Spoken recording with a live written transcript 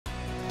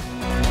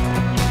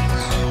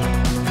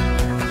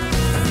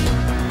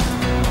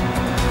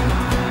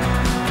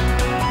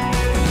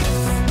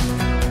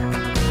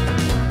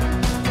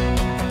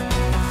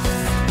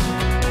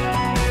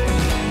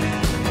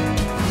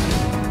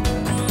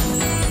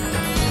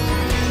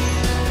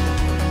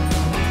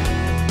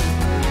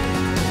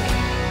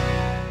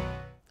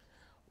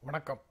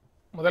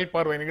முதல்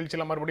பார்வை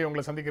நிகழ்ச்சியில் மறுபடியும்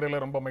உங்களை சந்திக்கிறதுல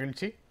ரொம்ப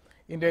மகிழ்ச்சி.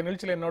 இன்றைய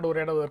நிகழ்ச்சியில் என்னோடு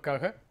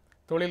உரையாடுவதற்காக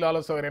தொழில்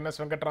ஆலோசகர் என்.எஸ்.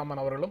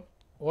 வெங்கட்ராமன் அவர்களும்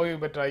ஓய்வு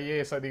பெற்ற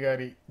ஐ.ஏ.எஸ்.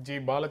 அதிகாரி ஜி.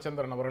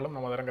 பாலச்சந்திரன் அவர்களும்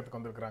நம்ம அரங்கத்துக்கு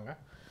வந்திருக்கிறாங்க.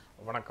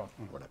 வணக்கம்.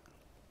 வணக்கம்.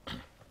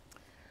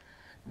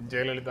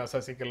 ஜெயலலிதா,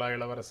 சசிகலா,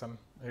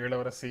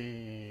 இளவரசி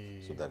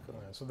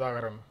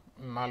சுதாகரன்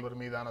நால்வர்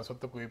மீதான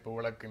சொத்து குவிப்பு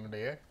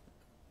வழக்கினுடைய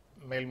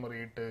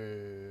மேல்முறையீட்டு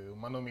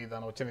மனு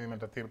மீதான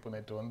உச்சநீதிமன்ற தீர்ப்பு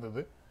நேற்று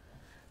வந்தது.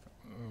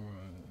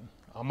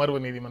 அமர்வு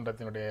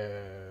நீதிமன்றத்தினுடைய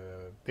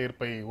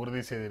தீர்ப்பை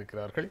உறுதி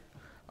செய்திருக்கிறார்கள்.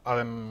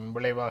 அதன்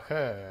விளைவாக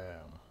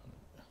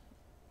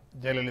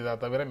ஜெயலலிதா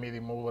தவிர மீதி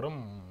மூவரும்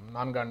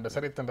 4 ஆண்டு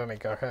சிறை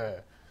தண்டனைக்காக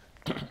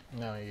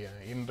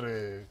இன்று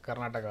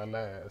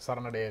கர்நாடகாவில்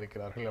சரணடைய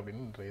இருக்கிறார்கள்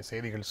அப்படின்னு இன்றைய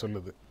செய்திகள்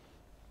சொல்லுது.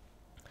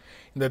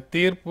 இந்த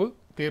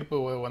தீர்ப்பு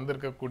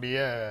வந்திருக்கக்கூடிய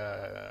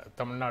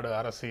தமிழ்நாடு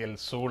அரசியல்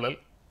சூழல்,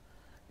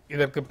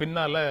 இதற்கு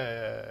பின்னால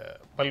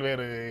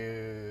பல்வேறு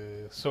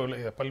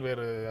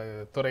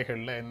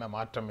துறைகளில் என்ன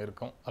மாற்றம்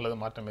இருக்கும் அல்லது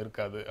மாற்றம்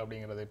இருக்காது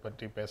அப்படிங்கிறதை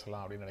பற்றி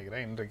பேசலாம் அப்படின்னு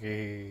நினைக்கிறேன். இன்றைக்கு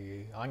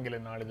ஆங்கில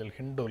நாளிதழ்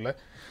ஹிண்டுவில்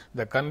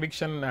த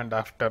கன்விக்ஷன் அண்ட்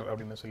ஆஃப்டர்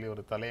அப்படின்னு சொல்லி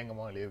ஒரு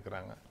தலையங்கமாக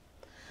எழுதியிருக்கிறாங்க.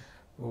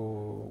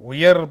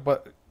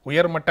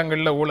 உயர்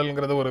மட்டங்களில்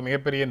ஊழல்ங்கிறது ஒரு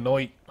மிகப்பெரிய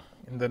நோய்.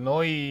 இந்த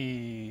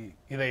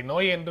இதை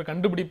நோய் என்று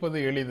கண்டுபிடிப்பது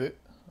எளிது,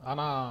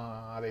 ஆனால்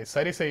அதை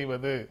சரி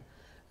செய்வது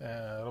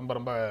ரொம்ப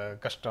ரொம்ப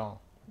கஷ்டம்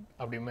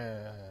அப்படின்னு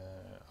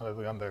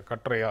அது அந்த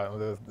கட்டுரையா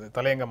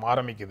தலையங்கம்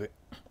ஆரம்பிக்குது.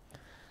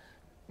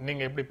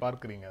 நீங்க எப்படி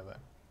பார்க்குறீங்க அதை?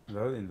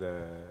 அதாவது இந்த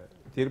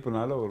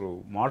தீர்ப்புனால ஒரு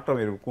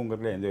மாற்றம்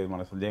இருக்குங்கிறதுல எந்த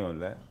விதமான சந்தேகம்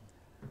இல்லை.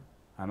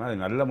 ஆனால் அது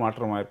நல்ல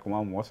மாற்றமாக இருக்குமா,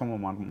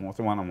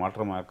 மோசமான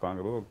மாற்றமாக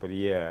இருக்காங்கிறது ஒரு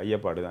பெரிய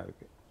ஐயப்பாடு தான்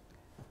இருக்குது.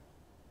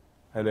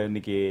 அதில்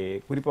இன்றைக்கி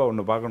குறிப்பாக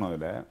ஒன்று பார்க்கணும்.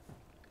 அதில்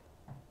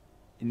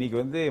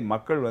இன்றைக்கி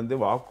மக்கள்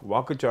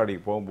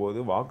வாக்குச்சாவடிக்கு போகும்போது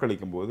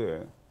வாக்களிக்கும் போது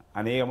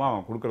அநேகமாக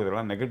அவன்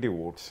கொடுக்குறதெல்லாம் நெகட்டிவ்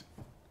ஓட்ஸ்,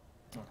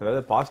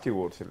 அதாவது பாசிட்டிவ்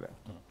ஓட்ஸ் இல்லை.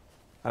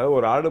 அதாவது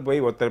ஒரு ஆள் போய்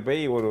ஒருத்தர்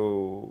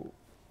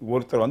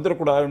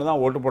வந்துடக்கூடாதுன்னு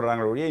தான் ஓட்டு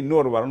போடுறாங்க ஒழிய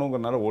இன்னொரு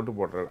வரணுங்கிறனால ஓட்டு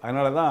போடுறாரு.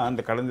 அதனால தான்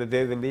அந்த கடந்த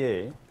தேர்தலையே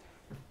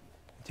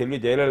செல்வி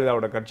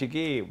ஜெயலலிதாவோட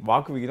கட்சிக்கு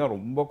வாக்கு விகிதம்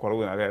ரொம்ப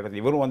குறைவு. நிறைய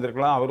இடத்துல இவரும்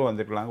வந்திருக்கலாம் அவரும்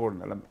வந்திருக்கலாங்க ஒரு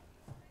நிலைமை.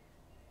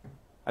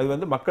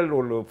 அது மக்கள்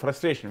ஒரு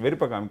ஃப்ரஸ்ட்ரேஷன்,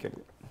 வெறுப்பை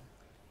காமிக்கிறது.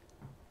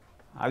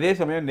 அதே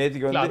சமயம்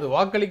நேற்றுக்கு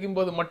வாக்களிக்கும்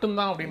போது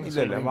மட்டும்தான் அப்படின்னு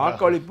இல்லை,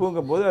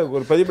 வாக்களிப்புங்கும் போது அதுக்கு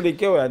ஒரு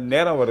பிரதிபலிக்க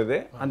நேரம் வருது.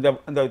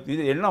 அந்த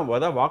இது எண்ணம்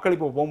அதான்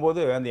வாக்களிப்பு போகும்போது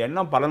அந்த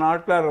எண்ணம் பல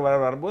நாட்கள்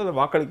வரும்போது அந்த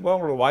வாக்களிக்கும் போது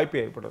அவங்களுக்கு வாய்ப்பு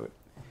ஏற்படுது.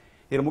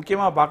 இதில்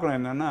முக்கியமாக பார்க்கணும்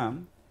என்னென்னா,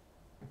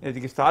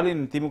 இதுக்கு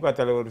ஸ்டாலின் திமுக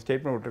தலைவர் ஒரு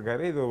ஸ்டேட்மெண்ட்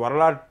விட்டுருக்காரு. இது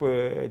வரலாற்று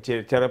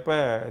சிறப்ப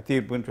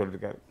தீர்ப்புன்னு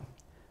சொல்லியிருக்காரு.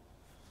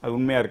 அது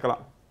உண்மையாக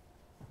இருக்கலாம்.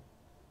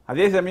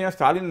 அதே சமயம்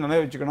ஸ்டாலின்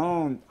நினைவு வச்சுக்கணும்,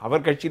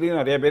 அவர்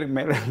கட்சியிலையும் நிறைய பேருக்கு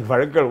மேலே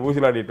வழக்குகள்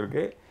ஊசலாடிட்டு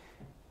இருக்கு.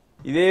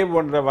 இதே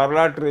போன்ற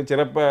வரலாற்று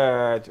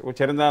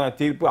சிறந்தான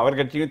தீர்ப்பு அவர்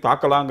கட்சியும்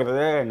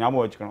தாக்கலாங்கிறத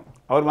ஞாபகம் வச்சுக்கணும்.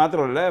 அவர்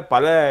மாத்திரம் இல்லை,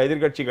 பல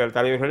எதிர்கட்சிகள்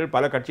தலைவர்கள்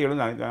பல கட்சிகளும்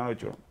ஞாபகம்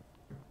வச்சுக்கணும்.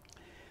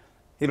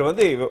 இதில்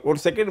ஒரு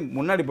செகண்ட்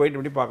முன்னாடி போயிட்டு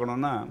எப்படி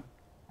பார்க்கணுன்னா,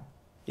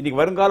 இன்றைக்கி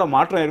வருங்கால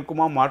மாற்றம்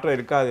இருக்குமா மாற்றம்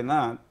இருக்காதுன்னா,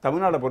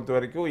 தமிழ்நாடை பொறுத்த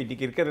வரைக்கும்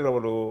இன்றைக்கி இருக்கிற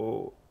ஒரு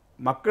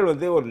மக்கள்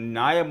ஒரு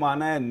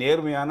நியாயமான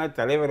நேர்மையான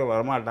தலைவர்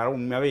வரமாட்டாரும்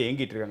உண்மையாகவே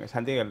ஏங்கிட்டு இருக்காங்க,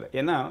 சந்தேகம் இல்லை.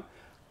 ஏன்னா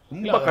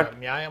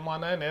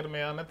நியாயமான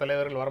நேர்மையான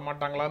தலைவர்கள்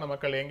வரமாட்டாங்களான்னு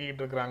மக்கள்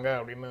ஏங்கிட்டு இருக்கிறாங்க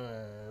அப்படின்னு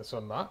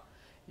சொன்னா,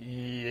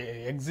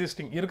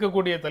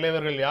 இருக்கக்கூடிய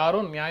தலைவர்கள்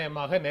யாரும்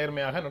நியாயமாக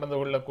நேர்மையாக நடந்து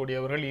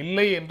கொள்ளக்கூடியவர்கள்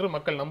இல்லை என்று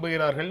மக்கள்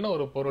நம்புகிறார்கள்னு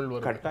ஒரு பொருள்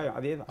வரும். கட்டாயம்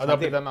அதேதான், அது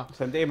அப்படிதானா?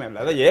 சந்தேகமே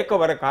இல்லை. அதான்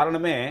ஏக்கம் வர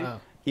காரணமே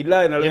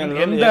இல்லாத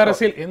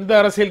நிலையில் எந்த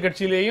அரசியல்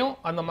கட்சியிலையும்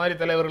அந்த மாதிரி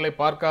தலைவர்களை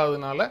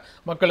பார்க்காததுனால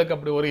மக்களுக்கு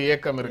அப்படி ஒரு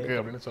ஏக்கம் இருக்கு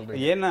அப்படின்னு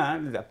சொல்றேன். ஏன்னா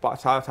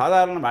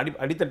சாதாரண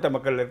அடித்தட்ட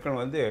மக்கள் இருக்கிற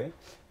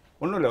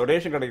ஒன்றும் இல்லை, ஒரு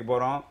ரேஷன் கடைக்கு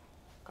போகிறோம்,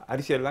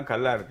 அரிசி எல்லாம்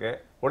கல்லாக இருக்குது.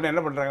 உடனே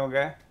என்ன பண்ணுறாங்க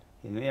அவங்க,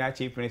 இன்னும் ஏன்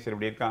சீஃப் மினிஸ்டர்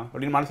இப்படி இருக்கான்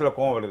அப்படின்னு மனசில்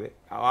கோவம் வருது.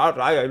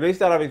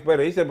 ரெஜிஸ்டர் ஆஃபீஸ் போய்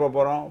ரெஜிஸ்டர்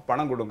போகிறோம்,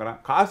 பணம் கொடுக்குறான்,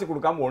 காசு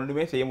கொடுக்காம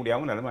ஒன்றுமே செய்ய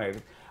முடியாமல் நிலைமை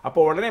ஆயிடுது. அப்போ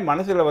உடனே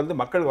மனசில்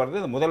மக்கள்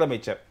வர்றது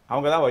முதலமைச்சர்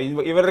அவங்க தான்.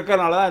 இவர்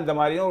இருக்கிறனால தான் இந்த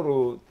மாதிரியும் ஒரு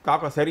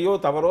தாக்கம், சரியோ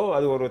தவறோ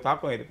அது ஒரு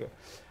தாக்கம் இருக்குது.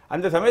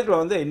 அந்த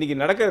சமயத்தில் இன்றைக்கி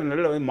நடக்கிற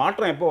நிலையில்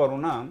மாற்றம் எப்போ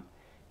வரும்னா,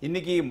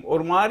 இன்றைக்கி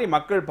ஒரு மாதிரி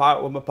மக்கள்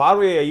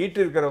பார்வையை ஈட்டு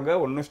இருக்கிறவங்க,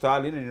 ஒன்று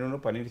ஸ்டாலின் இன்னொன்று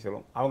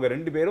பன்னீர்செல்வம், அவங்க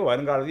 2 பேரும்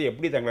வருங்காலத்தில்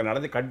எப்படி தங்களை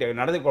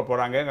நடந்து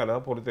போகிறாங்கிறத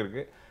பொறுத்து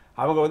இருக்குது.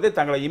 அவங்க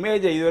தங்களை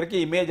இது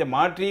வரைக்கும் இமேஜை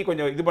மாற்றி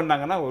கொஞ்சம் இது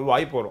பண்ணாங்கன்னா ஒரு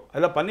வாய்ப்பு வரும்.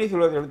 அதில்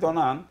பன்னீர்செல்வத்தை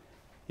எடுத்தோன்னா,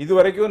 இது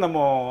வரைக்கும்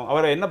நம்ம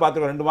அவரை என்ன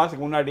பார்த்துருக்கோம், 2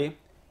 மாதத்துக்கு முன்னாடி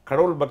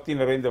கடவுள் பக்தி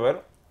நிறைந்தவர்,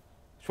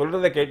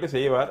 சொல்கிறத கேட்டு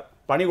செய்வார்,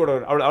 பணி கூட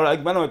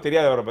அதுக்கு மேலே நமக்கு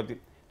தெரியாது அவரை பற்றி.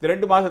 இந்த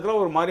 2 மாதத்தில்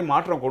ஒரு மாதிரி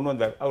மாற்றம் கொண்டு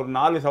வந்தார். அவர்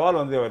 4 சவால்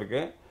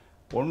அவருக்கு.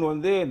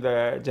 ஒன்று இந்த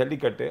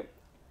ஜல்லிக்கட்டு,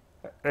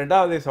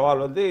 2வது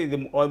சவால் இது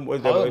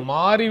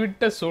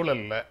மாறிவிட்ட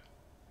சூழல்ல,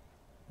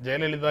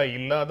 ஜெயலலிதா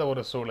இல்லாத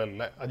ஒரு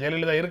சூழல்ல,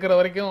 ஜெயலலிதா இருக்கிற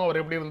வரைக்கும் அவர்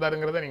எப்படி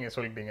இருந்தாருங்கிறத நீங்க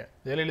சொல்லிட்டீங்க.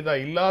 ஜெயலலிதா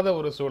இல்லாத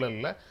ஒரு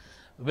சூழல்ல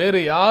வேறு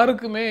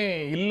யாருக்குமே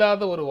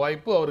இல்லாத ஒரு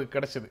வாய்ப்பு அவருக்கு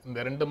கிடைச்சது. இந்த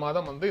 2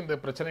 மாதம் இந்த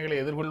பிரச்சனைகளை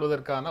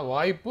எதிர்கொள்வதற்கான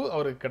வாய்ப்பு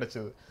அவருக்கு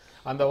கிடைச்சது.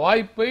 அந்த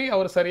வாய்ப்பை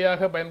அவர்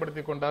சரியாக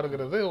பயன்படுத்தி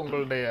கொண்டாருங்கிறது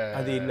உங்களுடைய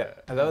அது இல்லை.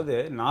 அதாவது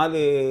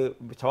 4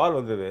 சவால்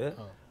வந்தது.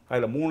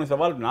 அதில் 3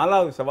 சவால்,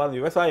 4வது சவால்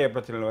விவசாய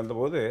பிரச்சனைகள்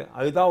வந்தபோது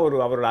அதுதான்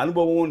அவரோட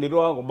அனுபவமும்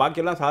நிர்வாகம்.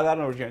 பாக்கியெல்லாம்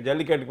சாதாரண விஷயம்.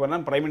 ஜல்லிக்கட்டுக்கு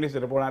போனால் பிரைம்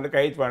மினிஸ்டர் போனார்,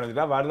 கைது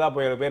பண்ணிட்டா, வரதா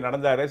போய்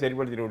நடந்தார்,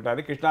 சரிப்படுத்திட்டு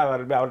விட்டார். கிருஷ்ணா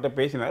போய் அவர்கிட்ட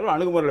பேசினார்.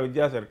 அணுகுமுறையில்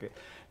வித்தியாசம் இருக்குது.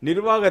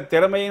 நிர்வாக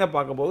திறமைன்னு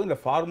பார்க்கும்போது இந்த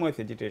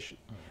ஃபார்மர்ஸ்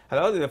எஜுகேஷன்,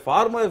 அதாவது இந்த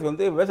ஃபார்மர்ஸ்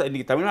வந்து விவசாய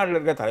இன்றைக்கி தமிழ்நாட்டில்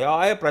இருக்க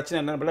தலையாய பிரச்சனை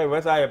என்னென்ன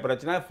விவசாய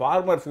பிரச்சனை.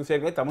 ஃபார்மர்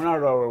சூசைடு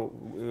தமிழ்நாடோட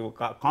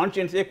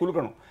கான்ஷியன்ஸே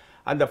கொடுக்கணும்.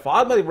 அந்த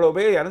ஃபார்மர் இவ்வளோ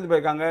பேர் இறந்து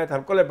போயிருக்காங்க,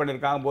 தற்கொலை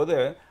பண்ணியிருக்காங்க போது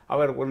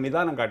அவர் ஒரு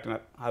நிதானம்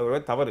காட்டினார். அது ஒரு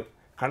தவறு.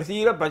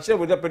 கடைசியில்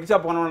பிரச்சனை பெருசாக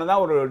போனோன்னு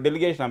தான் ஒரு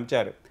டெலிகேஷன்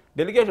அமைச்சார்.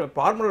 டெலிகேஷன்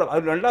ஃபார்மர்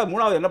அது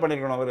 3வது என்ன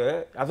பண்ணியிருக்கணும், அவர்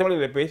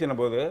அசம்பிளியில் பேசின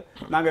போது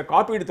நாங்கள்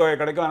காப்பீடு தொகை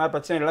கிடைக்கும், ஆனால்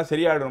பிரச்சனை எல்லாம்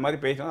சரியாகிடுற மாதிரி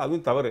பேசணும்.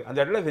 அதுவும் தவறு. அந்த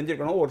இடத்துல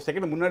செஞ்சுருக்கணும், ஒரு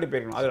செகண்ட் முன்னாடி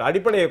போயிருக்கணும். அது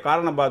அடிப்படை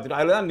காரணம் பார்த்துட்டு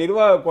அதில் தான்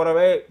நிர்வாக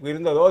குறைவே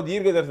இருந்ததோ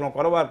தீர்க்க தரிசனம்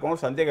குறைவாக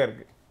இருக்கணும் சந்தேகம்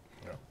இருக்குது.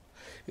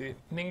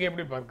 நீங்க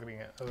எப்படி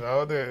பார்க்குறீங்க?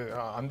 அதாவது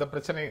அந்த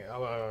பிரச்சனை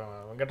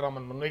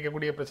வெங்கட்ராமன்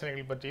முன்வைக்கக்கூடிய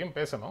பிரச்சனைகள் பற்றியும்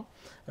பேசணும்.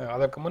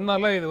 அதற்கு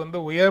முன்னால இது வந்து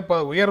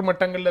உயர்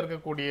மட்டங்களில்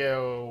இருக்கக்கூடிய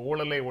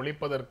ஊழலை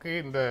ஒழிப்பதற்கு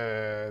இந்த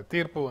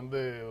தீர்ப்பு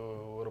வந்து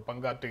ஒரு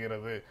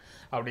பங்காற்றுகிறது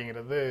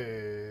அப்படிங்கிறது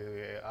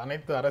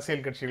அனைத்து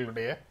அரசியல்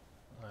கட்சிகளுடைய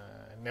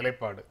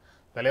நிலைப்பாடு.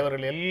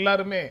 தலைவர்கள்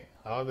எல்லாருமே,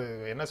 அதாவது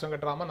என்.ஏ.எஸ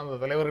வெங்கட்ராமன் அந்த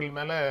தலைவர்கள்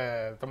மேல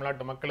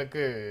தமிழ்நாட்டு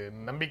மக்களுக்கு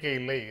நம்பிக்கை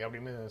இல்லை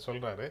அப்படின்னு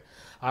சொல்றாரு.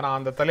 ஆனா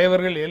அந்த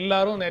தலைவர்கள்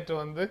எல்லாரும் நேற்று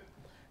வந்து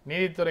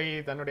நீதித்துறை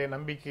தன்னுடைய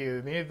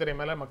நீதித்துறை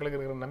மேல மக்களுக்கு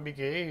இருக்கிற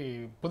நம்பிக்கையை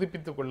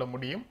புதுப்பித்துக் கொள்ள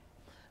முடியும்,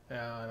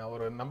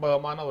 ஒரு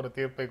நம்பகமான ஒரு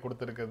தீர்ப்பை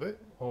கொடுத்திருக்குது.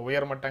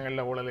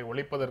 உயர்மட்டங்களில் ஊழலை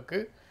ஒழிப்பதற்கு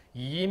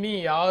இனி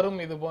யாரும்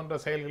இது போன்ற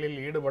செயல்களில்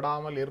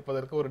ஈடுபடாமல்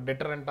இருப்பதற்கு ஒரு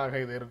டெட்டரண்டாக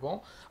இது இருக்கும்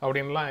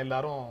அப்படின்லாம்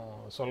எல்லாரும்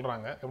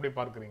சொல்றாங்க. எப்படி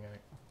பார்க்குறீங்க?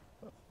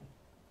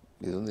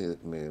 இது வந்து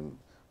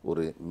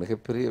ஒரு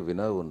மிகப்பெரிய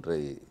வினா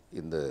ஒன்றை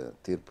இந்த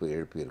தீர்ப்பு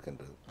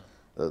எழுப்பியிருக்கின்றது.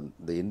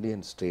 இந்த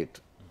இந்தியன்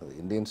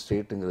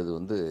ஸ்டேட்டுங்கிறது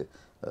வந்து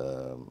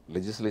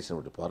லெஜிஸ்லேஷன்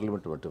மட்டும்,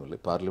 பார்லிமெண்ட் மட்டும் இல்லை,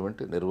 பார்லிமெண்ட்,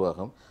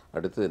 நிர்வாகம்,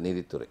 அடுத்து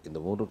நீதித்துறை, இந்த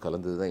 3ம்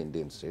கலந்தது தான்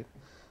இந்தியன் ஸ்டேட்.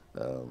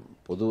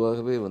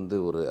 பொதுவாகவே வந்து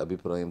ஒரு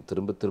அபிப்பிராயம்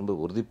திரும்ப திரும்ப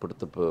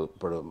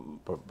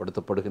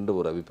உறுதிப்படுத்தப்படுகின்ற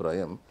ஒரு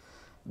அபிப்பிராயம்,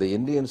 the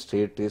Indian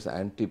state is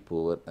anti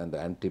poor and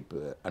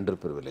under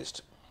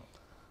privileged.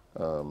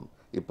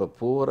 இப்போ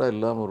புவராக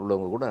இல்லாமல்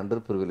உள்ளவங்க கூட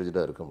அண்டர்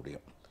ப்ரிவிலேஜாக இருக்க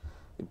முடியும்.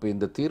 இப்போ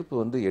இந்த தீர்ப்பு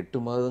வந்து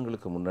 8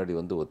 மாதங்களுக்கு முன்னாடி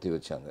வந்து ஒத்தி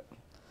வச்சாங்க.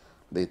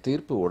 இந்த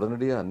தீர்ப்பு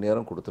உடனடியாக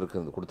அந்நேரம்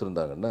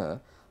கொடுத்துருந்தாங்கன்னா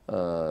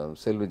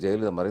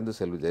மறைந்த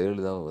செல்வி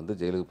ஜெயலலிதாவை வந்து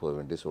ஜெயிலுக்கு போக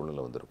வேண்டிய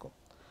சூழ்நிலை வந்திருக்கும்.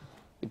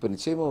 இப்போ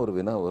நிச்சயமாக ஒரு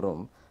வினா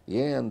வரும்,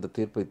 ஏன் அந்த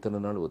தீர்ப்பை இத்தனை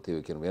நாள் ஒத்தி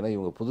வைக்கணும்? ஏன்னா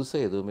இவங்க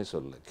புதுசாக எதுவுமே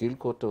சொல்லலை.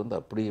 கீழ்கோர்ட்டை வந்து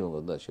அப்படியே இவங்க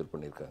வந்து அஷ்யூர்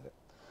பண்ணியிருக்காங்க.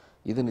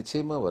 இது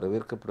நிச்சயமாக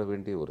வரவேற்கப்பட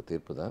வேண்டிய ஒரு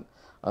தீர்ப்பு தான்.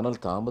 ஆனால்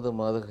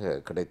தாமதமாக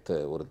கிடைத்த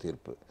ஒரு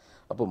தீர்ப்பு.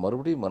 அப்போ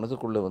மறுபடியும்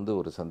மனதுக்குள்ளே வந்து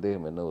ஒரு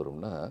சந்தேகம் என்ன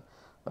வரும்னா,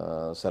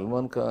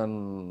 சல்மான் கான்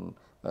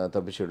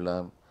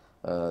தப்பிச்சிடலாம்,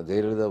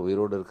 ஜெயலலிதா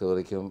உயிரோடு இருக்க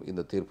வரைக்கும்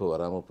இந்த தீர்ப்பு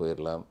வராமல்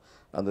போயிடலாம்,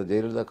 அந்த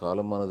ஜெயலலிதா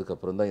காலமானதுக்கு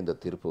அப்புறம் தான் இந்த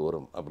தீர்ப்பு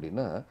வரும்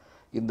அப்படின்னா,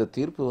 இந்த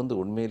தீர்ப்பு வந்து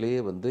உண்மையிலேயே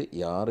வந்து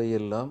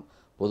யாரையெல்லாம்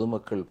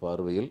பொதுமக்கள்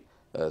பார்வையில்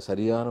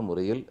சரியான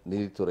முறையில்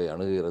நீதித்துறை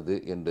அணுகுகிறது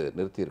என்று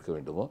நிறுத்தியிருக்க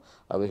வேண்டுமோ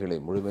அவைகளை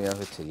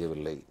முழுமையாக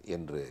செய்யவில்லை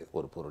என்று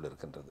ஒரு பொருள்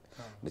இருக்கின்றது.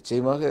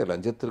 நிச்சயமாக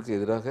லஞ்சத்திற்கு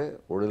எதிராக,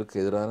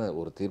 ஊழலுக்கு எதிரான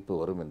ஒரு தீர்ப்பு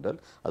வரும் என்றால்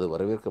அது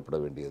வரவேற்கப்பட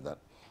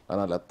வேண்டியதுதான்.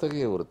 ஆனால்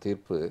அத்தகைய ஒரு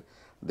தீர்ப்பு,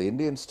 the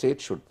Indian state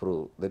should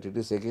prove that it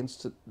is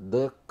against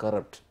the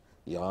corrupt.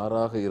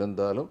 யாராக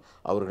இருந்தாலும்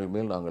அவர்கள்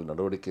மேல் நாங்கள்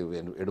நடவடிக்கை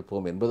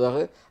எடுப்போம் என்பதாக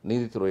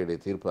நீதித்துறையுடைய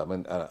தீர்ப்பு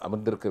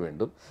அமர்ந்திருக்க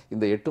வேண்டும்.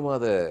 இந்த 8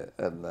 மாத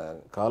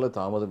கால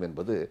தாமதம்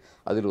என்பது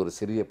அதில் ஒரு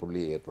சிறிய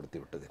புள்ளியை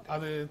ஏற்படுத்திவிட்டது.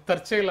 அது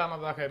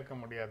தற்செயலானதாக இருக்க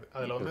முடியாது.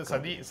 அதுல வந்து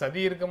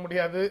சதி இருக்க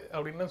முடியாது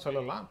அப்படின்னு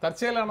சொல்லலாம்,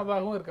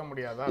 தற்செயலானதாகவும் இருக்க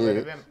முடியாது.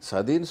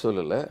 சதின்னு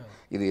சொல்லல,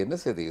 இது என்ன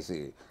சதி?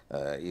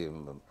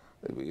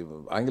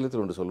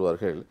 ஆங்கிலத்தில் ஒன்று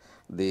சொல்வார்கள்,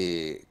 தி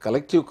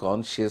collective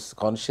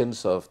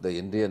conscience of the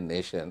Indian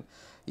nation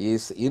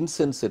is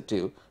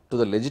insensitive to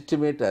the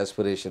legitimate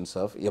aspirations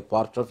of a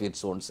part of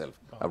its own self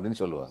அப்படின்னு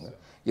சொல்லுவாங்க.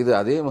 இது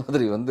அதே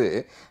மாதிரி வந்து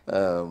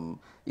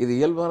இது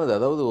இயல்பானது.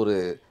 அதாவது ஒரு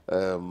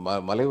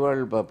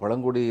மலைவாழ்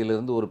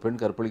பழங்குடியிலிருந்து ஒரு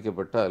பெண்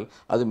கற்பழிக்கப்பட்டால்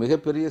அது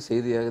மிகப்பெரிய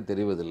செய்தியாக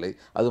தெரிவதில்லை,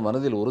 அது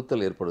மனதில்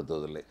உறுத்தல்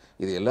ஏற்படுத்துவதில்லை.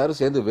 இது எல்லாரும்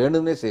சேர்ந்து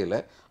வேணும்னே செய்யல,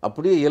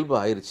 அப்படியே இயல்பு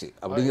ஆயிடுச்சு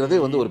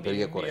அப்படிங்கிறதே வந்து ஒரு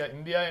பெரிய குறை.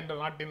 இந்தியா என்ற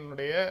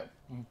நாட்டினுடைய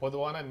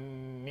பொதுவான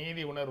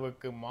நீதி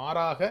உணர்வுக்கு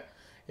மாறாக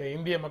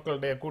இந்திய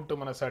மக்களுடைய கூட்டு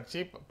மனசாட்சி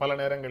பல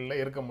நேரங்களில்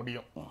இருக்க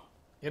முடியும்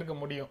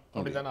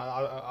அப்படித்தானே?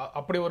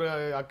 அப்படி ஒரு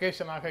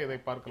அக்கேஷனாக இதை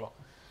பார்க்கலாம்.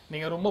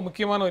 நீங்க ரொம்ப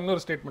முக்கியமான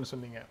இன்னொரு ஸ்டேட்மெண்ட்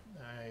சொன்னீங்க,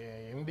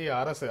 இந்திய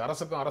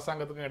அரசுக்கும்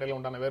அரசாங்கத்துக்கும் இடையில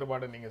உண்டான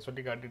வேறுபாடு நீங்க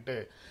சுட்டி காட்டிட்டு,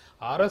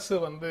 அரசு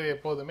வந்து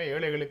எப்போதுமே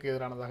ஏழைகளுக்கு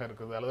எதிரானதாக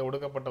இருக்குது அல்லது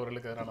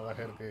ஒடுக்கப்பட்டவர்களுக்கு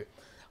எதிரானதாக இருக்கு.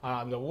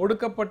 அந்த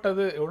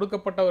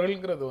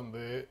ஒடுக்கப்பட்டவர்கள்ங்கிறது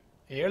வந்து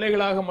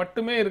ஏழைகளாக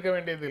மட்டுமே இருக்க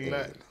வேண்டியது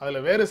இல்லை,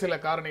 அதுல வேறு சில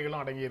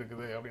காரணிகளும் அடங்கி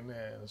இருக்குது அப்படின்னு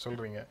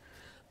சொல்றீங்க.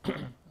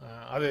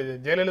 அது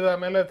ஜெயலலிதா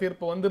மேல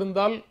தீர்ப்பு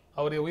வந்திருந்தால்,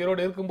 அவர்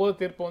உயிரோடு இருக்கும்போது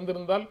தீர்ப்பு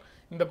வந்திருந்தால்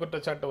இந்த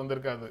குற்றச்சாட்டு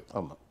வந்திருக்காது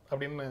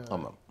அப்படின்னு.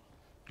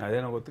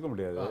 அதே நான் ஒத்துக்க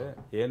முடியாது.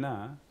 ஏன்னா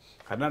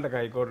கர்நாடகா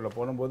ஹைகோர்ட்டில்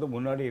போகும்போது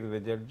முன்னாடி இருந்த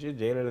ஜட்ஜு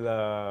ஜெயலலிதா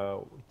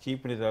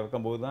சீஃப் மினிஸ்டர்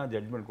இருக்கும்போது தான்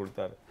ஜட்மெண்ட்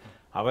கொடுத்தாரு.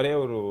 அவரே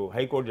ஒரு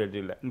ஹைகோர்ட் ஜட்ஜ்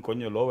இல்லை,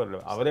 கொஞ்சம் லோவர்,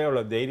 அவரே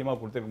அவ்வளோ தைரியமாக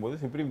கொடுத்துருக்கும்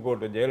போது சுப்ரீம்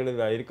கோர்ட்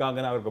ஜெயலலிதா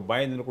இருக்காங்கன்னு அவருக்கு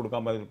பயந்துன்னு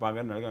கொடுக்காம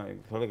இருப்பாங்கன்னு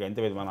சொல்ல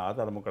எந்த விதமான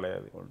ஆதாரமும்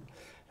கிடையாது.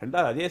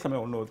 ரெண்டாவது அதே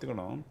சமயம் ஒன்று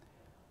ஒத்துக்கணும்,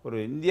 ஒரு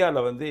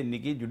இந்தியாவில் வந்து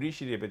இன்றைக்கி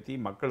ஜுடிஷியரியை பற்றி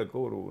மக்களுக்கு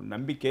ஒரு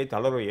நம்பிக்கை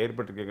தளர்வு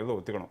ஏற்பட்டுருக்கிறத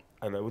ஒத்துக்கணும்.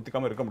 அதில்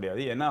ஒத்துக்காமல் இருக்க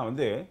முடியாது. ஏன்னா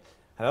வந்து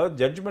அதாவது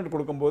ஜட்ஜ்மெண்ட்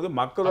கொடுக்கும்போது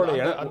மக்களோட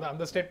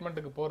அந்த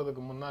ஸ்டேட்மெண்ட்டுக்கு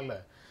போகிறதுக்கு முன்னால்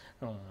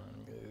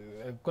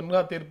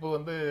குன்ஹா தீர்ப்பு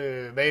வந்து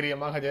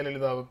தைரியமாக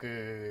ஜெயலலிதாவுக்கு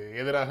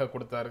எதிராக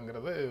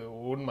கொடுத்தாருங்கிறது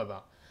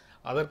உண்மைதான்.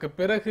 அதற்கு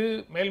பிறகு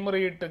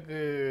மேல்முறையீட்டுக்கு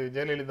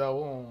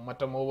ஜெயலலிதாவும்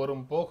மற்ற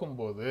மூவரும்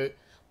போகும்போது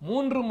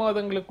 3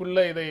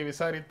 மாதங்களுக்குள்ள இதை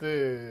விசாரித்து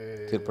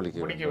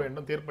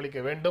தீர்ப்பளிக்க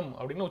வேண்டும்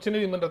அப்படின்னு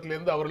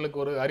உச்சநீதிமன்றத்திலிருந்து அவர்களுக்கு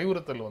ஒரு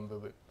அறிவுறுத்தல்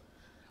வந்தது.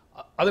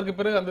 அதற்கு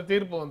பிறகு அந்த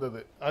தீர்ப்பு வந்தது.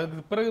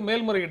 அதுக்கு பிறகு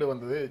மேல்முறையீடு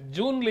வந்தது.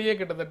 ஜூன்லேயே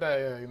கிட்டத்தட்ட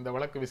இந்த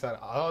வழக்கு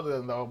அதாவது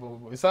அந்த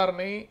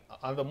விசாரணை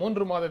அந்த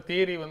 3 மாத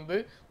தியரி வந்து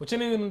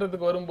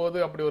உச்சநீதிமன்றத்துக்கு வரும்போது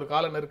அப்படி ஒரு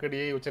கால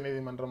நெருக்கடியை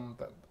உச்சநீதிமன்றம்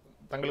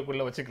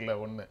தங்களுக்குள்ள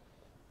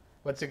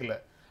வச்சுக்கல.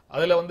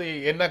 அதுல வந்து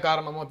என்ன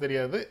காரணமோ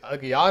தெரியாது,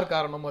 அதுக்கு யார்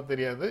காரணமோ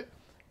தெரியாது.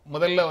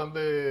 முதல்ல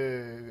வந்து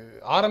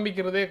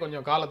ஆரம்பிக்கிறதே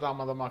கொஞ்சம்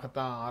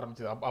காலதாமதமாகத்தான்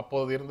ஆரம்பிச்சது.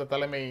 அப்போது இருந்த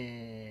தலைமை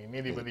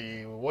நீதிபதி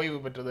ஓய்வு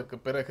பெற்றதற்கு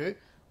பிறகு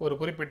ஒரு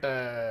குறிப்பிட்ட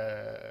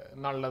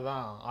நாளில்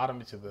தான்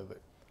ஆரம்பிச்சது அது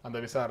அந்த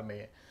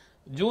விசாரணையை.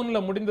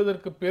 ஜூனில்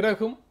முடிந்ததற்கு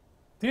பிறகும்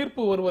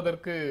தீர்ப்பு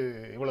வருவதற்கு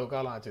இவ்வளவு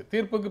காலம் ஆச்சு.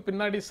 தீர்ப்புக்கு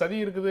பின்னாடி சதி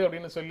இருக்குது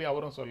அப்படின்னு சொல்லி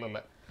அவரும்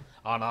சொல்லலை.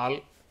 ஆனால்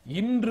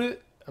இன்று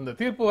அந்த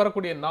தீர்ப்பு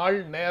வரக்கூடிய நாள்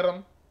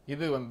நேரம்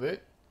இது வந்து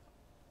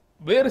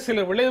வேறு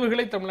சில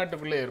விளைவுகளை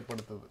தமிழ்நாட்டுக்குள்ளே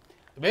ஏற்படுத்துது.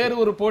 வேறு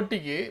ஒரு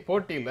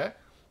போட்டியில்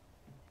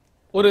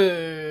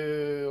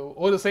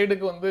ஒரு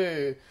சைடுக்கு வந்து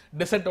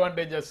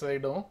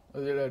டிஸ்அட்வான்டேஜஸும்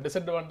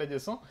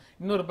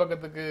இன்னொரு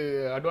பக்கத்துக்கு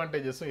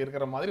அட்வான்டேஜஸும்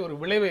இருக்கிற மாதிரி ஒரு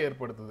விளைவை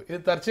ஏற்படுத்துது. இது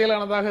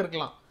தற்செயலானதாக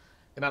இருக்கலாம்.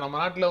 ஏன்னா நம்ம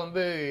நாட்டில்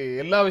வந்து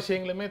எல்லா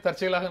விஷயங்களுமே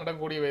தற்செயலாக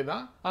நடக்கக்கூடியவை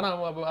தான். ஆனால்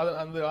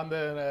அந்த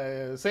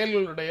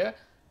செயல்களுடைய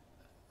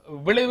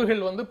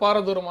விளைவுகள் வந்து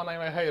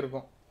பாரதூரமானவையாக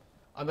இருக்கும்.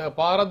 அந்த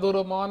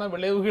பாரதூரமான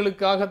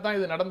விளைவுகளுக்காகத்தான்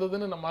இது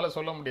நடந்ததுன்னு நம்மளால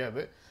சொல்ல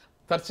முடியாது.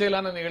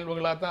 தற்செயலான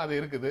நிகழ்வுகளாக தான் அது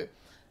இருக்குது.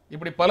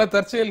 இப்படி பல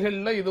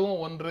தற்செயல்களில் இதுவும்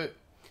ஒன்று.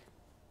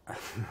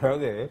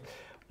 அதாவது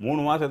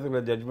 3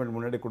 மாசத்துக்குள்ள ஜட்ஜ்மெண்ட்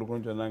முன்னாடி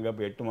கொடுக்கணும்னு சொன்னாங்க,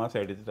 அப்போ 8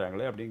 மாசம்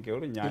எடுத்துட்டாங்களே அப்படின்னு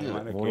ஒரு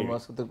நியாயமான 3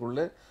 மாசத்துக்குள்ள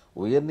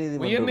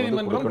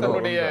உயர்நீதிமன்றம்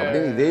தன்னுடைய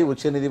இதே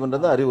உச்ச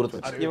நீதிமன்றம் தான் அறிவுறுத்து.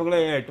 இவங்களே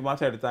 8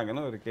 மாசம்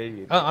எடுத்தாங்கன்னு ஒரு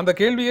கேள்வி. அந்த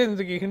கேள்வியே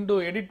இன்றைக்கு ஹிந்து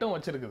எடிட்டும்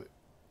வச்சிருக்குது.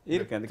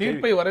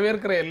 தீர்ப்பை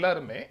வரவேற்கிற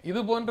எல்லாருமே இது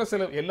போன்ற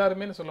சில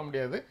எல்லாருமே சொல்ல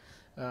முடியாது,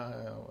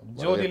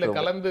 ஜோதியில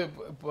கலந்து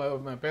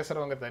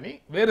பேசுறவங்க தனி,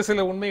 வேறு சில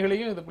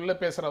உண்மைகளையும் இதுக்குள்ள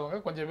பேசுறவங்க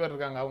கொஞ்சம் பேர்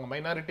இருக்காங்க. அவங்க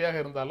மைனாரிட்டியாக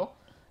இருந்தாலும்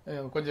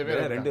கொஞ்சம்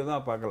பேர் 2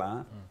 தான் பார்க்கலாம்.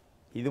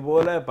 இது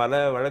போல பல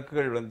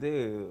வழக்குகள் வந்து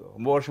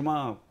ரொம்ப வருஷமா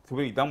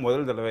தான்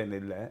முதல் தடவை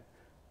இல்லை.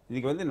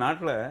 இன்னைக்கு வந்து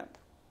நாட்டில்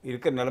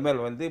இருக்கிற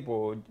நிலைமையில் வந்து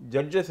இப்போது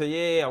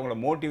ஜட்ஜஸையே அவங்கள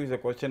மோட்டிவ்ஸை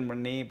கொஸ்டின்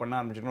பண்ண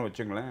ஆரம்பிச்சுக்கணும்னு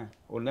வச்சுங்களேன்,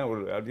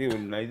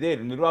 இதே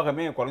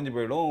நிர்வாகமே குறைஞ்சி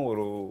போயிடும்,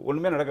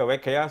 ஒன்றுமே நடக்க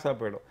கயாஸாக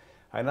போயிடும்.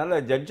 அதனால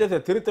ஜட்ஜஸை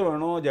திருத்த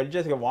வேணும்,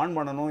 ஜட்ஜஸ்க்கு வார்ன்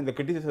பண்ணணும். இந்த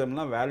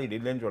கிரிட்டிசிசம்லாம் வேலிட்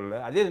இல்லைன்னு சொல்லலை.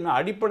 அதே சமயம்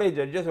அடிப்படை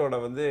ஜட்ஜஸோட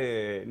வந்து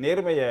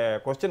நேர்மையை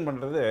கொஸ்டின்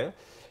பண்ணுறது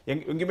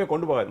எங்கேயுமே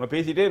கொண்டு போகாது. நம்ம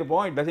பேசிட்டே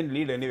இருப்போம், it doesn't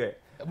lead anyway.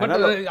 But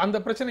அந்த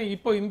பிரச்சனை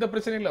இப்போ இந்த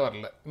பிரச்சனையில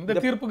வரல, இந்த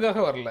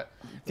தீர்ப்புக்காக வரல.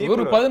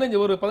 ஒரு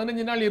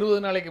 15 நாள் 20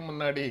 நாளைக்கு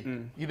முன்னாடி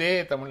இதே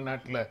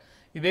தமிழ்நாட்டுல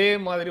இதே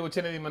மாதிரி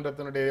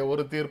உச்சநீதிமன்றத்தினுடைய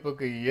ஒரு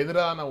தீர்ப்புக்கு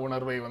எதிரான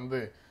உணர்வை வந்து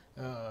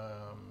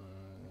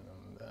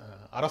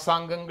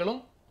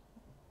அரசாங்கங்களும்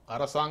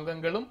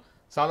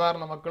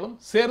சாதாரண மக்களும்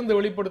சேர்ந்து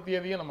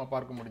வெளிப்படுத்தியதையும் நம்ம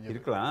பார்க்க முடிஞ்சது.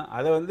 இருக்கலாம்.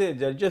 அதை வந்து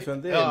ஜட்ஜஸ்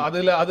வந்து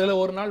அதுல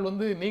ஒரு நாள்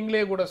வந்து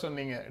நீங்களே கூட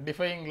சொன்னீங்க,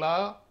 defying law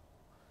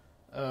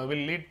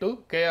will lead to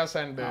chaos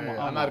and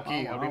anarchy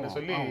அப்படின்னு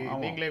சொல்லி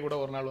நீங்களே கூட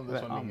ஒரு நாள் வந்து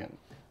சொன்னீங்க.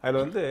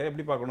 அதில் வந்து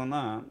எப்படி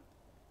பார்க்கணும்னா,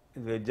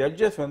 இந்த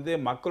ஜட்ஜஸ் வந்து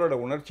மக்களோட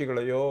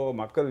உணர்ச்சிகளையோ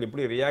மக்கள்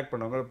எப்படி ரியாக்ட்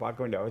பண்ணுவாங்களோ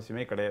பார்க்க வேண்டிய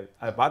அவசியமே கிடையாது.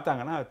 அதை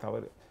பார்த்தாங்கன்னா அது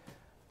தவறு.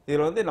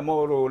 இதில் வந்து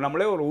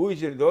நம்மளே ஒரு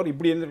ஊகிச்சிருந்தோ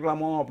இப்படி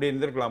இருந்திருக்கலாமோ அப்படி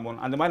இருந்திருக்கலாமோ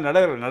அந்த மாதிரி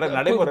நடைமுறை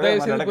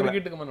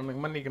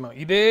மன்னிக்கணும்.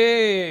 இதே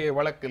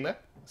வழக்குல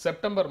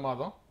செப்டம்பர்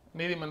மாதம்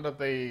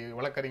நீதிமன்றத்தை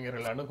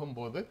வழக்கறிஞர்கள் அணுகும்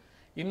போது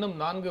இன்னும்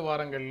 4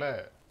 வாரங்கள்ல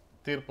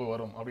தீர்ப்பு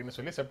வரும் அப்படின்னு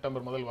சொல்லி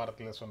செப்டம்பர் முதல்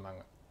வாரத்தில்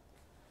சொன்னாங்க.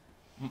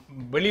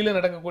 வெளியில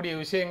நடக்கக்கூடிய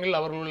விஷயங்கள்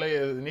அவர்களுடைய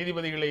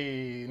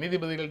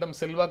நீதிபதிகளிடம்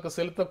செல்வாக்கு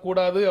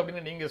செலுத்தக்கூடாது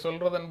அப்படின்னு நீங்க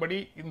சொல்றதன்படி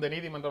இந்த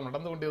நீதிமன்றம்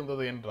நடந்து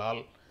கொண்டிருந்தது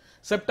என்றால்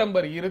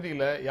செப்டம்பர்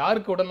இறுதியில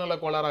யாருக்கு உடல்நல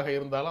கோளாறாக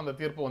இருந்தாலும் அந்த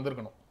தீர்ப்பு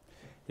வந்திருக்கணும்.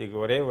 இதுக்கு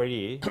ஒரே வழி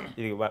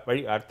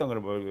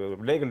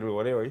அடுத்தவங்க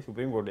ஒரே வழி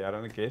சுப்ரீம் கோர்ட்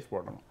யாராலும் கேஸ்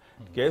போடணும்.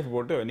 கேஸ்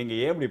போட்டு நீங்கள்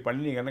ஏன் இப்படி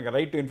பண்ணீங்கன்னா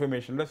ரைட் டு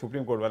இன்ஃபர்மேஷனில்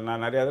சுப்ரீம் கோர்ட் வரல.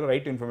 நான் நிறையா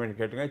ரைட் டு இன்ஃபர்மேஷன்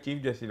கேட்டுங்க,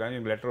 சீஃப் ஜஸ்டிஸ்லாம்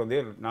எங்கள் லெட்டர் வந்து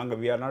நாங்கள்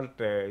we are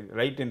not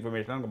right to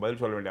இன்ஃபர்மேஷனாக நாங்கள்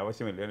பதில் சொல்ல வேண்டிய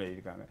அவசியம் இல்லைன்னு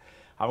எழுதியிருக்காங்க.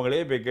 அவங்களே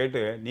போய்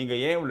கேட்டு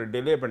நீங்கள் ஏன் இவ்வளோ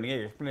டிலே பண்ணீங்க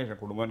எக்ஸ்ப்ளனேஷன்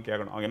கொடுங்கன்னு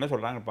கேட்கணும். அவங்க என்ன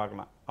சொல்கிறாங்கன்னு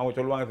பார்க்கலாம். அவங்க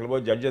சொல்லுவாங்க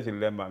சிலபோது ஜட்ஜஸ்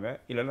இல்லைம்பாங்க,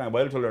 இல்லைன்னா நாங்கள்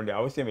பதில் சொல்ல வேண்டிய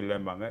அவசியம்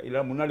இல்லைம்பாங்க, இல்லை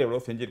முன்னாடி எவ்வளோ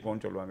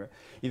செஞ்சுருக்கோம்னு சொல்லுவாங்க.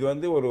 இது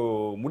வந்து ஒரு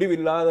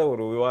முடிவில்லாத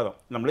ஒரு விவாதம்.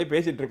 நம்மளே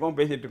பேசிகிட்டு இருக்கோம்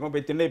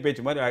போய் திண்ணை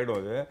பேச்சு மாதிரி ஆகிடும்.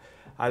 அது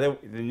அதை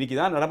இன்னைக்கு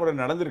தான் நடைமுறை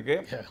நடந்திருக்கு,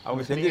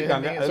 அவங்க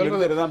செஞ்சுருக்காங்க.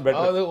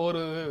 அதாவது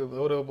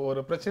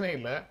ஒரு பிரச்சனை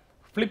இல்லை,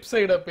 ஃபிளிப்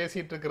சைட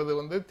பேசிட்டு இருக்கிறது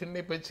வந்து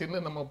திண்ணை பேச்சுன்னு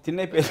நம்ம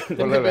சின்ன பேச்சு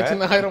திண்ணை சொல்லல,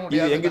 பேச்சுன்னு ஆயிர இது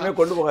முடியாது. எங்கேயுமே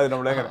கொண்டு போகாது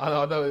நம்மள.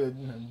 அதாவது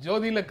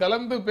ஜோதியில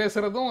கலந்து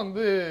பேசுறதும்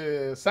வந்து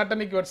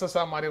சாட்டனிக்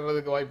வெர்சஸா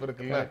மாறிடுறதுக்கு வாய்ப்பு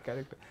இருக்குல்ல.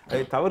 கரெக்ட்.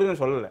 அது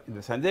தவறுன்னு சொல்லலை,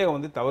 இந்த சந்தேகம்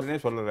வந்து தவறுனே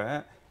சொல்லலை.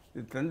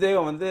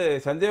 சந்தேகம் வந்து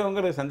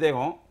சந்தேகங்கிறது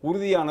சந்தேகம்,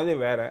 உறுதியானது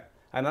வேற.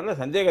 அதனால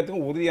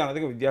சந்தேகத்துக்கும்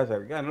உறுதியானதுக்கு வித்தியாசம்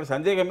இருக்கு. அதனால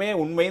சந்தேகமே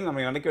உண்மைன்னு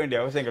நம்ம நினைக்க வேண்டிய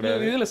அவசியம்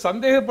கிடையாது. இதுல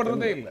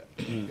சந்தேகப்படுறதே இல்லை.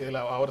 இதுல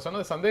அவர்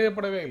சொன்னது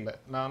சந்தேகப்படவே இல்லை.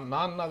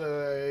 நான் அதை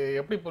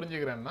எப்படி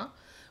புரிஞ்சுக்கிறேன்னா,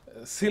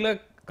 சில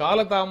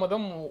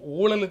காலதாமதம்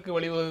ஊழலுக்கு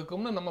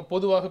வழிவகுக்கும்னு நம்ம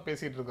பொதுவாக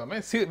பேசிட்டு இருக்கோமே,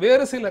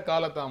 வேறு சில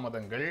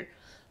காலதாமதங்கள்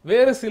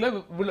வேறு சில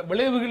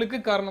விளைவுகளுக்கு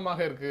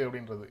காரணமாக இருக்கு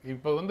அப்படின்றது.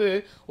 இப்ப வந்து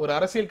ஒரு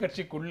அரசியல்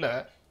கட்சிக்குள்ள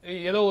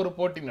ஏதோ ஒரு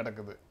போட்டி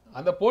நடக்குது.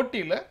 அந்த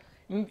போட்டியில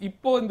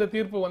இப்போ இந்த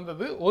தீர்ப்பு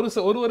வந்தது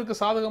ஒருவருக்கு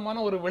சாதகமான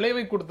ஒரு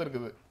விளைவை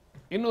கொடுத்திருக்குது.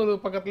 இன்னொரு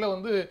பக்கத்துல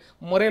வந்து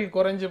முறையில்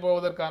குறைஞ்சு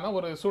போவதற்கான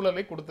ஒரு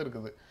சூழலை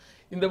கொடுத்திருக்குது.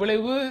 இந்த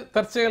விளைவு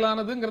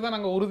தற்செயலானதுங்கிறத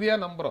நாங்க உறுதியா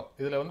நம்புறோம்.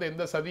 இதுல வந்து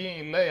எந்த சதியும்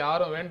இல்லை.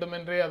 யாரும்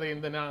வேண்டுமென்றே அதை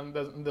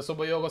இந்த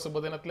சுபயோக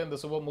சுபதினத்துல இந்த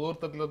சுப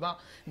முகூர்த்தத்துல தான்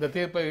இந்த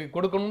தீர்ப்பை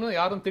கொடுக்கணும்னு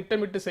யாரும்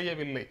திட்டமிட்டு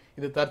செய்யவில்லை.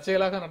 இது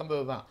தற்செயலாக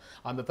நடந்ததுதான்.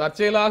 அந்த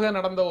தற்செயலாக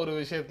நடந்த ஒரு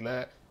விஷயத்துல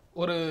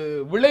ஒரு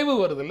விளைவு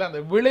வருது இல்ல,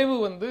 அந்த விளைவு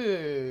வந்து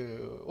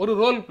ஒரு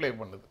ரோல் பிளே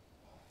பண்ணுது.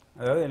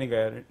 அதாவது எனக்கு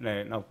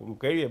நான்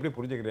கேள்வி எப்படி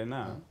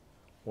புரிஞ்சுக்கிறேன்னா,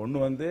 ஒன்று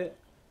வந்து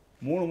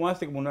 3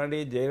 மாதத்துக்கு முன்னாடி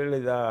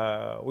ஜெயலலிதா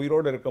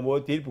உயிரோடு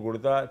இருக்கும்போது தீர்ப்பு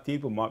கொடுத்தா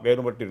தீர்ப்பு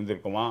வேறுபட்டு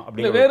இருந்திருக்குமா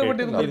அப்படின்னு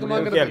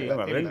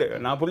ரெண்டு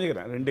நான்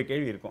புரிஞ்சுக்கிறேன். 2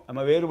 கேள்வி இருக்கும்.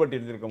 நம்ம வேறுபட்டு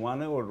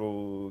இருந்திருக்குமான்னு ஒரு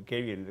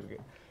கேள்வி இருந்திருக்கு.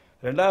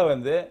 ரெண்டாவது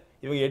வந்து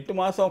இவங்க 8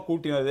 மாதம்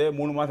கூட்டினது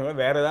 3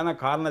 மாதம் வேற ஏதான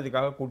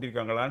காரணத்துக்காக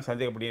கூட்டியிருக்காங்களான்னு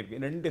சந்தேகப்படி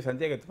இருக்கு. 2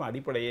 சந்தேகத்துக்கும்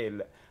அடிப்படையே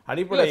இல்லை.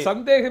 அடிப்படை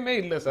சந்தேகமே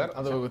இல்லை சார்.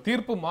 அது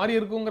தீர்ப்பு மாறி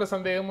இருக்குங்கிற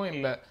சந்தேகமும்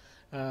இல்லை.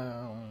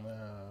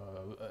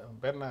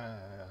 பேர்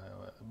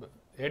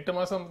 8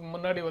 மாசம்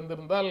முன்னாடி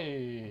வந்திருந்தால்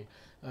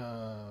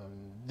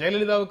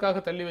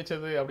ஜெயலலிதாவுக்காக தள்ளி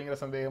வச்சது அப்படிங்கிற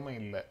சந்தேகமும்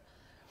இல்லை.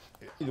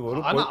 இது ஒரு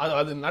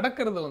அது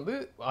நடக்கிறது வந்து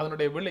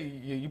அதனுடைய விலை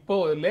இப்போ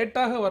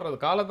லேட்டாக வர்றது,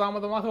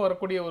 காலதாமதமாக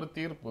வரக்கூடிய ஒரு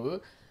தீர்ப்பு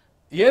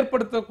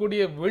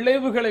ஏற்படுத்தக்கூடிய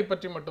விளைவுகளை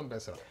பற்றி மட்டும்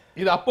பேசுறோம்.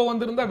 இது அப்போ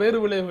வந்திருந்தா வேறு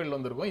விளைவுகள்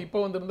வந்திருக்கும்,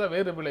 இப்போ வந்திருந்தா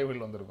வேறு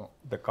விளைவுகள் வந்திருக்கும்.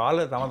 இந்த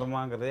கால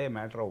தாமதமாங்கிறதே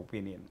மேட்டர் ஆஃப்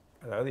ஒப்பீனியன்.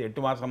 அதாவது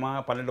 8 மாசமா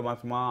 12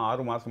 மாசமா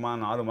 6 மாசமா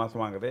 4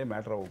 மாசமாங்கிறதே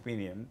matter of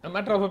opinion.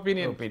 Matter of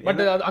opinion.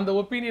 But அந்த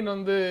ஒப்பீனியன்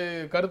வந்து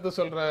கருத்து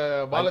சொல்ற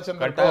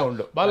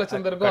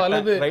பாலச்சந்தருக்கோ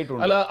அல்லது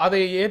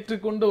அதை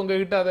ஏற்றுக்கொண்டு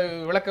உங்ககிட்ட அதை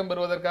விளக்கம்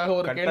பெறுவதற்காக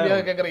ஒரு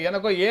கேள்வியாக கேட்கிற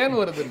எனக்கோ ஏன்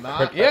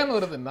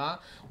வருதுன்னா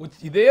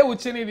இதே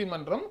உச்ச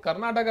நீதிமன்றம்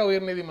கர்நாடகா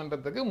உயர்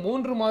நீதிமன்றத்துக்கு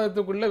 3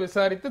 மாதத்துக்குள்ள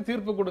விசாரித்து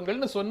தீர்ப்பு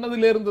கொடுங்கள்னு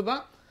சொன்னதுல இருந்து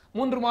தான்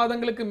 3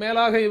 மாதங்களுக்கு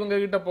மேலாக இவங்க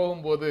கிட்ட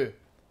போகும்போது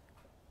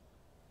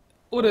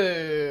ஒரு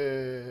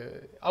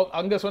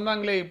அங்க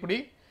சொன்னாங்களே இப்படி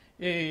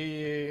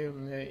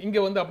இங்க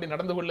வந்து அப்படி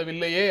நடந்து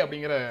கொள்ளவில்லையே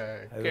அப்படிங்கிற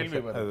கேள்வி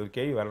ஒரு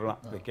கேள்வி வரலாம்.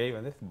 இந்த கேள்வி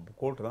வந்து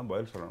கோர்ட்டு தான்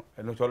பதில் சொல்லணும்.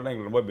 என்ன சொல்லணும்,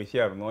 எங்களுக்கு ரொம்ப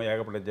பிஸியாக இருந்தோம்,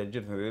 ஏகப்பட்ட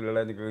ஜட்ஜஸ் இருந்தது,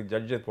 இல்லை இதுக்கு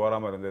ஜட்ஜஸ்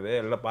போகாமல் இருந்தது,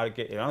 எல்லாம்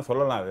எல்லாம்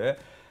சொல்லலாம். அது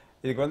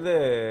இதுக்கு வந்து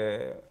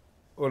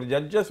ஒரு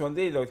ஜட்ஜஸ்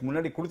வந்து இதை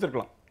முன்னாடி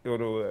கொடுத்துருக்கலாம்.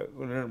 ஒரு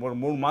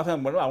 3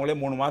 மாதம் பண்ணி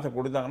அவங்களே 3 மாதம்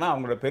கொடுத்தாங்கன்னா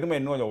அவங்களோட பெருமை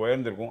இன்னும் கொஞ்சம்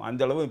உயர்ந்திருக்கும்.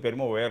 அந்த அளவு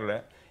பெருமை உயரலை.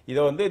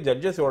 இதை வந்து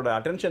ஜட்ஜஸோட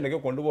அட்டென்ஷனுக்கு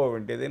கொண்டு போக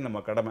வேண்டியது நம்ம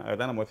கடமை.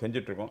 அதுதான் நம்ம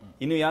செஞ்சுட்ருக்கோம்.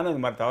 இனிமையான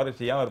இந்த மாதிரி தவறு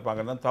செய்யாமல்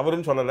இருப்பாங்க தான்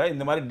தவறுன்னு சொல்லலை,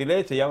 இந்த மாதிரி டிலே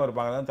செய்யாமல்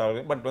இருப்பாங்க தான்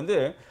தவறு. பட் வந்து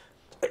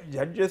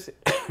ஜட்ஜஸ்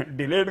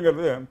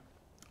டிலேடுங்கிறது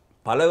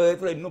பல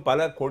விதத்தில் இன்னும்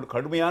பல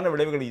கடுமையான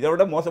விளைவுகள், இதை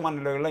விட மோசமான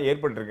விளைவுகள்லாம்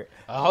ஏற்பட்டிருக்கு.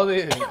 அதாவது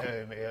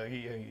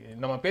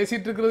நம்ம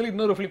பேசிட்டு இருக்கிறதுல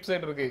இன்னொரு ஃபிளிப்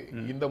சைடு இருக்கு.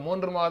 இந்த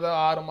 3 மாதம்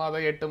 6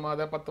 மாதம் 8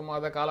 மாதம் 10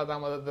 மாத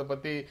காலதாமதத்தை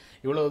பத்தி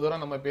இவ்வளவு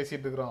தூரம் நம்ம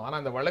பேசிட்டு இருக்கிறோம்.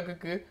 ஆனா அந்த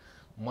வழக்குக்கு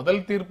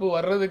முதல் தீர்ப்பு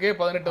வர்றதுக்கே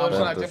 18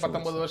 வருஷம் ஆச்சு,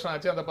 19 வருஷம்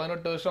ஆச்சு. அந்த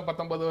 18 வருஷம்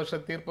 19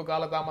 வருஷம் தீர்ப்பு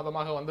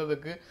காலதாமதமாக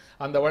வந்ததுக்கு,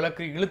 அந்த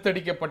வழக்கு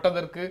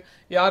இழுத்தடிக்கப்பட்டதற்கு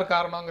யார்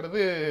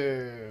காரணங்கிறது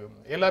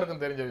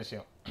எல்லாருக்கும் தெரிஞ்ச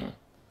விஷயம்.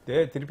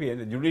 திருப்பி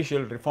இந்த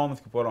ஜுடிஷியல்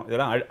ரிஃபார்ம்ஸ்க்கு போகிறோம்.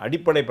 இதெல்லாம்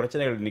அடிப்படை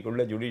பிரச்சனைகள் இன்றைக்கி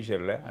உள்ள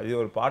ஜுடிஷியலில் அது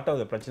ஒரு பார்ட் ஆஃப்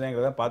த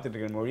பிரச்சனைகள் தான் பார்த்துட்டு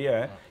இருக்கிற மொழியை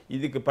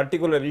இதுக்கு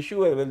பர்டிகுலர்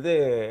இஷ்யூவை வந்து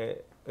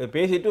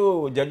பேசிட்டு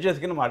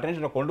ஜட்ஜஸ்க்கு நம்ம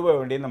அட்டென்ஷனை கொண்டு போக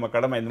வேண்டியது நம்ம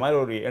கடமை. இந்த மாதிரி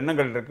ஒரு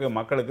எண்ணங்கள் இருக்குது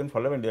மக்களுக்குன்னு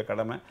சொல்ல வேண்டிய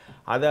கடமை.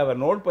 அதை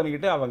அவர் நோட்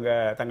பண்ணிக்கிட்டு அவங்க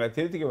தங்களை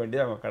திருத்திக்க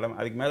வேண்டியது அவங்க கடமை.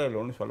 அதுக்கு மேலே அதில்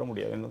ஒன்றும் சொல்ல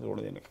முடியாதுன்னு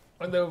தோணுது எனக்கு.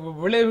 அந்த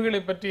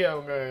விளைவுகளை பற்றி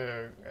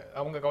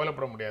அவங்க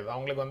கவலைப்பட முடியாது.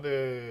 அவங்களுக்கு வந்து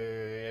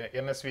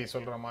என்எஸ்வி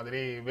சொல்கிற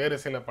மாதிரி வேறு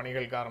சில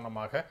பணிகள்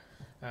காரணமாக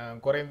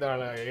குறைந்த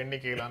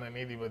எண்ணிக்கையிலான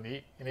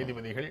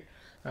நீதிபதிகள்,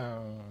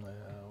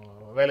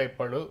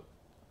 வேலைப்பளு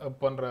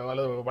போன்ற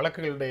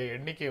வழக்குகளுடைய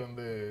எண்ணிக்கை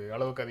வந்து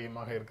அளவுக்கு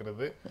அதிகமாக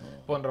இருக்கிறது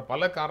போன்ற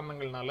பல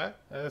காரணங்கள்னால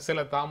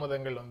சில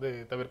தாமதங்கள் வந்து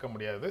தவிர்க்க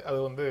முடியாது. அது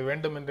வந்து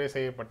வேண்டுமென்றே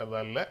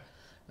செய்யப்பட்டதல்ல,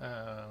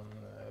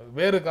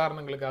 வேறு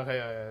காரணங்களுக்காக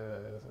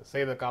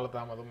செய்த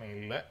காலதாமதமும்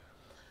இல்லை.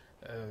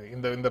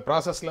 இந்த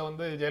ப்ராசஸ்ல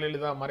வந்து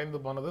ஜெயலலிதா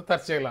மறைந்து போனது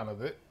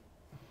தற்செயலானது.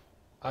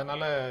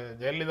 அதனால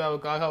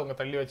ஜெயலலிதாவுக்காக அவங்க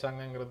தள்ளி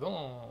வச்சாங்கிறதும்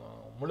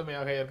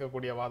முழுமையாக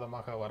ஏற்கக்கூடிய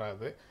வாதமாக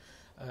வராது.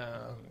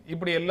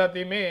 இப்படி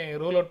எல்லாத்தையுமே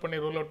ரூல் அவுட்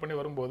பண்ணி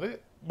வரும்போது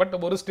பட்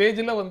ஒரு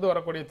ஸ்டேஜில் வந்து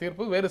வரக்கூடிய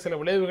தீர்ப்பு வேறு சில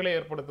விளைவுகளை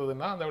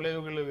ஏற்படுத்துதுன்னா அந்த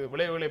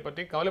விளைவுகளை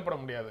பற்றி கவலைப்பட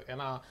முடியாது.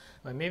 ஏன்னா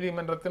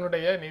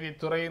நீதிமன்றத்தினுடைய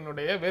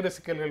நீதித்துறையினுடைய வேறு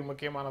சிக்கல்கள்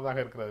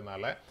முக்கியமானதாக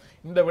இருக்கிறதுனால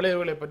இந்த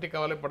விளைவுகளை பற்றி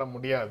கவலைப்பட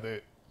முடியாது.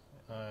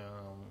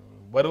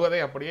 வருவதை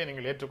அப்படியே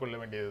நீங்கள் ஏற்றுக்கொள்ள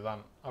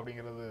வேண்டியதுதான்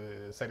அப்படிங்கிறது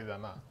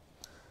சரிதானா?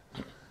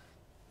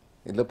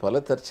 இல்லை, பல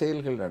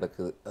தற்செயல்கள்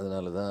நடக்குது,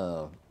 அதனால தான்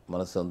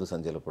மனசு வந்து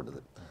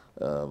சஞ்சலப்படுது.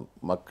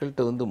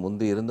 மக்கள்கிட்ட வந்து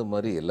முந்தி இருந்த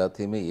மாதிரி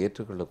எல்லாத்தையுமே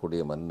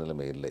ஏற்றுக்கொள்ளக்கூடிய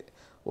மனநிலைமை இல்லை.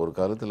 ஒரு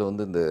காலத்தில்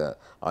வந்து இந்த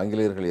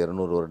ஆங்கிலேயர்கள்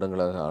 200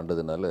 வருடங்களாக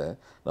ஆண்டதுனால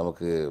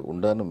நமக்கு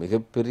உண்டான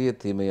மிகப்பெரிய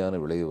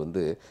தீமையான விளைவு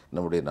வந்து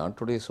நம்முடைய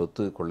நாட்டுடைய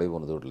சொத்து கொள்ளை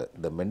போனதோடு இல்லை,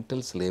 இந்த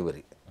mental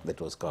slavery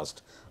that was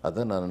cost.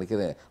 அதான் நான்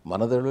நினைக்கிறேன்,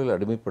 மனதளவில்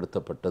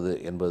அடிமைப்படுத்தப்பட்டது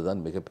என்பது தான்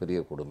மிகப்பெரிய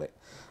கொடுமை.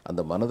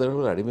 அந்த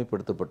மனதளவில்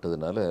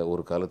அடிமைப்படுத்தப்பட்டதுனால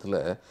ஒரு காலத்தில்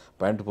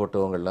பேண்ட்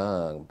போட்டவங்கெல்லாம்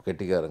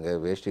கெட்டிக்காரங்க,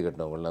 வேஷ்டி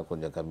கட்டினவங்கெல்லாம்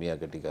கொஞ்சம் கம்மியாக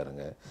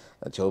கெட்டிக்காரங்க,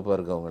 சிவப்பாக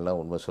இருக்கவங்கெல்லாம்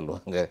உண்மை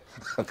சொல்லுவாங்க,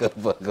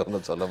 கருப்பாக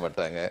இருக்கவங்க சொல்ல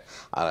மாட்டாங்க,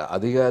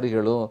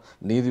 அதிகாரிகளும்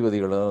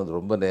நீதிபதிகளும்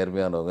ரொம்ப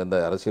நேர்மையானவங்க, இந்த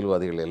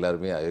அரசியல்வாதிகள்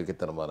எல்லாருமே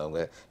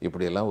அயோக்கியத்தனமானவங்க,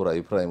 இப்படியெல்லாம் ஒரு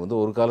அபிப்பிராயம் வந்து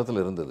ஒரு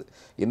காலத்தில் இருந்தது.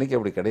 இன்றைக்கி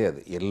அப்படி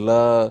கிடையாது.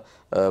 எல்லா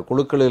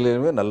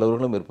குழுக்களிலுமே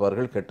நல்லவர்களும்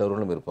இருப்பார்கள்,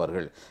 கெட்டவர்களும்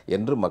இருப்பார்கள்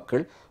என்று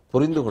மக்கள்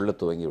புரிந்து கொள்ள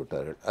துவங்கி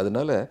விட்டார்கள்.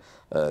 அதனால்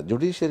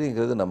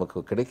ஜுடிஷியரிங்கிறது நமக்கு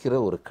கிடைக்கிற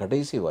ஒரு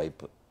கடைசி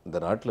வாய்ப்பு. இந்த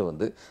நாட்டில்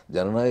வந்து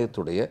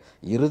ஜனநாயகத்துடைய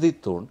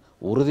இறுதித்தூண்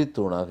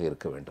உறுதித்தூணாக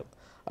இருக்க வேண்டும்.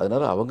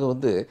 அதனால் அவங்க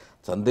வந்து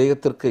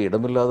சந்தேகத்திற்கு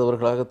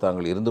இடமில்லாதவர்களாக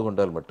தாங்கள் இருந்து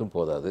கொண்டால் மட்டும்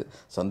போதாது,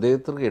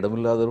 சந்தேகத்திற்கு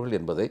இடமில்லாதவர்கள்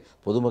என்பதை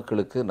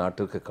பொதுமக்களுக்கு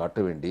நாட்டிற்கு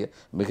காட்ட வேண்டிய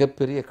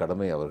மிகப்பெரிய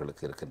கடமை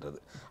அவர்களுக்கு இருக்கின்றது.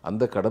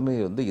 அந்த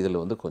கடமையை வந்து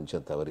இதில் வந்து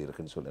கொஞ்சம் தவறி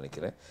இருக்குன்னு சொல்லி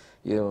நினைக்கிறேன்.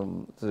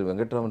 திரு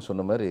வெங்கட்ராமன்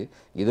சொன்ன மாதிரி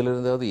இதில்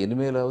இருந்தாவது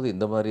இனிமேலாவது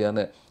இந்த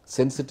மாதிரியான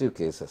சென்சிட்டிவ்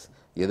கேசஸ்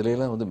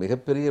எதுலாம் வந்து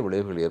மிகப்பெரிய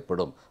விளைவுகள்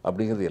ஏற்படும்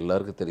அப்படிங்கிறது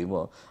எல்லாருக்கும்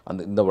தெரியுமோ.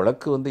 இந்த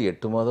வழக்கு வந்து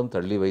 8 மாதம்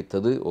தள்ளி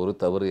வைத்தது ஒரு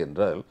தவறு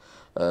என்றால்,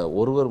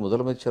 ஒருவர்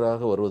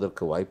முதலமைச்சராக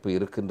வருவதற்கு வாய்ப்பு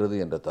இருக்கின்றது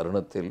என்ற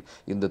தருணத்தில்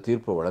இந்த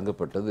தீர்ப்பு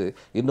வழங்கப்பட்டது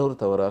இன்னொரு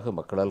தவறாக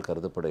மக்களால்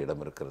கருதப்பட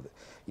இடம் இருக்கிறது.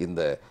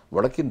 இந்த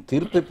வழக்கின்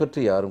தீர்ப்பை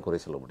பற்றி யாரும்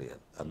குறை சொல்ல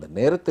முடியாது, அந்த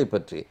நேரத்தை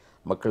பற்றி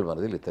மக்கள்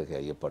மனதில் இத்தகைய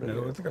ஐயப்பாடு.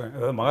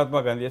 அதாவது மகாத்மா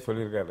காந்தியே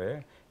சொல்லியிருக்காரு,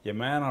 a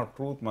man of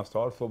truth must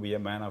also be a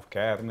man of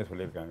கேர்னு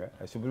சொல்லியிருக்காங்க.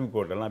 சுப்ரீம்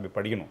கோர்ட்டெல்லாம் அப்படி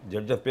படிக்கணும்.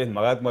 ஜட்ஜஸ் பேஸ்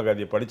மகாத்மா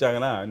காந்தியை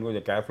படித்தாங்கன்னா இன்னும்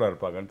கொஞ்சம் கேர்ஃபுல்லாக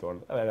இருப்பாங்கன்னு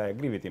தோணுது. I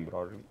agree with him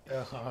broadly.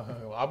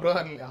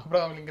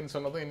 Abraham Lincoln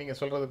சொன்னதும் நீங்கள்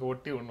சொல்கிறதுக்கு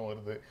ஒட்டி ஒன்று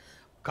வருது.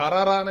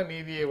 கராரான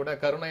நீதியை விட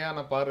கருணையான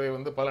பார்வை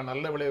வந்து பல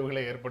நல்ல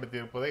விளைவுகளை ஏற்படுத்தி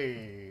இருப்பதை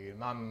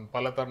நான்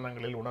பல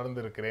தருணங்களில்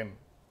உணர்ந்திருக்கிறேன்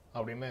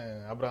அப்படின்னு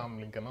ஆப்ரஹாம்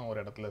லிங்கனும் ஒரு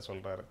இடத்துல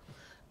சொல்றாரு.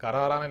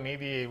 கராரான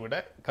நீதியை விட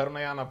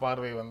கருணையான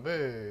பார்வை வந்து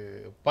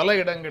பல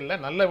இடங்கள்ல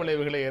நல்ல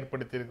விளைவுகளை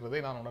ஏற்படுத்தி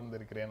இருக்கிறதை நான்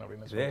உணர்ந்திருக்கிறேன்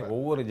அப்படின்னு சொல்றேன்.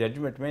 ஒவ்வொரு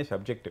ஜட்ஜ்மெண்ட்டுமே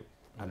சப்ஜெக்டிவ்.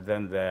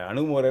 அந்த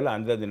அணுகுமுறையில்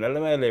அந்த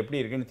நிலைமையில் எப்படி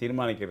இருக்குன்னு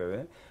தீர்மானிக்கிறது.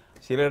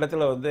 சில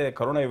இடத்துல வந்து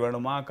கருணை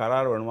வேணுமா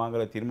கரார்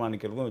வேணுமாங்கிற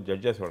தீர்மானிக்கிறதும்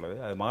ஜட்ஜஸ் சொல்றது.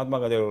 அது மகாத்மா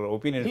காந்தி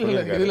ஒப்பீனியன்.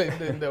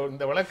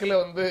 இந்த வழக்குல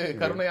வந்து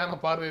கருணையான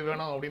பார்வை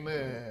வேணும் அப்படின்னு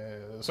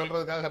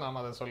சொல்றதுக்காக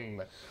நான் அதை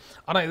சொல்லல.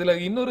 ஆனா இதுல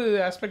இன்னொரு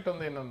ஆஸ்பெக்ட்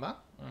வந்து என்னன்னா,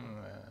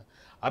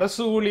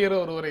 அரசு ஊழியர்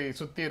ஒருவரை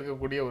சுத்தி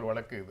இருக்கக்கூடிய ஒரு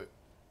வழக்கு இது.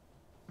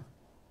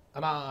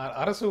 ஆனா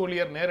அரசு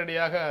ஊழியர்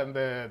நேரடியாக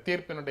அந்த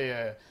தீர்ப்பினுடைய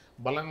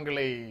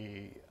பலன்களை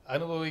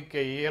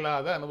அனுபவிக்க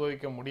இயலாத,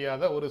 அனுபவிக்க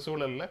முடியாத ஒரு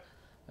சூழல்ல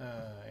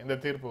இந்த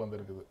தீர்ப்பு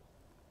வந்திருக்குது.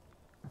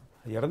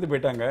 இறந்து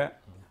போயிட்டாங்க,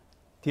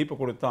 தீர்ப்பு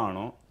கொடுத்தான்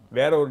ஆனும்.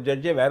 வேற ஒரு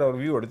ஜட்ஜே வேற ஒரு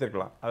வியூ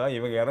எடுத்துருக்கலாம். அதான்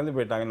இவங்க இறந்து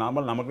போயிட்டாங்க,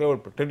 நமக்கே ஒரு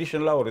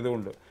ட்ரெடிஷ்னலாக ஒரு இது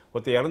உண்டு,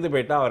 ஒருத்தர் இறந்து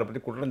போயிட்டா அவரை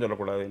பற்றி குற்றம்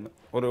சொல்லக்கூடாதுன்னு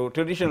ஒரு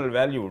ட்ரெடிஷ்னல்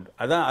வேல்யூ உண்டு.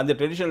 அதான் அந்த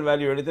ட்ரெடிஷ்னல்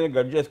வேல்யூ எடுத்து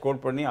ஜட்ஜஸ்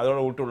கோட் பண்ணி அதோட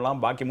விட்டுடலாம்,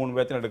 பாக்கி 3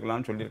 பேர்த்தையும்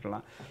எடுக்கலாம்னு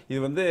சொல்லியிருக்கலாம். இது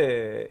வந்து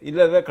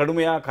இல்லை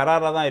கடுமையாக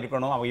கராராக தான்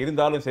இருக்கணும், அவங்க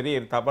இருந்தாலும் சரி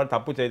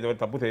தப்பு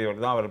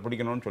செய்தவர் தான் அவரை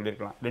பிடிக்கணும்னு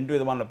சொல்லியிருக்கலாம். 2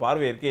 விதமான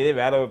பார்வை இருக்குது. இதே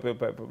வேற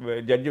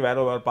ஜட்ஜு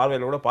வேற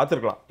பார்வையில் கூட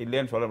பார்த்துருக்கலாம்,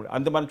 இல்லைன்னு சொல்ல முடியும்.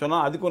 அந்த மாதிரி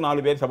சொன்னால் அதுக்கும்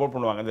 4 பேர் சப்போர்ட்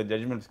பண்ணுவாங்க அந்த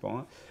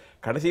ஜட்ஜ்மெண்ட்ஸ்க்கும்.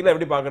 கடைசியில்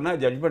எப்படி பார்க்கணும்னா,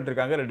 ஜட்ஜ்மெண்ட்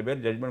இருக்காங்க, 2 பேர்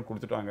ஜட்ஜ்மெண்ட்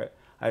கொடுத்துட்டாங்க,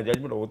 அது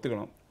ஜட்ஜ்மெண்ட்டை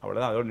ஒத்துக்கணும்.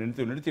 அவ்வளோதான், அதோட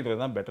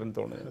நிறுத்திடுறது தான் பெட்டர்னு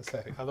தோணுது.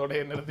 சரி,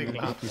 அதோடய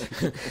நிறுத்திக்கலாம்.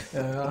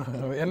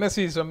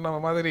 என்எஸ்சி சொன்ன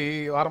மாதிரி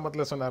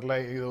ஆரம்பத்தில் சொன்னார்ல,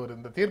 இது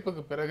இந்த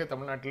தீர்ப்புக்கு பிறகு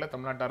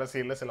தமிழ்நாட்டு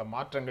அரசியலில் சில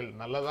மாற்றங்கள்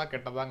நல்லதா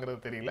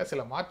கெட்டதாங்கிறது தெரியல,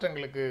 சில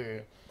மாற்றங்களுக்கு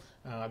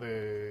அது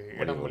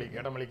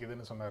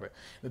இடமளிக்குதுன்னு சொன்னார்.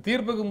 இந்த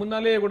தீர்ப்புக்கு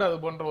முன்னாலேயே கூட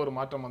அது போன்ற ஒரு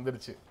மாற்றம்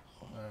வந்துருச்சு.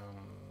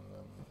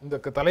 இந்த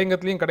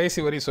தலையங்கத்திலையும் கடைசி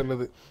வரி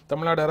சொல்லுது,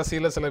 தமிழ்நாடு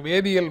அரசியலில் சில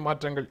வேதியியல்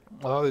மாற்றங்கள்,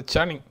 அதாவது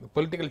சேனிங்,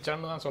 பொலிட்டிக்கல்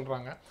சேன் தான்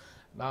சொல்கிறாங்க.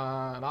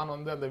 நான்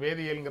வந்து அந்த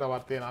வேதியியல்ங்கிற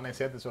வார்த்தையை நானே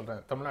சேர்த்து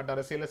சொல்கிறேன். தமிழ்நாட்டு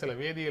அரசியலில் சில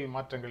வேதியியல்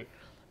மாற்றங்கள்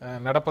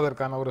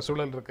நடப்பதற்கான ஒரு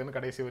சூழல் இருக்குன்னு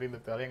கடைசி வரி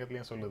இந்த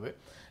தலையங்கத்திலையும் சொல்லுது.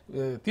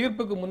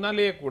 தீர்ப்புக்கு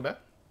முன்னாலேயே கூட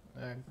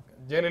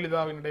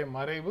ஜெயலலிதாவினுடைய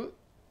மறைவு,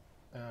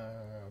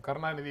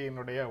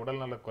 கருணாநிதியினுடைய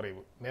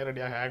உடல்நலக்குறைவு,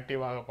 நேரடியாக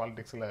ஆக்டிவாக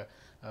பாலிடிக்ஸில்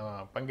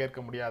பங்கேற்க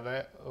முடியாத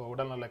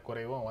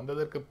உடல்நலக்குறைவும்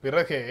வந்ததற்கு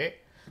பிறகே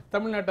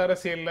தமிழ்நாட்டு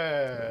அரசியலில்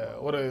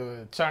ஒரு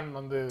சான்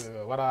வந்து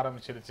வர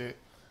ஆரம்பிச்சிருச்சு.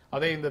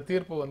 அதை இந்த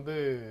தீர்ப்பு வந்து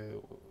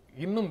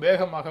இன்னும்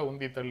வேகமாக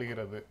உந்தி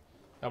தள்ளுகிறது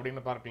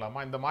அப்படின்னு பார்க்கலாமா?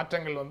 இந்த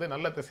மாற்றங்கள் வந்து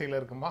நல்ல திசையில்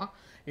இருக்குமா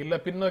இல்லை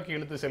பின்னோக்கி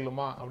இழுத்து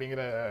செல்லுமா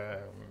அப்படிங்கிற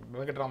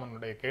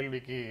வெங்கட்ராமனுடைய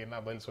கேள்விக்கு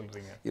என்ன பதில்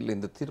சொல்றீங்க? இல்லை,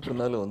 இந்த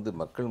தீர்ப்புனால வந்து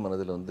மக்கள்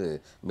மனதில் வந்து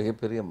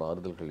மிகப்பெரிய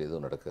மாறுதல்கள்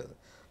எதுவும் நடக்காது.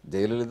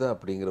 ஜெயலலிதா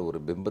அப்படிங்கிற ஒரு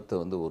பிம்பத்தை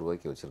வந்து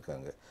உருவாக்கி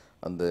வச்சுருக்காங்க.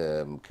 அந்த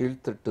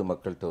கீழ்த்தட்டு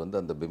மக்கள்கிட்ட வந்து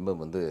அந்த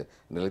பிம்பம் வந்து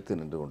நிலைத்து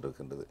நின்று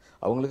கொண்டிருக்கின்றது.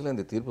 அவங்களுக்குலாம்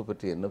இந்த தீர்ப்பை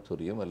பற்றி என்ன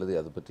புரியும் அல்லது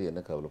அதை பற்றி என்ன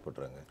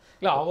கவலைப்படுறாங்க?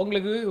 இல்லை,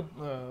 அவங்களுக்கு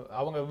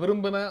அவங்க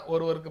விரும்பின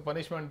ஒருவருக்கு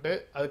பனிஷ்மெண்ட்டு,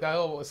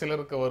 அதுக்காக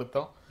சிலருக்கு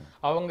வருத்தம்,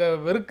 அவங்க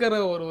வெறுக்கிற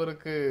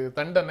ஒருவருக்கு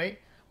தண்டனை,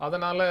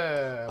 அதனால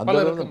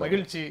பலருக்கு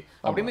மகிழ்ச்சி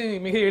அப்படின்னு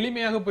மிக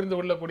எளிமையாக புரிந்து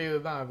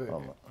கொள்ளக்கூடியதுதான் அது.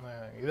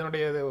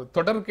 இதனுடைய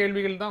தொடர்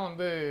கேள்விகள் தான்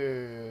வந்து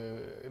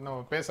நம்ம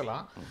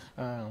பேசலாம்.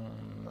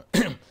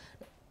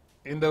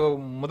 இந்த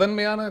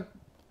முதன்மையான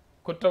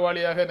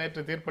குற்றவாளியாக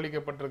நேற்று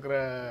தீர்ப்பளிக்கப்பட்டிருக்கிற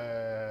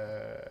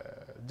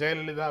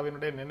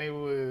ஜெயலலிதாவினுடைய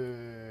நினைவு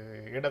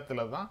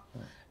இடத்துல தான்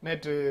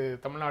நேற்று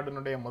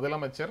தமிழ்நாட்டினுடைய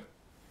முதலமைச்சர்,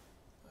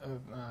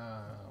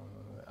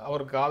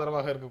 அவருக்கு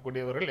ஆதரவாக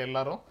இருக்கக்கூடியவர்கள்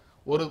எல்லாரும்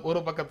ஒரு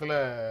பக்கத்துல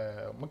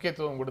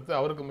முக்கியத்துவம் கொடுத்து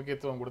அவருக்கு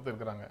முக்கியத்துவம் கொடுத்து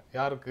இருக்கிறாங்க.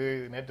 யாருக்கு?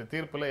 நேற்று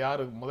தீர்ப்புல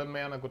யாரு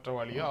முதன்மையான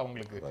குற்றவாளியோ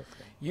அவங்களுக்கு.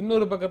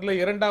 இன்னொரு பக்கத்துல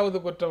இரண்டாவது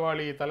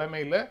குற்றவாளி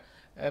தலைமையில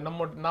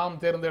நாம்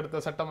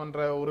தேர்ந்தெடுத்த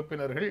சட்டமன்ற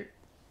உறுப்பினர்கள்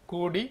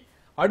கூடி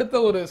அடுத்த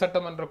ஒரு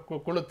சட்டமன்ற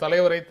குழு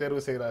தலைவரை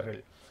தேர்வு செய்கிறார்கள்.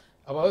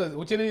 அதாவது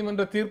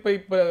உச்சநீதிமன்ற தீர்ப்பை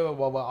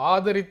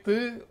ஆதரித்து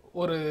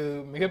ஒரு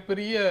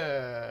மிகப்பெரிய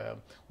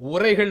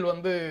உரைகள்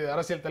வந்து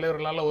அரசியல்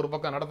தலைவர்களால் ஒரு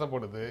பக்கம்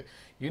நடத்தப்படுது.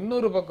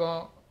 இன்னொரு பக்கம்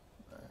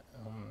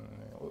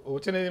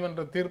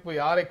உச்சநீதிமன்ற தீர்ப்பு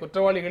யாரை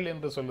குற்றவாளிகள்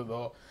என்று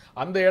சொல்லுதோ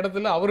அந்த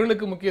இடத்துல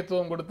அவர்களுக்கு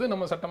முக்கியத்துவம் கொடுத்து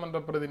நம்ம சட்டமன்ற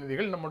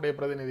பிரதிநிதிகள், நம்முடைய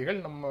பிரதிநிதிகள்,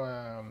 நம்ம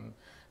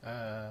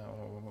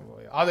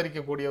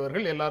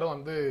ஆதரிக்கக்கூடியவர்கள் எல்லாரும்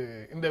வந்து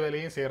இந்த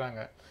வேலையும்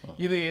செய்யறாங்க.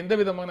 இது எந்த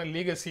விதமான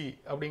லீகசி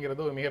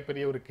அப்படிங்கிறது ஒரு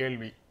மிகப்பெரிய ஒரு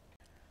கேள்வி.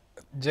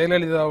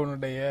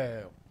 ஜெயலலிதாவுடைய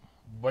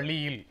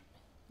வழியில்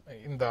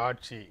இந்த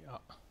ஆட்சி,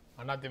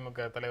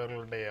 அதிமுக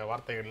தலைவர்களுடைய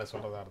வார்த்தைகள்ல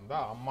சொல்றதா இருந்தா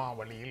அம்மா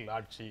வழியில்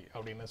ஆட்சி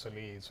அப்படின்னு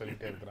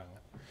சொல்லிட்டே இருக்கிறாங்க.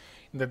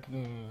 இந்த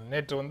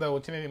நேற்று வந்த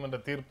உச்சநீதிமன்ற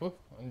தீர்ப்பு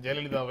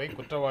ஜெயலலிதாவை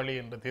குற்றவாளி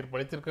என்று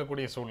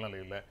தீர்ப்பளித்திருக்கக்கூடிய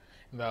சூழ்நிலையில்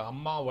இந்த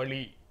அம்மா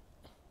வழி,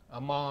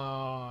 அம்மா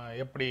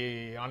எப்படி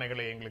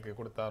ஆணைகளை எங்களுக்கு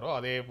கொடுத்தாரோ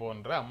அதே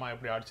போன்ற அம்மா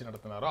எப்படி ஆட்சி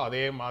நடத்தினாரோ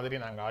அதே மாதிரி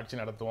நாங்கள் ஆட்சி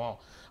நடத்துவோம்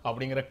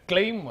அப்படிங்கிற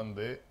கிளைம்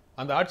வந்து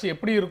அந்த ஆட்சி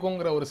எப்படி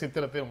இருக்குங்கிற ஒரு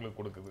சித்திரத்தை உங்களுக்கு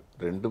கொடுக்குது.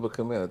 ரெண்டு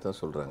பக்கமே அதான்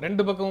சொல்றாங்க.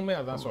 ரெண்டு பக்கமுமே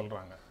அதான்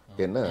சொல்றாங்க.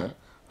 ஏன்னா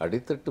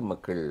அடித்தட்டு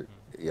மக்கள்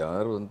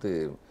யார் வந்து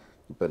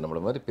இப்போ நம்மள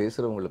மாதிரி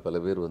பேசுகிறவங்கள பல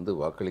பேர் வந்து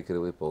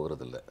வாக்களிக்கிறவே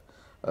போகிறதில்ல.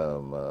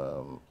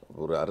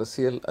 ஒரு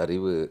அரசியல்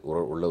அறிவு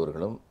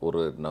உள்ளவர்களும்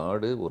ஒரு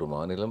நாடு ஒரு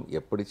மாநிலம்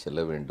எப்படி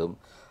செல்ல வேண்டும்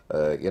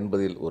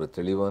என்பதில் ஒரு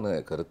தெளிவான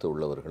கருத்து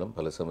உள்ளவர்களும்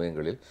பல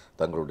சமயங்களில்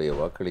தங்களுடைய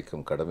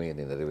வாக்களிக்கும் கடமையை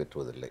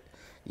நிறைவேற்றுவதில்லை.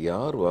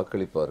 யார்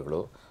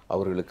வாக்களிப்பார்களோ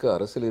அவர்களுக்கு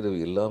அரசியல் அறிவு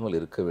இல்லாமல்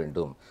இருக்க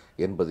வேண்டும்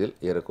என்பதில்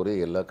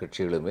ஏறக்குறைய எல்லா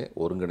கட்சிகளுமே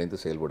ஒருங்கிணைந்து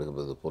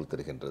செயல்படுகிறது போல்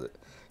தெரிகின்றது.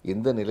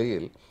 இந்த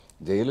நிலையில்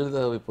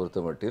ஜெயலலிதாவை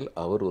பொறுத்தமட்டில்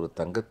அவர் ஒரு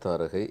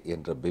தங்கத்தாரகை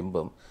என்ற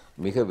பிம்பம்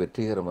மிக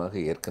வெற்றிகரமாக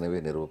ஏற்கனவே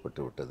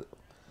நிறுவப்பட்டு விட்டது.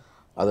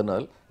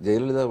 அதனால்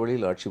ஜெயலலிதா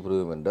வழியில் ஆட்சி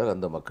புரியும் என்றால்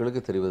அந்த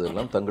மக்களுக்கு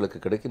தெரிவதெல்லாம் தங்களுக்கு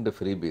கிடைக்கின்ற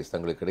ஃப்ரீபீஸ்,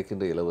 தங்களுக்கு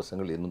கிடைக்கின்ற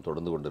இலவசங்கள் இன்னும்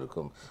தொடர்ந்து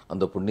கொண்டிருக்கும்.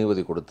 அந்த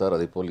புண்ணியவதி கொடுத்தார்,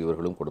 அதை போல்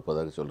இவர்களும்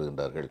கொடுப்பதாக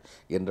சொல்லுகின்றார்கள்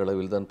என்ற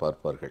அளவில் தான்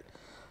பார்ப்பார்கள்.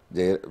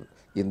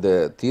 இந்த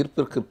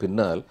தீர்ப்பிற்கு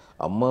பின்னால்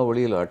அம்மா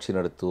வழியில் ஆட்சி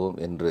நடத்துவோம்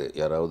என்று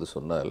யாராவது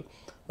சொன்னால்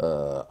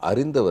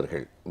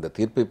அறிந்தவர்கள், இந்த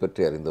தீர்ப்பை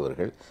பற்றி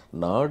அறிந்தவர்கள்,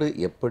 நாடு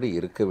எப்படி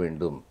இருக்க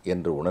வேண்டும்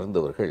என்று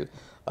உணர்ந்தவர்கள்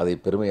அதை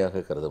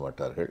பெருமையாக கருத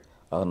மாட்டார்கள்.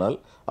 ஆனால்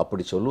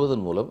அப்படி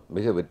சொல்வதன் மூலம்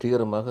மிக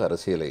வெற்றிகரமாக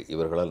அரசியலை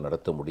இவர்களால்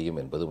நடத்த முடியும்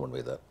என்பதும்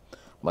உண்மைதான்.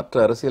 மற்ற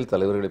அரசியல்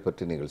தலைவர்களை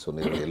பற்றி நீங்கள்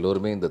சொன்னீர்கள்.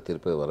 எல்லோருமே இந்த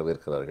தீர்ப்பை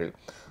வரவேற்கிறார்கள்.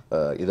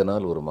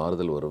 இதனால் ஒரு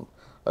மாறுதல் வரும்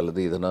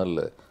அல்லது இதனால்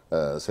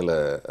சில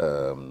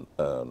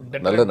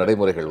நல்ல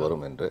நடைமுறைகள்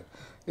வரும் என்று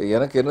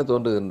எனக்கு என்ன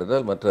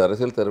தோன்றுகின்றால் மற்ற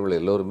அரசியல் தலைவர்கள்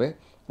எல்லோருமே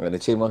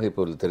நிச்சயமாக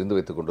இப்போது தெரிந்து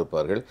வைத்துக்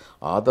கொண்டிருப்பார்கள்.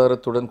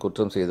 ஆதாரத்துடன்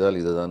குற்றம் செய்தால்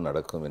இதுதான்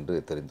நடக்கும் என்று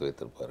தெரிந்து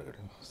வைத்திருப்பார்கள்.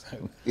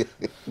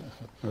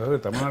 அதாவது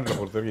தமிழ்நாட்டில்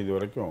பொறுத்தவரைக்கும் இது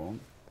வரைக்கும்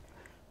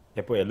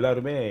எப்போ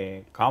எல்லாருமே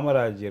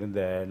காமராஜ்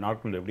இருந்த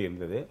நாட்கள் எப்படி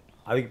இருந்தது,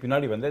 அதுக்கு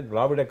பின்னாடி வந்து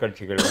திராவிட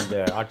கட்சிகள் வந்த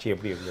ஆட்சி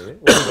எப்படி இருந்தது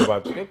ஒரு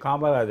பார்த்துட்டு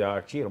காமராஜ்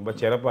ஆட்சி ரொம்ப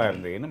சிறப்பாக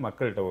இருந்ததுன்னு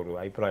மக்கள்கிட்ட ஒரு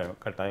அபிப்பிராயம்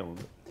கட்டாயம்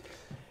உண்டு.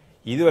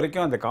 இது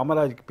வரைக்கும் அந்த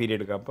காமராஜ்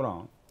பீரியடுக்கு அப்புறம்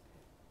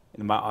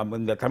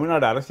இந்த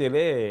தமிழ்நாடு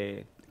அரசியலே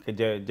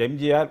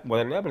எம்ஜிஆர்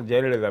முதல்ல, அப்புறம்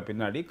ஜெயலலிதா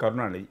பின்னாடி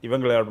கருணாநிதி,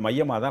 இவங்களோட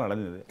மையமாக தான்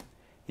நடந்தது.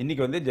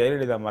 இன்றைக்கி வந்து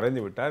ஜெயலலிதா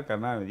மறைந்து விட்டார்,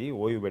 கருணாநிதி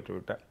ஓய்வு பெற்று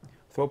விட்டார்.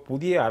 ஸோ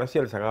புதிய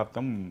அரசியல்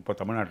சகாப்தம் இப்போ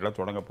தமிழ்நாட்டில்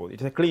தொடங்க போகுது.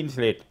 இட்ஸ் க்ளீன்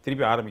ஸ்லேட்,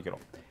 திருப்பி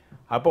ஆரம்பிக்கிறோம்.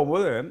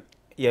 அப்போது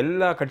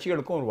எல்லா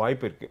கட்சிகளுக்கும் ஒரு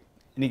வாய்ப்பு இருக்குது.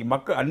 இன்றைக்கி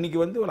அன்றைக்கி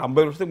வந்து ஒரு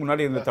 50 வருஷத்துக்கு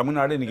முன்னாடி இருந்த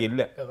தமிழ்நாடு இன்றைக்கி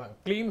இல்லை.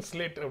 க்ளீன்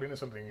ஸ்லேட்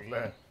அப்படின்னு சொல்கிறீங்கல்ல,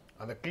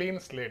 அந்த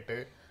க்ளீன் ஸ்லேட்டு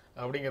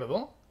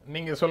அப்படிங்கிறதும்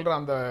நீங்கள் சொல்கிற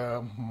அந்த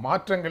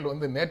மாற்றங்கள்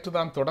வந்து நேற்று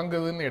தான்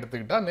தொடங்குதுன்னு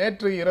எடுத்துக்கிட்டால்,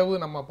 நேற்று இரவு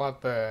நம்ம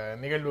பார்த்த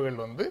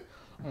நிகழ்வுகள் வந்து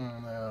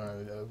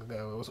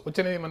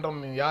உச்சநீதிமன்றம்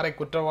யாரை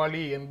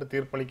குற்றவாளி என்று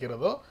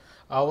தீர்ப்பளிக்கிறதோ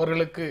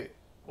அவர்களுக்கு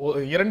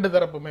இரண்டு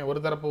தரப்புமே, ஒரு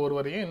தரப்பு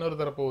ஒருவரையும் இன்னொரு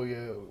தரப்பு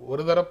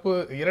ஒரு தரப்பு,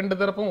 இரண்டு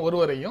தரப்பும்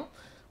ஒருவரையும்,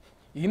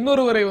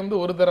 இன்னொருவரை வந்து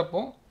ஒரு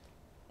தரப்பும்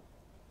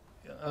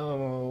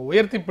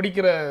உயர்த்தி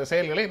பிடிக்கிற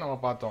செயல்களை நம்ம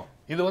பார்த்தோம்.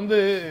 இது வந்து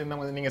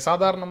நீங்க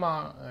சாதாரணமா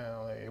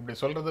இப்படி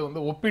சொல்றது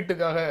வந்து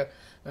ஒப்பீட்டுக்காக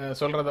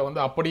சொல்றத வந்து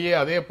அப்படியே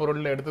அதே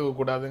பொருள்ல எடுத்துக்க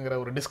கூடாதுங்கிற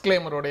ஒரு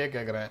டிஸ்க்ளைமரோடய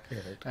கேட்கிறேன்.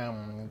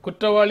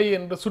 குற்றவாளி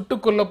என்று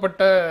சுட்டுக்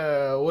கொல்லப்பட்ட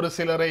ஒரு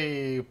சிலரை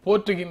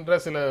போற்றுகின்ற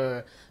சில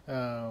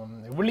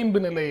விளிம்பு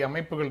நிலை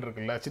அமைப்புகள்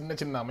இருக்குல்ல, சின்ன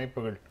சின்ன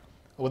அமைப்புகள்,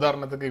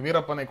 உதாரணத்துக்கு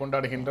வீரப்பனை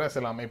கொண்டாடுகின்ற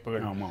சில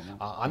அமைப்புகள்,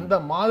 அந்த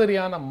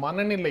மாதிரியான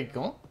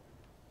மனநிலைக்கும்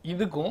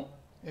இதுக்கும்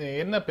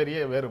என்ன பெரிய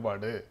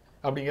வேறுபாடு?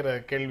 அப்படிங்கிற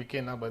கேள்விக்கு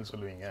என்ன பதில்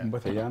சொல்லுவீங்க? ரொம்ப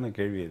சரியான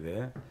கேள்வி இது.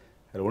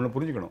 அதில் ஒன்று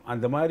புரிஞ்சுக்கணும்,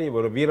 அந்த மாதிரி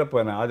ஒரு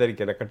வீரப்பனை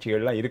ஆதரிக்கிற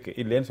கட்சிகள்லாம் இருக்குது,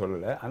 இல்லைன்னு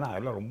சொல்லலை. ஆனால்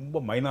அதெல்லாம்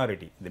ரொம்ப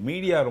மைனாரிட்டி. இந்த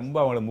மீடியா ரொம்ப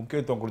அவங்களுக்கு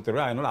முக்கியத்துவம்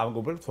கொடுத்துருவேன். அதனால்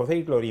அவங்க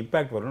சொசைட்டியில் ஒரு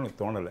இம்பாக்ட் வரும்னு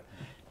எனக்கு தோணலை.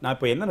 நான்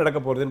இப்போ என்ன நடக்க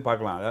போகிறதுன்னு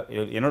பார்க்கலாம்.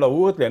 என்னோட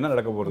ஊகத்தில் என்ன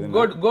நடக்க போகிறது,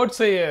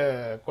 கோட்ஸையை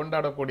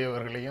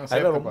கொண்டாடக்கூடியவர்களையும்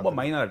அதெல்லாம் ரொம்ப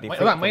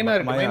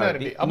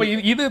மைனாரிட்டி. அப்போ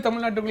இது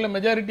தமிழ்நாட்டுக்குள்ள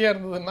மெஜாரிட்டியாக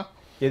இருந்ததுன்னா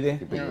எது?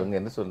 இப்போ இவங்க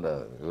என்ன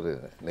சொல்றாரு, இவர்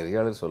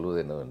நெறியாளர் சொல்வது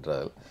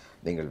என்னவென்றால்,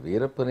 நீங்கள்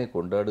வீரப்பனை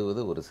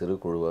கொண்டாடுவது ஒரு சிறு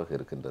குழுவாக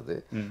இருக்கின்றது.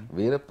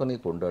 வீரப்பனை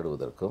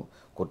கொண்டாடுவதற்கும்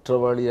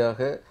குற்றவாளியாக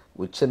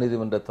உச்ச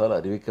நீதிமன்றத்தால்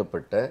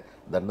அறிவிக்கப்பட்ட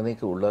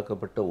தண்டனைக்கு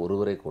உள்ளாக்கப்பட்ட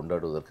ஒருவரை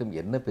கொண்டாடுவதற்கும்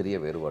என்ன பெரிய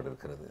வேறுபாடு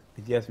இருக்கிறது?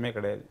 வித்தியாசமே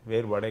கிடையாது,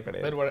 வேறுபாடே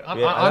கிடையாது.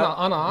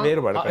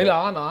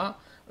 ஆனா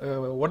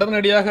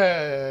உடனடியாக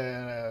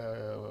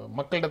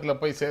மக்களிடத்துல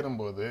போய்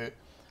சேரும்போது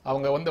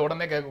அவங்க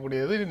உடனே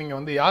கேட்கக்கூடியது,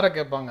 நீங்க யாரை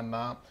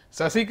கேட்பாங்கன்னா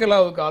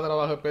சசிகலாவுக்கு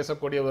ஆதரவாக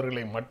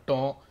பேசக்கூடியவர்களை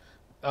மட்டும்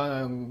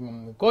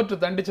கோர்ட்டு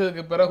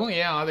தண்டிச்சதுக்கு பிறகும்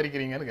ஏன்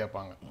ஆதரிக்கிறீங்கன்னு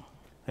கேட்பாங்க.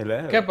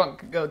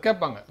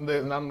 இந்த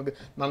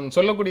நான்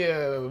சொல்லக்கூடிய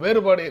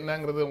வேறுபாடு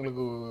என்னங்கிறது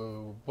உங்களுக்கு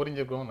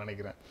புரிஞ்சிருக்கும்னு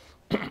நினைக்கிறேன்.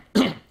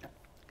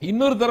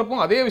 இன்னொரு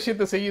தரப்பும் அதே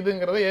விஷயத்தை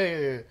செய்யுதுங்கிறத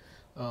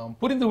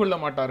புரிந்து கொள்ள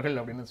மாட்டார்கள்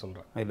அப்படின்னு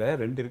சொல்றேன். இதுல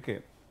ரெண்டு இருக்கு.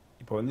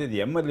 இப்போ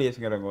இது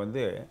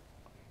எம்எல்ஏஸ்ங்கிறவங்க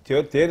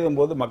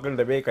தேர்தலும் போது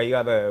மக்கள்கிட்ட போய்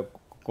கைகால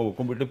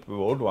கும்பிட்டு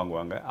ஓட்டு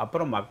வாங்குவாங்க.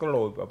 அப்புறம்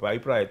மக்களோட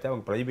அபிப்பிராயத்தை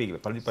அவங்க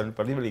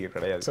பிரதிபலிக்க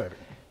கிடையாது.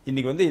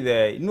 இன்னைக்கு இதை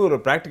இன்னொரு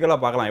ப்ராக்டிக்கலாக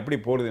பார்க்கலாம் எப்படி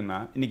போடுதுன்னா,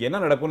 இன்னைக்கு என்ன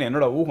நடக்கும்னு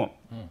என்னோட ஊகம்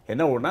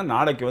என்ன ஊன்னா,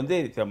 நாளைக்கு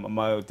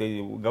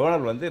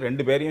கவர்னர்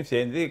 2 பேரையும்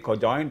சேர்ந்து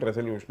ஜாயிண்ட்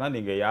ரெசல்யூஷனாக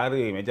நீங்கள் யார்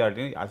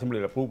மெஜாரிட்டி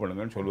அசம்பிளியில் ப்ரூவ்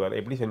பண்ணுங்கன்னு சொல்லுவார்.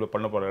 எப்படி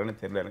பண்ண போகிறாருன்னு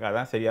தெரியல எனக்கு.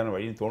 அதான் சரியான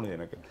வழின்னு தோணுது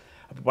எனக்கு.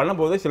 அப்போ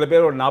பண்ணும்போது சில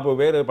பேர் ஒரு 40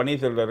 பேர்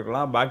பன்னீர்செல்வம்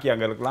இருக்கலாம், பாக்கி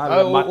அங்கே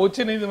இருக்கலாம்.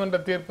 உச்ச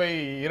நீதிமன்ற தீர்ப்பை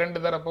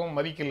 2 தரப்பும்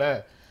மதிக்கல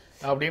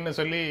அப்படின்னு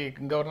சொல்லி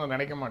கவர்னர்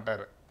நினைக்க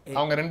மாட்டாரு.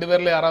 அவங்க 2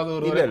 பேர்ல யாராவது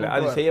ஒரு இல்ல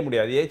அது செய்ய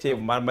முடியாது.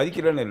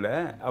 மதிக்கிறேன்னு இல்லை.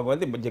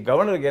 அவங்க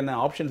கவர்னருக்கு என்ன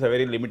ஆப்ஷன்ஸ்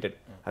வெரி லிமிடெட்.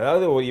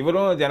 அதாவது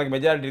இவரும் எனக்கு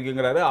மெஜாரிட்டி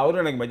இருக்குங்கிறாரு,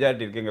 அவரும் எனக்கு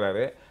மெஜாரிட்டி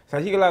இருக்குங்கிறாரு.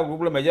 சசிகலா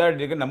குரூப்பில்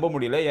மெஜாரிட்டி இருக்குன்னு நம்ப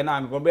முடியல. ஏன்னா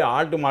அங்கே கொண்டு போய்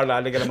ஆட்டு மாடல்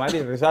அடைக்கிற மாதிரி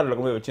ரிசார்ட்டில்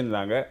கொண்டு போய்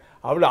வச்சிருந்தாங்க.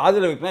 அவ்வளோ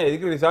ஆதரவு இருக்குன்னா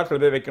எதுக்கு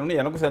ரிசார்ட்டில் போய் வைக்கணும்னு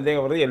எனக்கும்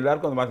சந்தேகம் வருது,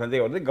 எல்லாருக்கும் அந்த மாதிரி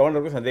சந்தேகம் வருது,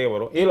 கவர்னருக்கும் சந்தேகம்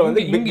வரும்.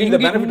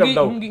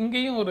 இதில்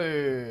இங்கேயும் ஒரு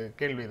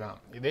கேள்விதான்.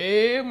 இதே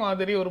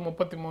மாதிரி ஒரு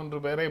 33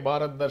 பேரை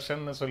பாரத்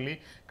தர்ஷன் சொல்லி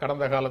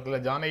கடந்த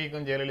காலத்தில்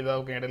ஜானகிக்கும்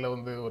ஜெயலலிதாவுக்கும் இடையில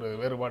ஒரு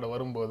வேறுபாடு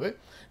வரும்போது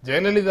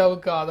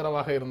ஜெயலலிதாவுக்கு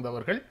ஆதரவாக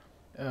இருந்தவர்கள்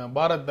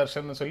பாரத்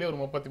தர்ஷன் சொல்லி ஒரு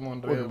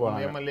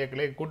 33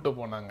 எம்எல்ஏக்களை கூட்டு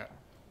போனாங்க.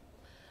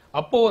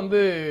 அப்போ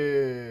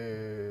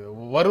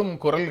வரும்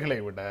குரல்களை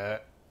விட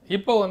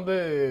இப்போ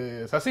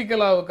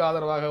சசிகலாவுக்கு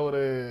ஆதரவாக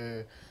ஒரு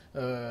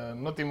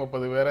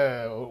 130 பேரை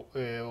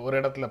ஒரு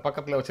இடத்துல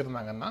பக்கத்துல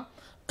வச்சிருந்தாங்கன்னா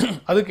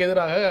அதுக்கு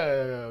எதிராக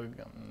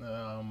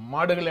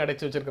மாடுகளை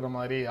அடைச்சு வச்சிருக்கிற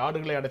மாதிரி,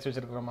 ஆடுகளை அடைச்சு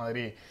வச்சிருக்கிற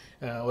மாதிரி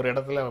ஒரு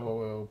இடத்துல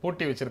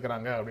பூட்டி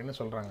வச்சிருக்கிறாங்க அப்படின்னு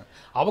சொல்றாங்க.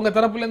 அவங்க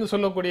தரப்புல இருந்து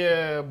சொல்லக்கூடிய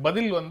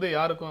பதில்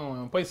யாருக்கும்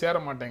போய் சேர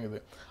மாட்டேங்குது.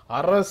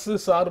 அரசு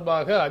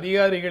சார்பாக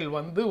அதிகாரிகள்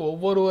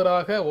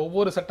ஒவ்வொருவராக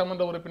ஒவ்வொரு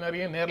சட்டமன்ற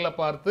உறுப்பினரையும் நேர்ல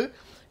பார்த்து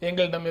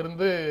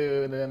எங்களிடமிருந்து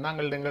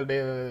நாங்கள்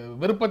எங்களுடைய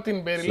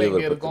விருப்பத்தின் பேரில்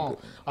இங்க இருக்கோம்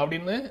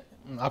அப்படின்னு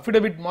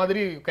அபிடவிட்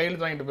மாதிரி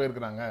கையெழுத்து வாங்கிட்டு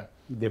போயிருக்கிறாங்க.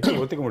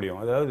 ஒத்துக்க முடியும்.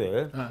 அதாவது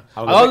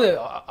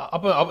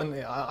அப்ப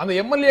அந்த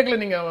எம்எல்ஏக்களை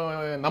நீங்க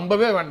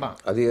நம்பவே வேண்டாம்,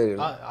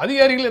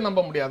 அதிகாரிகளை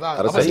நம்ப முடியாதா?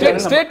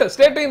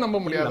 ஸ்டேட்டையும் நம்ப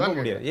முடியாதா?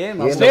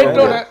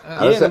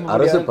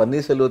 அரசு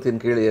பன்னீர்செல்வத்தின்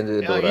கீழ்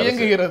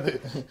இயங்குகிறது.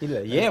 இல்ல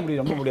ஏன் அப்படி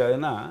நம்ப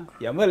முடியாதுன்னா,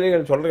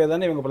 எம்எல்ஏக்கள்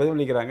சொல்றதுதானே இவங்க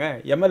பிரதிபலிக்கிறாங்க.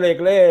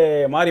 எம்எல்ஏக்களே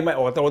மாறி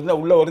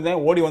உள்ள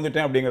வருதேன் ஓடி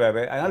வந்துட்டேன்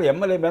அப்படிங்கிறாரு. அதனால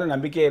எம்எல்ஏ மேல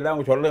நம்பிக்கை இல்லை,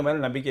 அவங்க சொல்றது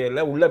மேல நம்பிக்கை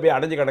இல்லை. உள்ள போய்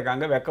அடைஞ்சு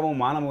கிடக்காங்க,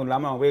 வெக்கமும் மானமும்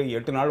இல்லாம அவங்க போய்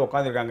 8 நாள்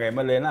உட்காந்துருக்காங்க.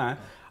 எம்எல்ஏனா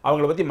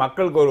அவங்கள பத்தி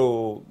மக்களுக்கு ஒரு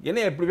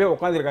என்ன எப்படி போய்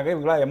உட்காந்துருக்காங்க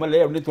இவங்களா எம்எல்ஏ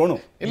அப்படின்னு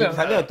தோணும்.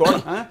 இல்ல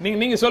தோணும்.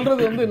 நீங்க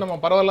சொல்றது நம்ம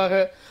பரவலாக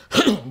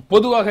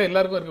பொதுவாக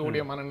எல்லாருக்கும்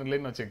இருக்கக்கூடிய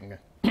மனநிலைன்னு வச்சுக்கோங்க.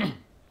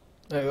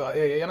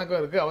 எனக்கும்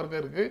இருக்கு,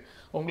 அவருக்கும் இருக்கு,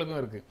 உங்களுக்கும்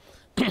இருக்கு.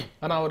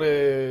 ஆனா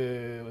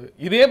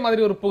இதே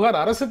மாதிரி ஒரு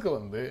புகார்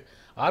அரசுக்கு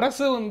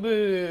அரசு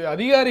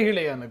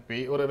அதிகாரிகளை அனுப்பி,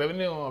 ஒரு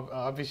ரெவென்யூ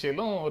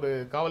ஆபீஷியலும் ஒரு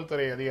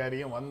காவல்துறை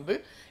அதிகாரியும்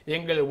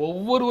எங்கள்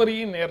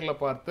ஒவ்வொருவரையும் நேர்ல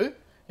பார்த்து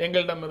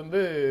எங்களிடமிருந்து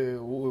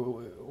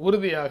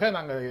உறுதியாக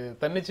நாங்கள்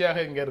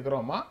தன்னிச்சையாக இங்க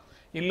இருக்கிறோமா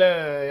இல்ல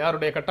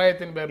யாருடைய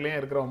கட்டாயத்தின் பேர்லயும்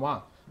இருக்கிறோமா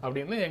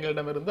அப்படின்னு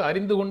எங்களிடமிருந்து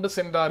அறிந்து கொண்டு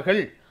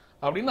சென்றார்கள்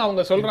அப்படின்னு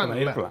அவங்க சொல்றாங்க.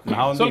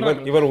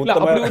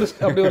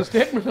 அப்படி ஒரு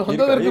ஸ்டேட்மெண்ட்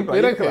வந்ததற்கு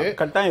பிறகு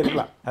கட்டாயம்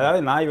இருக்கலாம். அதாவது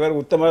நான் இவர்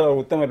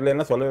உத்தமர்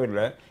இல்லைன்னா சொல்லவே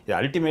இல்லை. இது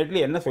அல்டிமேட்லி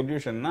என்ன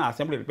சொல்யூஷன்னா,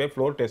 அசம்பிளியில் போய்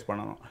ஃப்ளோர் டெஸ்ட்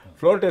பண்ணணும்.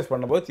 ஃப்ளோர் டெஸ்ட்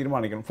பண்ணும்போது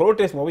தீர்மானிக்கணும். ஃப்ளோர்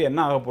டெஸ்ட் போது என்ன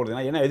ஆக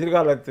போகுதுன்னா, ஏன்னா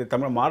எதிர்காலத்து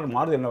தமிழ்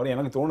மாறுது என்ன வரும்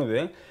எனக்கு தோணுது.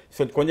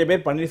 கொஞ்சம்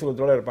பேர்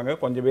பன்னீர்செல்வத்தோடு இருப்பாங்க,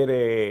 கொஞ்சம் பேர்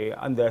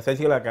அந்த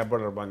சசிகலா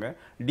கேப்போட இருப்பாங்க.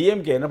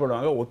 டிஎம்கே என்ன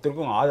பண்ணுவாங்க,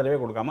 ஒருத்தருக்கும் ஆதரவே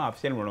கொடுக்காம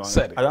அப்சைன்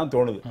பண்ணுவாங்க. அதான்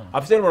தோணுது.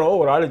 அப்சைன்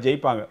பண்ணுவோம் ஒரு ஆள்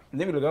ஜெயிப்பாங்க.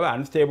 இந்த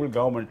அன்ஸ்டேபிள்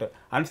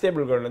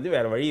கவர்மெண்ட்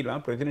வேற வழி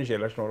இல்லாமல் பிரசிடென்ஷியல்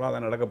எலெக்ஷன் வரும்.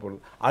 அதான் நடக்க போகுது.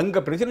 அங்கே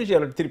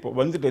பிரசிடென்ஷியல்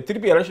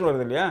திருப்பி எலெக்ஷன்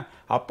வருது இல்லையா,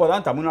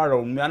 அப்போதான்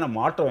தமிழ்நாடு உண்மையான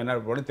மாற்றம்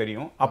என்ன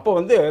தெரியும். அப்போ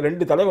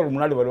 2 தலைவர்கள்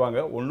முன்னாடி வருவாங்க.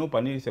 ஒன்றும்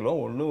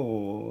பன்னீர்செல்வம், ஒன்றும்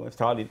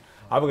ஸ்டாலின்.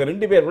 அவங்க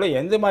 2 பேருக்குள்ள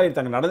எந்த மாதிரி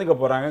தங்க நடந்துக்க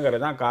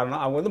போகிறாங்கிறது தான்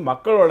காரணம். அவங்க வந்து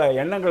மக்களோட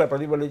எண்ணங்களை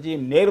பிரதிபலித்து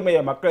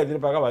நேர்மையை மக்கள்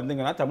எதிர்பார்க்க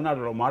வந்தீங்கன்னா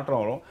தமிழ்நாட்டில்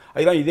மாற்றம் வரும்.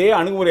 அதெல்லாம் இதே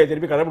அணுகுமுறையை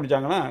திருப்பி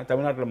கடைபிடிச்சாங்கன்னா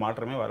தமிழ்நாட்டில்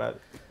மாற்றமே வராது.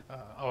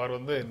 அவர்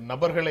வந்து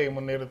நபர்களை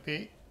முன்னிறுத்தி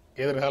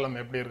எதிர்காலம்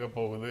எப்படி இருக்க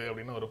போகுது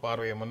அப்படின்னு ஒரு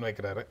பார்வையை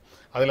முன்வைக்கிறாரு.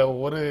 அதில்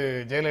ஒரு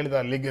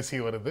ஜெயலலிதா லீகசி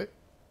வருது,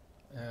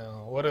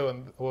 ஒரு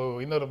வந்து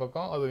இன்னொரு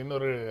பக்கம் அது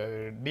இன்னொரு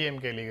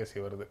டிஎம்கே லீகசி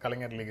வருது,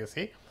 கலைஞர்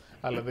லீகசி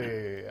அல்லது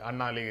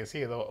அண்ணா லீகசி,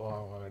 ஏதோ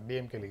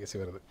டிஎம்கே லீகசி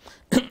வருது.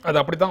 அது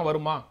அப்படித்தான்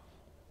வருமா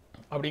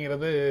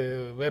அப்படிங்கிறது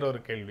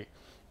வேறொரு கேள்வி.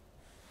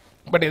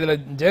 பட் இதில்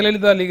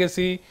ஜெயலலிதா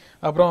லீகசி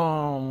அப்புறம்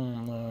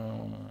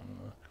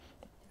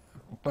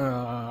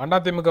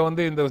அதிமுக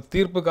வந்து இந்த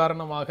தீர்ப்பு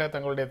காரணமாக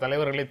தங்களுடைய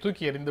தலைவர்களை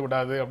தூக்கி எறிந்து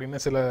விடாது அப்படின்னு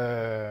சில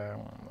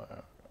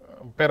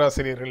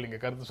பேராசிரியர்கள் இங்கே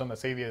கருத்து சொன்ன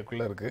செய்தி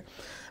அதுக்குள்ள இருக்கு.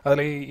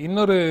 அதில்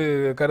இன்னொரு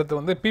கருத்து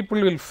வந்து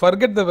people will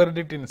forget the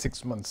verdict in 6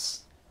 months.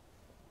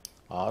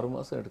 6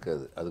 மாசம்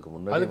எடுக்காது,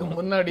 அதுக்கு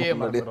முன்னாடியே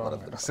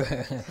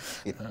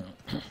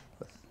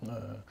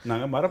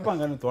நாங்கள்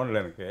மறப்பாங்கன்னு தோணலை.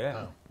 எனக்கு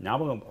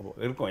ஞாபகம்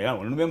இருக்கும், ஏன்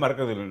ஒன்றுமே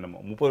மறக்கிறது இல்லை.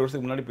 நம்ம 30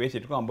 வருஷத்துக்கு முன்னாடி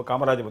பேசிகிட்டு இருக்கோம், நம்ம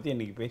காமராஜை பற்றி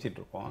இன்றைக்கி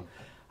பேசிகிட்டு இருக்கோம்.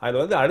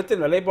 அதில் வந்து அடுத்த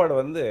நிலைப்பாடு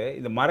வந்து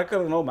இந்த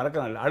மறக்கிறதுனோ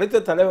மறக்கிறாங்க,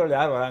 அடுத்த தலைவர்கள்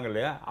யார் வராங்க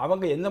இல்லையா,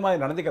 அவங்க எந்த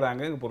மாதிரி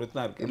நடந்துக்கிறாங்க பொறுத்து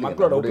தான் இருக்குது.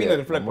 மக்களோட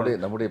ஒப்பீனியன் ரிஃப்ளெக்ட் பண்ணி.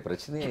 நம்முடைய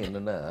பிரச்சனையே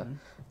என்னென்னா,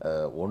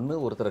 ஒன்று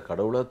ஒருத்தரை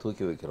கடவுளாக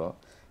தூக்கி வைக்கிறோம்,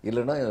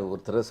 இல்லைன்னா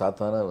ஒருத்தரை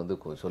சாத்தானா வந்து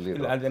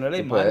சொல்லிடலாம். அந்த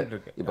நிலை மாறிட்டு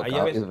இருக்கு.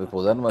 இப்போ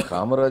உதாரணமாக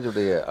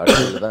காமராஜுடைய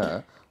ஆட்சியில் தான்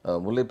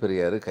முல்லை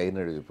பெரியாறு கை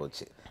நழுவி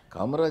போச்சு.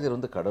 காமராஜர்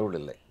வந்து கடவுள்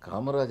இல்லை.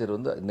 காமராஜர்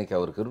வந்து இன்னைக்கு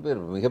அவருக்கு இருப்ப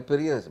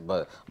மிகப்பெரிய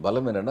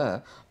பலம் என்னன்னா,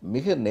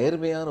 மிக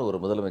நேர்மையான ஒரு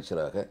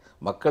முதலமைச்சராக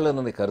மக்கள்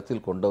நலனை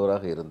கருத்தில்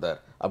கொண்டவராக இருந்தார்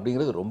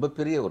அப்படிங்கிறது ரொம்ப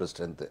பெரிய ஒரு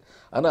ஸ்ட்ரென்த்து.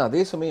 ஆனால்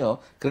அதே சமயம்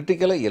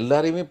கிரிட்டிக்கலாக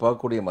எல்லாரையுமே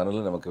பார்க்கக்கூடிய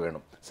மனநிலை நமக்கு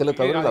வேணும். சில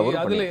தவறுகள்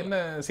அதுல என்ன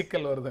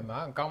சிக்கல் வருதுன்னா,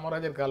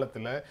 காமராஜர்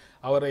காலத்துல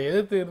அவரை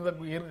எதிர்த்து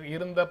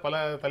இருந்த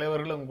பல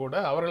தலைவர்களும் கூட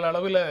அவர்கள்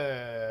அளவில்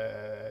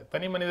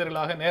தனி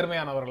மனிதர்களாக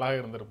நேர்மையானவர்களாக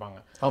இருந்திருப்பாங்க.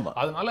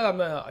 அதனால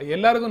அந்த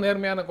எல்லாருக்கும்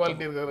நேர்மையான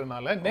குவாலிட்டி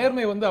இருக்கிறதுனால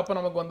நேர்மை வந்து அப்ப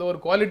நமக்கு வந்து ஒரு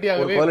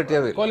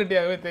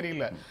குவாலிட்டியாகவே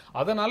தெரியல.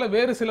 அதனால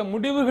வேறு சில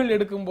முடிவுகள்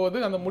எடுக்கும் போது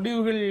அந்த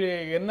முடிவுகள்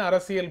என்ன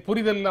அரசியல்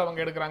புரிதல்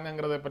அவங்க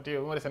எடுக்கிறாங்கிறத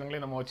பற்றிய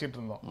விமர்சனங்களை நம்ம வச்சிட்டு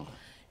இருந்தோம்.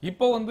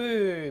 இப்போ வந்து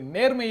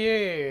நேர்மையே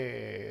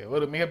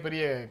ஒரு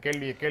மிகப்பெரிய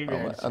கேள்வி.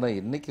 ஆனால்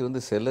இன்னைக்கு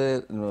வந்து சில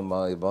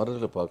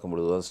மாறுதலை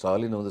பார்க்கும்பொழுது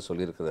ஸ்டாலின் வந்து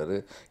சொல்லியிருக்கிறாரு,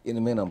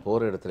 இனிமேல் நான்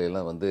போகிற இடத்துல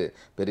எல்லாம் வந்து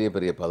பெரிய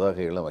பெரிய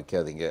பதாகைகள்லாம்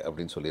வைக்காதீங்க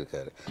அப்படின்னு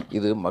சொல்லியிருக்காரு.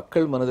 இது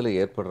மக்கள் மனதில்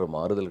ஏற்படுற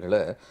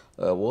மாறுதல்களை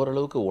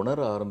ஓரளவுக்கு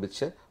உணர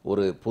ஆரம்பித்த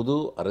ஒரு புது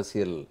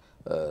அரசியல்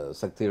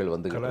சக்திகள்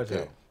வந்துகிட்டு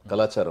இருக்கு,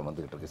 கலாச்சாரம்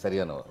வந்துகிட்டு இருக்கு.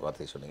 சரியான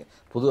வார்த்தை சொன்னீங்க,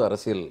 புது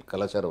அரசியல்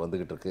கலாச்சாரம்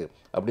வந்துகிட்டு இருக்கு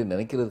அப்படின்னு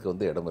நினைக்கிறதுக்கு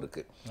வந்து இடம்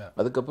இருக்கு.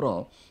 அதுக்கப்புறம்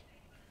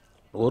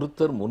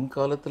ஒருத்தர்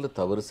முன்காலத்தில்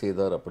தவறு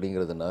செய்தார்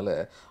அப்படிங்கிறதுனால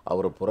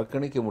அவரை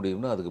புறக்கணிக்க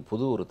முடியும்னா அதுக்கு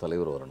புது ஒரு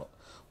தலைவர் வரணும்.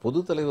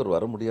 புது தலைவர்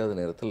வர முடியாத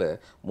நேரத்தில்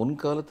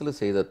முன்காலத்தில்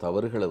செய்த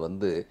தவறுகளை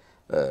வந்து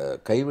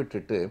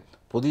கைவிட்டுட்டு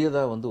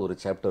புதியதாக வந்து ஒரு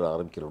சாப்டர்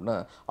ஆரம்பிக்கிறோம்னா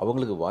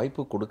அவங்களுக்கு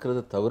வாய்ப்பு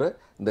கொடுக்கறத தவிர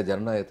இந்த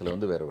ஜனநாயகத்தில்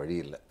வந்து வேறு வழி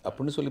இல்லை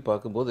அப்படின்னு சொல்லி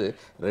பார்க்கும்போது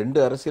 2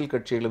 அரசியல்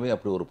கட்சிகளுமே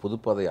அப்படி ஒரு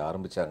புதுப்பாதையை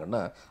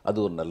ஆரம்பித்தாங்கன்னா அது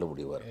ஒரு நல்ல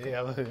முடிவாக இருக்குது.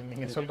 அதாவது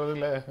நீங்கள்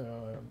சொல்கிறதுல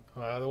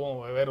அதுவும்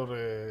வேறொரு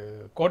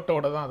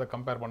கோட்டோட தான் அதை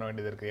கம்பேர் பண்ண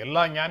வேண்டியது இருக்குது.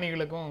 எல்லா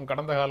ஞானிகளுக்கும்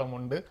கடந்த காலம்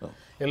உண்டு,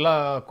 எல்லா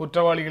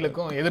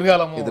குற்றவாளிகளுக்கும்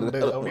எதிர்காலமும்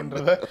உண்டு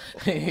அப்படின்றத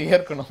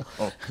ஏற்கணும்.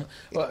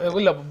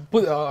 இல்லை,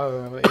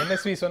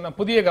 NSV சொன்ன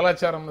புதிய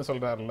கலாச்சாரம்னு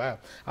சொல்கிறாருல்ல,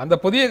 அந்த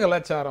புதிய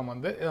கலாச்சாரம்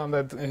வந்து அந்த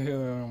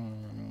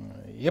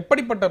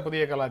எப்படிப்பட்ட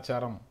புதிய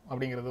கலாச்சாரம்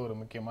அப்படிங்கிறது ஒரு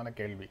முக்கியமான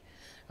கேள்வி.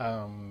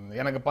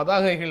 எனக்கு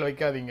பதாகைகள்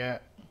வைக்காதீங்க,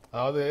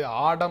 அதாவது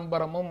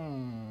ஆடம்பரமும்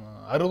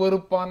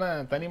அருவருப்பான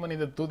தனி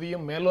மனித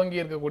துதியும்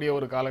மேலோங்கி இருக்கக்கூடிய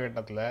ஒரு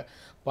காலகட்டத்தில்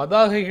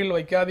பதாகைகள்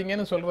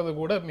வைக்காதீங்கன்னு சொல்றது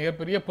கூட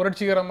மிகப்பெரிய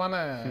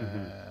புரட்சிகரமான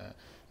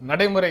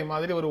நடைமுறை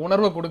மாதிரி ஒரு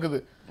உணர்வை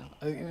கொடுக்குது.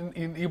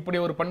 இப்படி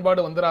ஒரு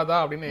பண்பாடு வந்துராதா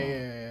அப்படின்னு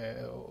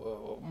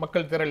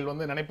மக்கள் திரள்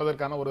வந்து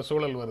நினைப்பதற்கான ஒரு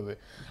சூழல் வருது.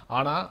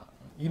 ஆனா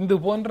இது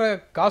போன்ற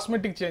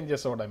காஸ்மெட்டிக்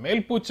சேஞ்சஸோட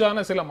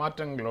மேல்பூச்சான சில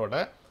மாற்றங்களோட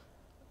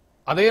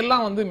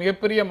அதையெல்லாம் வந்து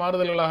மிகப்பெரிய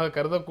மாறுதல்களாக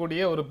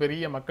கருதக்கூடிய ஒரு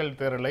பெரிய மக்கள்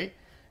திரளை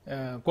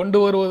கொண்டு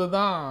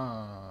வருவதுதான்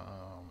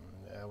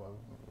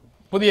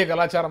புதிய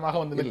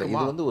கலாச்சாரமாக வந்து இல்லை.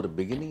 இது வந்து ஒரு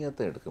பிகினிங்காக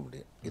தான் எடுக்க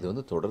முடியும். இது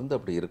வந்து தொடர்ந்து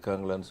அப்படி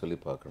இருக்காங்களான்னு சொல்லி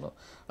பார்க்கணும்.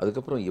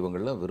 அதுக்கப்புறம்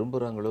இவங்கெல்லாம்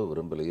விரும்புகிறாங்களோ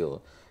விரும்பலையோ,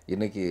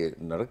 இன்னைக்கு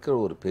நடக்கிற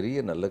ஒரு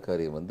பெரிய நல்ல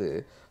காரியம் வந்து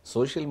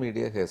social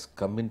media has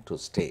come in to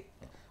stay.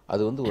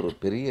 அது வந்து ஒரு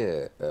பெரிய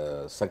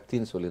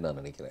சக்தின்னு சொல்லி நான்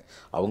நினைக்கிறேன்.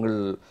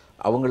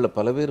 அவங்களில்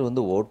பல பேர்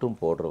வந்து ஓட்டும்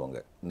போடுறவங்க,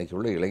 இன்றைக்கி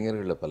உள்ள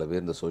இளைஞர்களில் பல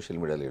பேர் இந்த சோஷியல்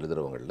மீடியாவில்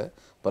எழுதுகிறவங்களில்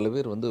பல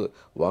பேர் வந்து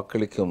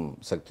வாக்களிக்கும்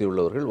சக்தி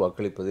உள்ளவர்கள்,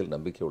 வாக்களிப்பதில்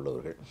நம்பிக்கை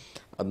உள்ளவர்கள்.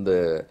 அந்த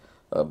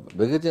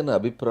வெகுஜன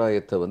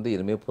அபிப்பிராயத்தை வந்து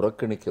இனிமேல்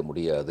புறக்கணிக்க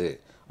முடியாது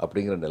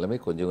அப்படிங்கிற நிலைமை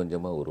கொஞ்சம்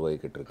கொஞ்சமாக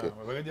உருவாகிக்கிட்டு இருக்கு.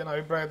 வெகுஜன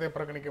அபிப்பிராயத்தை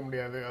புறக்கணிக்க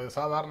முடியாது. அது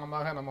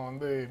சாதாரணமாக நம்ம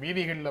வந்து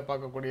வீதிகளில்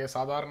பார்க்கக்கூடிய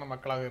சாதாரண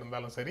மக்களாக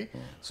இருந்தாலும் சரி,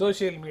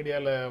 சோசியல்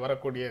மீடியாவில்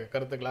வரக்கூடிய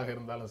கருத்துக்களாக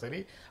இருந்தாலும் சரி,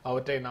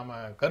 அவற்றை நாம்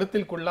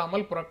கருத்தில்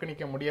கொள்ளாமல்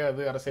புறக்கணிக்க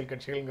முடியாது அரசியல்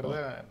கட்சிகள்ங்கிறத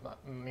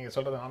நீங்கள்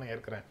சொல்கிறத நானும்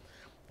ஏற்கிறேன்.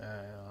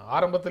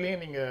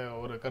 ஆரம்பத்திலேயும் நீங்கள்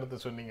ஒரு கருத்து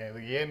சொன்னீங்க,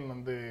 இது ஏன்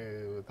வந்து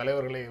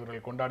தலைவர்களை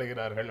இவர்கள்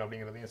கொண்டாடுகிறார்கள்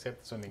அப்படிங்கிறதையும்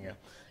சேர்த்து சொன்னீங்க.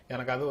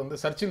 எனக்கு அது வந்து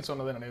சர்ச்சில்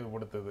சொன்னதை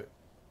நினைவுபடுத்துது.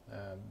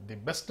 The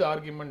best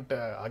argument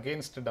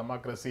against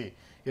democracy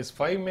is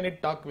 5-minute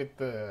talk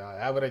with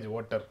average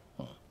voter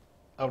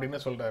அப்படின்னு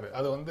சொல்றாரு.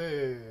 அது வந்து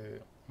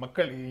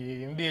மக்கள்,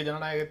 இந்திய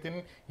ஜனநாயகத்தின்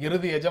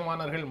இறுதி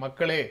எஜமானர்கள்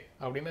மக்களே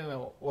அப்படின்னு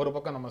ஒரு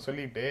பக்கம் நம்ம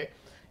சொல்லிட்டு,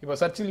 இப்ப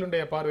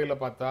சர்ச்சிலுடைய பார்வையில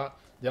பார்த்தா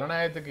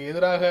ஜனநாயகத்துக்கு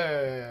எதிராக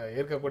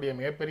இருக்கக்கூடிய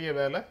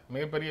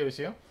மிகப்பெரிய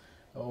விஷயம்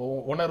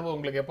உணர்வு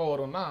உங்களுக்கு எப்போ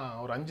வரும்னா,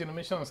 ஒரு 5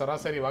 நிமிஷம்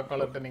சராசரி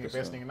வாக்காளர்கிட்ட நீங்க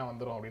பேசுனீங்கன்னா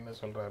வந்துடும்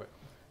அப்படின்னு சொல்றாரு.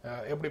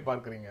 எப்படி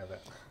பார்க்குறீங்க அதை?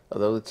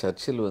 அதாவது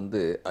சர்ச்சில் வந்து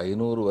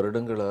 500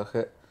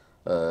 வருடங்களாக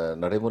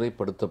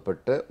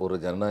நடைமுறைப்படுத்தப்பட்ட ஒரு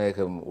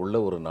ஜனநாயகம் உள்ள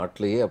ஒரு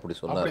நாட்டிலேயே அப்படி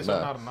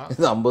சொன்னார்னா,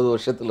 இது 50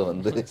 வருஷத்துல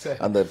வந்து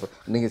அந்த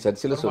நீங்க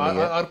சர்ச்சில்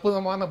சொன்னீங்க.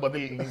 அற்புதமான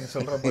பதில் நீங்க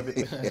சொல்ற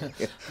பதில்.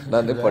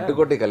 நான்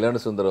பட்டுக்கோட்டை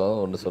கல்யாண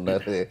சுந்தரம் ஒன்று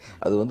சொன்னாரு,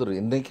 அது வந்து ஒரு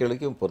இன்னைக்கு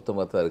வரைக்கும்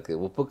பொருத்தமாக தான் இருக்கு.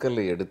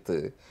 உப்புக்கல்லை எடுத்து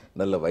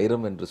நல்ல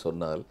வைரம் என்று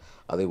சொன்னால்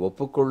அதை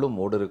ஒப்புக்கொள்ளும்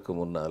மூடருக்கு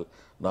முன்னால்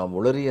நாம்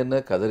உளறி என்ன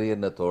கதறி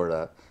என்ன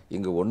தோழா,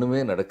 இங்கு ஒண்ணுமே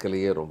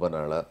நடக்கலையே ரொம்ப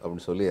நாளா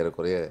அப்படின்னு சொல்லி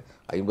ஏறக்குறைய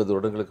 50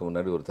 வருடங்களுக்கு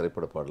முன்னாடி ஒரு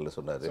திரைப்பட பாடல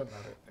சொன்னாரு.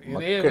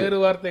 இதே வேறு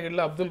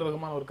வார்த்தைகள்ல அப்துல்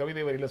ரஹ்மான் ஒரு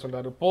கவிதை வரியில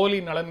சொல்றாரு, போலி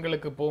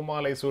நலன்களுக்கு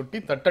பூமாலை சூட்டி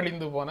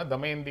தட்டழிந்து போன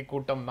தமயந்தி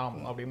கூட்டம் நாம்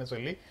அப்படின்னு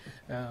சொல்லி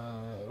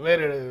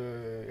வேறு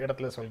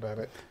இடத்துல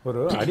சொல்றாரு.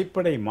 ஒரு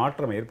அடிப்படை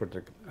மாற்றம்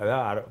ஏற்பட்டிருக்கு.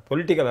 அதாவது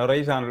பொலிட்டிக்கல்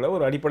ஹொரைசான்ல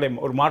ஒரு அடிப்படை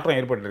ஒரு மாற்றம்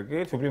ஏற்பட்டிருக்கு.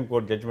 சுப்ரீம்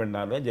கோர்ட்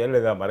ஜட்மெண்ட்னால,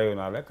 ஜெயலலிதா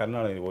மறைவுனால,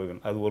 கருணாநிதி ஓய்வு,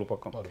 அது ஒரு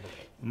பக்கம்.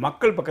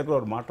 மக்கள் பக்கத்தில்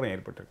ஒரு மாற்றம்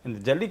ஏற்பட்டிருக்கு.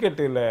 இந்த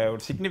ஜல்லிக்கட்டுல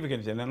ஒரு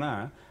சிக்னிஃபிகன்ஸ் என்னன்னா,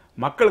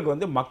 மக்களுக்கு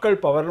வந்து மக்கள்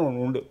பவர்னு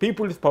ஒன்று உண்டு,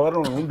 பீப்புள்ஸ் பவர்னு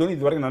ஒன்று உண்டுன்னு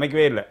இது வரைக்கும்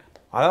நினைக்கவே இல்லை.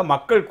 அதாவது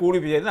மக்கள் கூடி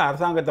சேர்ந்து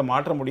அரசாங்கத்தை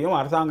மாற்ற முடியும்,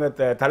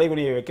 அரசாங்கத்தை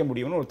தலைகுனியை வைக்க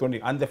முடியும்னு ஒரு தோண்டி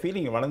அந்த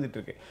ஃபீலிங் வளர்ந்துட்டு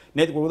இருக்கு.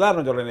 நேற்றுக்கு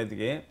உதாரணம்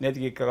சொல்கிறேன்.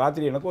 நேற்றுக்கு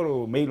ராத்திரி எனக்கு ஒரு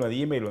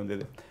இமெயில்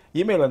வந்தது.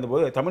 இமெயில்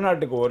வந்தபோது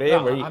தமிழ்நாட்டுக்கு ஒரே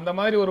வழி, அந்த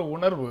மாதிரி ஒரு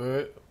உணர்வு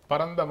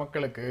பரந்த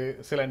மக்களுக்கு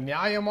சில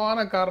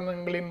நியாயமான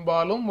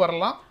காரணங்களின்பாலும்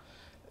வரலாம்,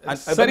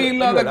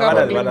 சரியில்லாத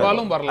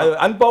காரணங்களின்பாலும் வரலாம். அது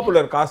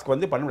அன்பாப்புலர் காஸ்க்கு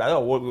வந்து பண்ண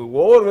முடியாது.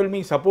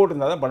 ஓவர்வெல்மிங் சப்போர்ட்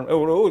இருந்தால் தான் பண்ண.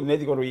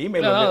 நேற்றுக்கு ஒரு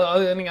இமெயில்,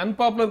 அது நீங்க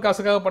அன்பாப்புலர்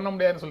காசுக்காக பண்ண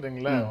முடியாதுன்னு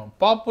சொல்றீங்களா?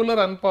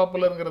 பாப்புலர்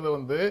அன்பாப்புலர்ங்கிறது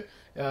வந்து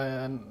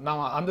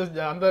நான்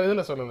அந்த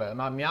இதுல சொல்லல.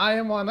 நான்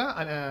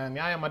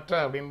நியாயமற்ற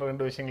அப்படின்னு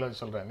 2 விஷயங்களை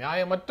சொல்றேன்.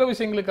 நியாயமற்ற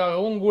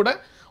விஷயங்களுக்காகவும் கூட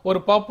ஒரு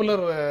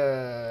பாப்புலர்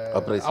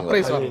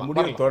அப்ரைஸ்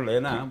முடிவு தோணல.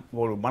 ஏன்னா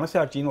ஒரு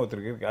மனசாட்சின்னு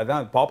ஒருத்தருக்கு இருக்கு.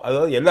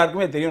 அதாவது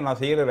எல்லாருக்குமே தெரியும்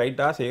நான் செய்யற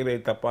ரைட்டா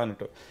செய்யறது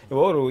தப்பான்னுட்டு.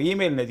 இப்போ ஒரு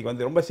இமெயில் நேற்றுக்கு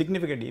வந்து ரொம்ப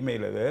சிக்னிஃபிகண்ட்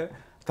இமெயில். அது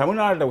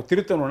தமிழ்நாட்டில்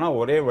திருத்தணும்னா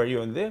ஒரே வழி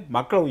வந்து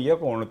மக்கள்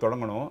இயக்கம் ஒன்று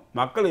தொடங்கணும்.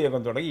 மக்கள்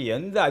இயக்கம் தொடங்கி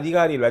எந்த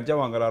அதிகாரி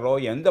லஞ்சம் வாங்குறாரோ,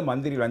 எந்த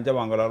மந்திரி லஞ்சம்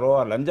வாங்குறாரோ,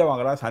 லஞ்சம்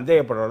வாங்குறா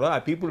சந்தேகப்படுறாரோ,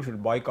 பீப்புள்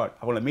ஷுட் பாய்காட்.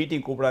 அவங்கள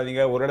மீட்டிங்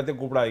கூப்பிடாதீங்க, ஒரு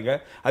இடத்துக்கு கூப்பிடாதீங்க.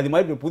 அது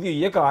மாதிரி புதிய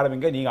இயக்கம்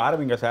ஆரம்பிங்க, நீங்க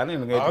ஆரம்பிங்க சார்.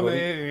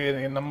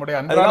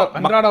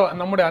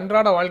 நம்முடைய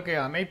அன்றாட வாழ்க்கை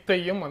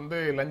அனைத்தையும் வந்து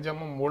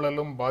லஞ்சமும்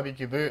ஊழலும்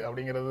பாதிக்குது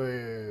அப்படிங்கிறது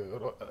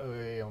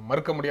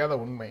மறுக்க முடியாத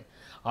உண்மை.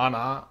 ஆனா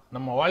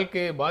நம்ம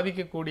வாழ்க்கையை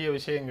பாதிக்கக்கூடிய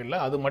விஷயங்கள்ல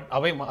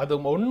அது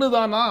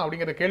ஒண்ணுதானா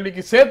அப்படிங்கிற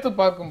கேள்விக்கு சேர்த்து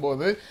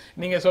பார்க்கும்போது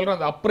நீங்க சொல்ற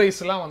அந்த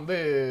அப்ரைஸ்லாம் வந்து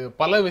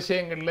பல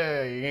விஷயங்கள்ல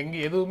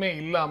எதுவுமே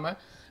இல்லாம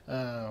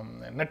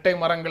நெட்டை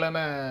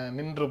மரங்களென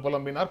நின்று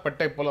புலம்பினார்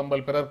பெட்டை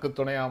புலம்பல் பிறர்க்கு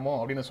துணையாமோ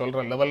அப்படின்னு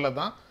சொல்ற லெவல்ல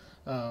தான்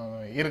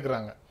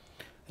இருக்கிறாங்க.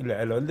 இல்லை,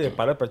 அதில் வந்து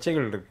பல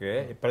பிரச்சனைகள்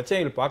இருக்குது.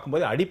 பிரச்சனைகள்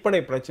பார்க்கும்போது அடிப்படை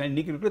பிரச்சனை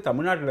இன்றைக்கி இருக்கிற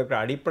தமிழ்நாட்டில் இருக்கிற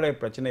அடிப்படை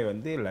பிரச்சனை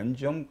வந்து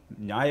லஞ்சம்,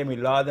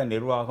 நியாயமில்லாத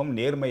நிர்வாகம்,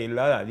 நேர்மை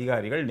இல்லாத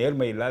அதிகாரிகள்,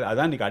 நேர்மை இல்லாத,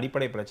 அதான் இன்றைக்கி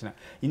அடிப்படை பிரச்சனை.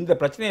 இந்த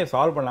பிரச்சனையை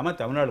சால்வ் பண்ணாமல்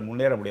தமிழ்நாடு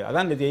முன்னேற முடியாது.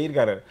 அதான் இந்த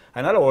எழுதியிருக்காரு.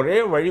 அதனால் ஒரே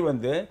வழி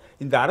வந்து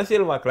இந்த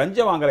அரசியல்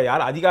லஞ்சம் வாங்குற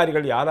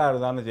அதிகாரிகள் யாராக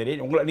இருந்தாலும் சரி,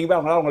 நீங்கள்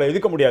அவங்களால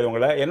எதுக்க முடியாது.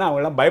 ஏன்னா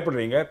அவங்களாம்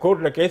பயப்படுறீங்க.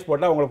 கோர்ட்டில் கேஸ்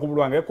போட்டால் அவங்கள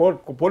கூப்பிடுவாங்க.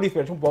 போலீஸ்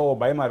ஸ்டேஷன் போக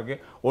பயமாக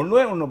இருக்குது.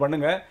 ஒன்று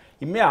பண்ணுங்கள்,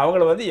 இனிமே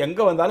அவங்கள வந்து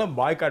எங்கே வந்தாலும்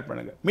பாய்காட்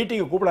பண்ணுங்க,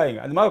 மீட்டிங்கு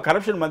கூப்பிடாதீங்க. அது மாதிரி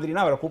கரப்ஷன்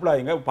மந்திரினா அவரை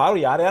கூப்பிடாதீங்க. பாரு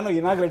யாரையானு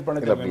இனாகிரேட்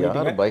பண்ணுங்க,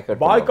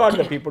 பாய்காட்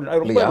தி பீப்புள்.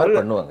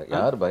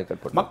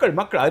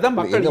 மக்கள் அதுதான்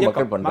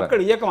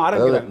மக்கள் இயக்கம்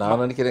ஆரம்பிக்கிறாங்க.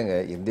 நான் நினைக்கிறேங்க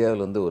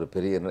இந்தியாவில் வந்து ஒரு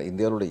பெரிய,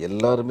 இந்தியாவோட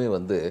எல்லாருமே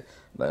வந்து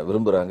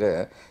விரும்புகிறாங்க,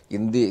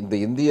 இந்த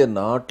இந்திய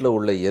நாட்டில்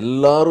உள்ள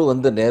எல்லாரும்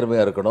வந்து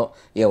நேர்மையாக இருக்கணும்,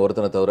 ஏன்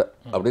ஒருத்தனை தவிர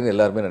அப்படின்னு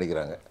எல்லாருமே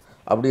நினைக்கிறாங்க.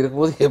 அப்படி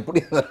இருக்கும்போது எப்படி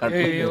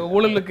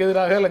ஊழலுக்கு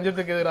எதிராக,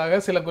 லஞ்சத்துக்கு எதிராக,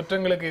 சில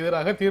குற்றங்களுக்கு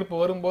எதிராக தீர்ப்பு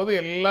வரும்போது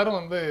எல்லாரும்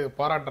வந்து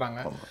பாராட்டுறாங்க.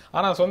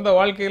 ஆனா சொந்த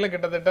வாழ்க்கையில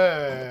கிட்டத்தட்ட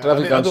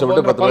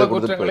பல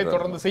குற்றங்களை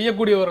தொடர்ந்து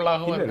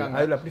செய்யக்கூடியவர்களாகவும் இருக்காங்க.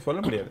 அதுல அப்படி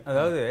சொல்ல முடியாது.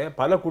 அதாவது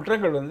பல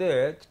குற்றங்கள் வந்து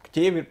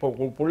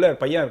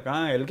பையன்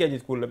இருக்கான், எல்கேஜி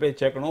ஸ்கூல்ல போய்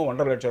சேர்க்கணும்,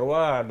 1.5 லட்சம்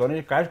ரூபா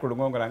டொனேஷன் கேஷ்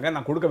கொடுங்கறாங்க.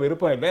 நான் கொடுக்க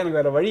விருப்பம் இல்லை,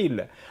 எனக்கு வேற வழி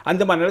இல்லை.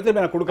 அந்த மாதிரி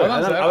நேரத்தில் நான் கொடுக்க,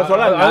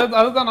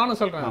 அதுதான்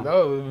நானும் சொல்றேன்.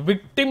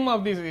 விக்டிம்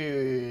ஆஃப் தி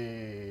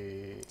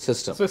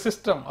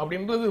சிஸ்டம்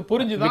அப்படின்றது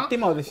புரிஞ்சுதான்.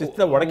 விக்டிம் ஆஃப் தி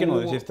சிஸ்டம்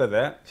உடைக்கணும்.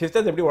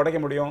 சிஸ்டத்தை எப்படி உடைக்க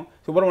முடியும்?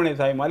 சுப்பிரமணிய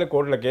சாமி மாதிரி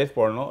கோர்ட்டில் கேஸ்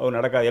போடணும், அது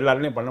நடக்காது.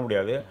 எல்லாருமே பண்ண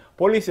முடியாது.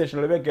 போலீஸ்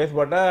ஸ்டேஷனில் போய் கேஸ்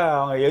போட்டால்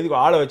அவங்க எதுக்கு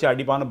ஆளை வச்சு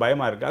அடிப்பான்னு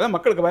பயமாக இருக்குது. அதான்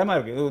மக்களுக்கு பயமாக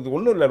இருக்குது. இது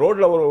ஒன்றும் இல்லை,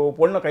 ரோட்டில் ஒரு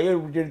பொண்ணை கையை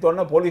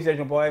பிடிச்சிட்டோன்னா போலீஸ்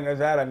ஸ்டேஷன் போவாங்க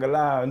சார்,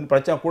 அங்கெல்லாம்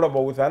பிரச்சனை கூட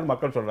போகும் சார்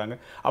மக்கள் சொல்கிறாங்க.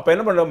 அப்போ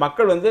என்ன பண்ணுறாங்க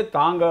மக்கள் வந்து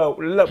தாங்க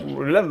இல்லை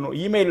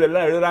இமெயில்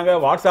எல்லாம் எழுதுறாங்க,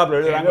 வாட்ஸ்அப்பில்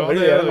எழுதுறாங்க,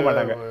 வெளியே இறங்க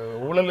மாட்டாங்க.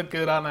 ஊழலுக்கு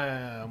எதிரான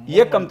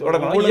இயக்கம்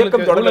தொடங்கணும்.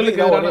 இயக்கம்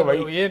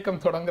தொடங்குறதுக்கு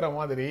இயக்கம் தொடங்குற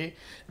மாதிரி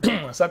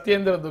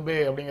சத்யேந்திர துபே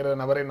அப்படிங்கிற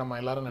நபரை நம்ம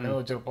எல்லாரும் நினைவு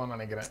வச்சிருப்போம்னு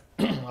நினைக்கிறேன்.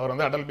 அவர்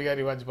வந்து அடல்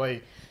பிகாரி வாஜ்பாய்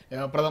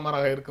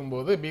பிரதமராக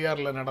இருக்கும்போது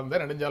பீகார்ல நடந்த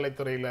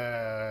நெடுஞ்சாலைத்துறையில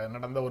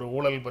நடந்த ஒரு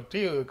ஊழல் பற்றி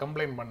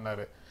கம்ப்ளைண்ட்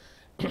பண்ணாரு.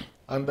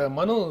 அந்த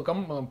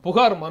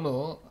புகார் மனு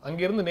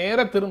அங்கிருந்து நேர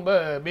திரும்ப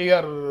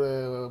பீகார்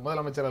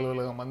முதலமைச்சர்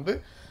அலுவலகம் வந்து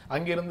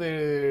அங்கிருந்து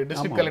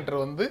டிஸ்ட்ரிக்ட்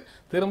கலெக்டர் வந்து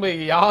திரும்ப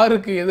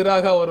யாருக்கு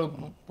எதிராக ஒரு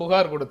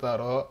புகார்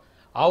கொடுத்தாரோ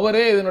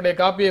அவரே இதனுடைய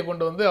காப்பியை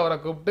கொண்டு வந்து அவரை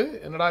கூப்பிட்டு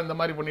என்னடா இந்த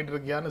மாதிரி பண்ணிட்டு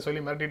இருக்கியான்னு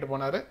சொல்லி மிரட்டிட்டு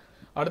போனாரு.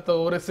 அடுத்த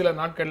ஒரு சில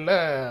நாட்கள்ல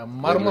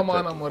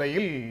மர்மமான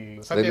முறையில்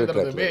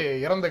சத்யேந்திர துபே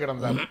இறந்து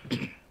கிடந்தார்.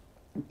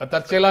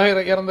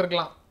 தற்செயலாக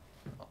இறந்திருக்கலாம்,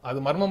 அது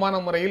மர்மமான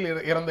முறையில்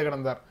இறந்து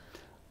கிடந்தார்.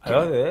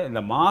 அதாவது இந்த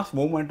மாஸ்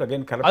மூவ்மெண்ட்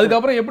அகைன் கரெக்ட்.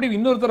 அதுக்கப்புறம் எப்படி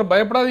இன்னொருத்தர்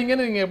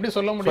பயப்படாதீங்கன்னு நீங்க எப்படி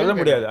சொல்ல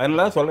முடியாது.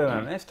 அதனால சொல்றேன்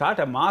நான்,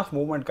 ஸ்டார்ட் அ mass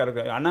movement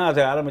correct. Anna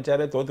Hazare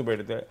ஆரம்பிச்சாரே தோத்து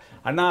போயிடுது.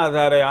 அண்ணா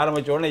ஹசாரே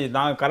ஆரம்பிச்ச உடனே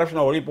நாங்கள்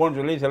கரப்ஷனை ஒழிப்போம்னு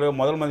சொல்லி சில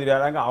முதல் மந்திரி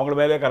ஆறாங்க, அவங்க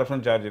மேலே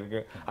கரப்ஷன் சார்ஜ்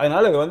இருக்கு.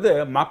 அதனால இது வந்து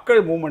மக்கள்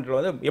மூவ்மெண்ட்ல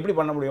வந்து எப்படி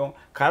பண்ண முடியும்?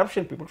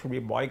 Corruption people should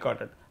be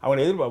பாய்காட்டட்.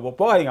 அவங்களை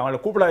போகாதீங்க,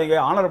 அவங்களை கூப்பிடாதீங்க,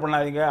 ஆனர்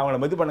பண்ணாதீங்க,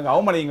 அவங்களை இது பண்ணுங்க,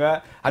 அவமதிங்க.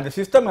 அந்த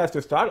சிஸ்டம் ஹேஸ்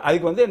டு ஸ்டார்ட்.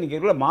 அதுக்கு வந்து இன்னைக்கு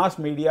இருக்கிற mass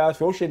media,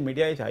 social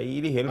media is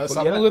highly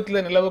helpful.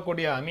 சமூகத்தில்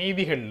நிலவக்கூடிய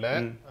அநீதிகள்ல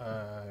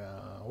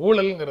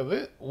ஊழல்ங்கிறது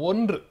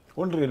ஒன்று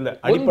இல்ல,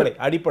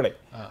 அடிப்படை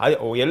அது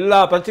எல்லா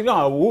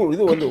பிரச்சனையும்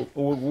இது வந்து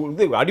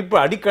இது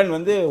அடிக்கண்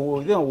வந்து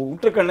இது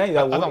உற்றுக்கண்ணை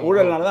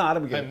ஊழல்னாலதான்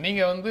ஆரம்பிக்கும்.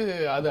 நீங்க வந்து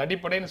அது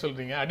அடிப்படைன்னு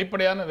சொல்றீங்க.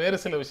 அடிப்படையான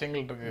வேறு சில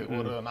விஷயங்கள் இருக்கு.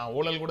 ஒரு நான்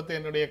ஊழல் கொடுத்து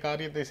என்னுடைய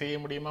காரியத்தை செய்ய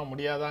முடியுமா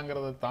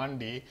முடியாதாங்கிறத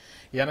தாண்டி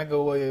எனக்கு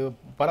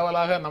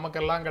பரவலாக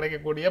நமக்கெல்லாம்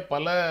கிடைக்கக்கூடிய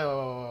பல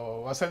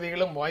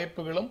வசதிகளும்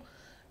வாய்ப்புகளும்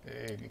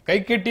கை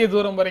கெட்டிய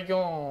தூரம்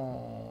வரைக்கும்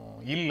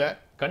இல்ல,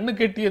 கண்ணு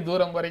கெட்டிய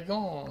தூரம்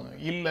வரைக்கும்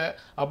இல்ல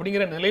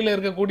அப்படிங்கிற நிலையில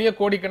இருக்கக்கூடிய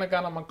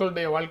கோடிக்கணக்கான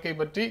மக்களுடைய வாழ்க்கை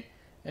பற்றி,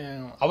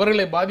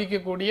 அவர்களை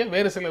பாதிக்கக்கூடிய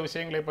வேறு சில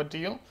விஷயங்களை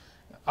பற்றியும்,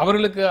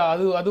 அவர்களுக்கு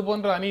அது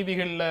போன்ற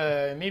அநீதிகள்ல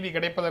நீதி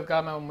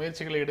கிடைப்பதற்கான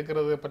முயற்சிகளை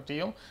எடுக்கிறது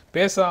பற்றியும்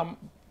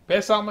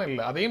பேசாம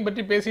இல்லை. அதையும்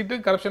பற்றி பேசிட்டு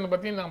கரப்ஷனை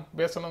பத்தி நான்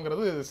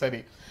பேசணுங்கிறது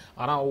சரி.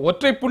 ஆனா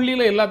ஒற்றை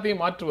புள்ளியில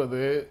எல்லாத்தையும்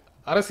மாற்றுவது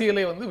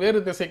அரசியலை வந்து வேறு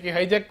திசைக்கு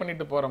ஹைஜாக்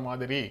பண்ணிட்டு போற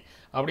மாதிரி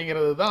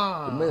அப்படிங்கிறது தான்.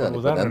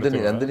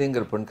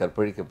 நந்தினிங்கிற பெண்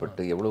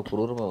கற்பழிக்கப்பட்டு எவ்வளவு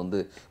குரூரமா வந்து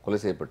கொலை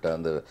செய்யப்பட்ட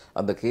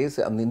அந்த கேஸ்,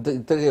 அந்த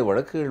இத்தகைய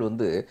வழக்குகள்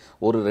வந்து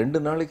ஒரு 2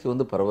 நாளைக்கு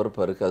வந்து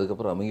பரபரப்பா இருக்கு,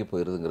 அதுக்கப்புறம் அமைய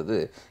போயிருதுங்கிறது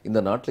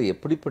இந்த நாட்டில்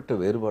எப்படிப்பட்ட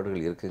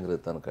வேறுபாடுகள்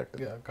இருக்குங்கிறது தான்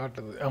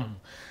காட்டுது.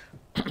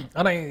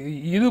 ஆனா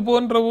இது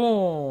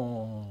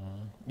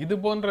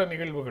போன்ற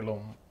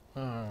நிகழ்வுகளும்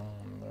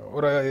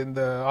ஒரு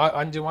இந்த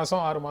 5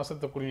 மாசம் 6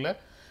 மாசத்துக்குள்ள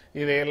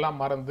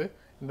இதையெல்லாம் மறந்து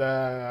இந்த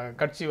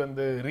கட்சி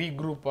வந்து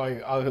ரீக்ரூப்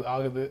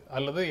ஆகுது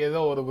அல்லது ஏதோ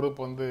ஒரு குரூப்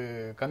வந்து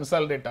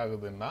கன்சால்டேட்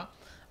ஆகுதுன்னா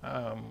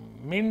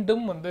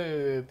மீண்டும் வந்து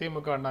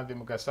திமுக அண்ணா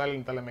திமுக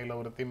ஸ்டாலின் தலைமையில்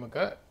ஒரு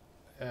திமுக,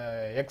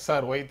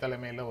 XRY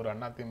தலைமையில் ஒரு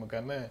அண்ணா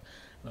திமுகன்னு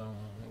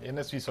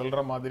NSV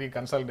சொல்ற மாதிரி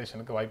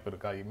கன்சால்டேஷனுக்கு வாய்ப்பு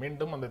இருக்கா?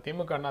 மீண்டும் அந்த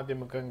திமுக அண்ணா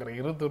திமுகங்கிற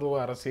இருதுருவ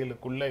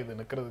அரசியலுக்குள்ள இது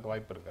நிற்கிறதுக்கு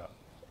வாய்ப்பு இருக்கா?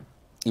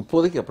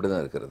 இப்போதைக்கு அப்படிதான்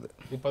இருக்கிறது.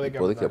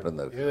 இப்போதைக்கு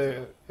அப்படிதான் இருக்கு.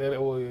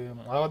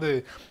 அதாவது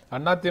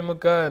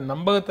அதிமுக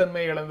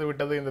நம்பகத்தன்மை இழந்து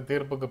விட்டது இந்த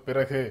தீர்ப்புக்கு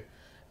பிறகு.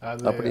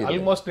 அது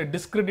ஆல்மோஸ்ட்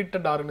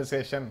டிஸ்கிரெடிட்டட்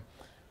ஆர்கனைசேஷன்.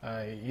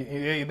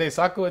 இதை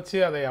சாக்கு வச்சு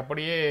அதை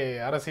அப்படியே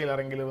அரசியல்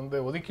அரங்கிலிருந்து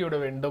ஒதுக்கிவிட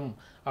வேண்டும்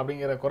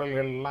அப்படிங்கிற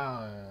குரல்கள் எல்லாம்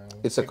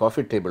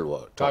காஃபி டேபிள்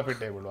வார்.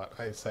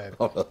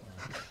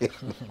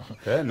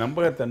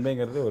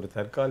 நம்பகத்தன்மைங்கிறது ஒரு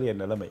தற்காலிக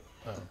நிலைமை.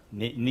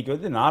 இன்னைக்கு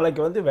வந்து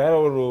நாளைக்கு வந்து வேற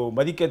ஒரு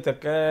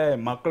மதிக்கத்தக்க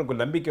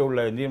மக்களுக்கு நம்பிக்கை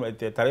உள்ள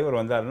தலைவர்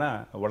வந்தாருன்னா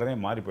உடனே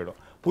மாறி போயிடும்.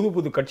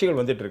 புது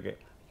கட்சிகள் வந்துட்டு இருக்கு.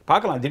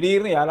 பார்க்கலாம்,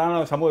 திடீர்னு யாரான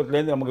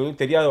சமூகத்திலேருந்து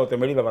நமக்கு தெரியாத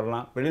ஒருத்தர் வெளியில்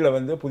வரலாம், வெளியில்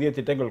வந்து புதிய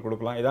திட்டங்கள்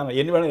கொடுக்கலாம், இதான்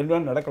என்ன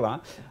வேணும் நடக்கலாம்.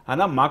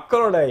 ஆனால்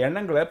மக்களோட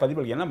எண்ணங்களை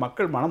பதிவு, ஏன்னா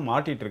மக்கள் மனம்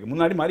மாட்டிகிட்டு இருக்கு.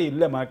 முன்னாடி மாதிரி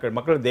இல்லை.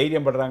 மக்கள்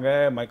தைரியம் படுறாங்க,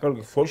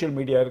 மக்களுக்கு சோஷியல்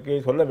மீடியா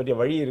இருக்குது, சொல்ல வேண்டிய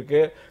வழி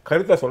இருக்குது,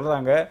 கருத்தை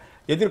சொல்கிறாங்க,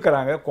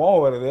 எதிர்க்கிறாங்க,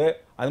 கோபம் வருது.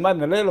 அது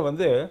மாதிரி நிலையில்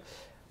வந்து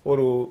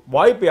ஒரு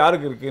வாய்ப்பு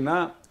யாருக்கு இருக்குன்னா,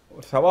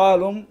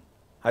 சவாலும்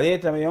அதே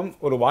சமயம்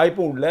ஒரு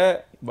வாய்ப்பும் உள்ள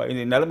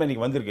நிலைமை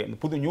இன்னைக்கு வந்திருக்கு இந்த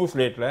புது நியூஸ்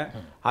லேட்டில்.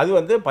 அது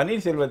வந்து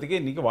பன்னீர்செல்வத்துக்கு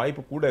இன்னைக்கு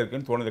வாய்ப்பு கூட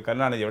இருக்குன்னு தோணுது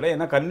கருணாநிதியோட.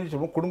 ஏன்னா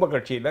பன்னீர்செல்வம் குடும்ப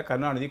கட்சியில்,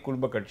 கருணாநிதி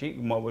குடும்ப கட்சி,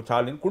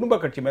 ஸ்டாலின் குடும்ப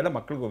கட்சி மேலே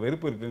மக்களுக்கு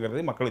வெறுப்பு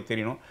இருக்குங்கிறது மக்களுக்கு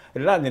தெரியணும்.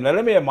 இல்லை அந்த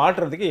நிலைமையை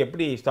மாற்றுறதுக்கு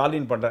எப்படி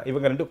ஸ்டாலின் பண்ணுற,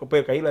 இவங்க 2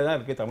 பேர் கையில் தான்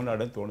இருக்குது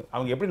தமிழ்நாடுன்னு தோணுது.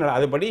 அவங்க எப்படி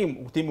அதுபடி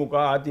திமுக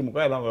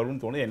அதிமுக எல்லாம்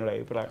வரும்னு தோணுது என்னோட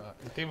அபிப்பிராயம்.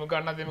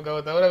 திமுக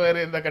அதிமுகவை தவிர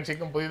வேறு எந்த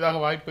கட்சிக்கும்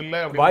புதிதாக வாய்ப்பு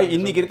இல்லை.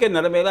 இன்னைக்கு இருக்க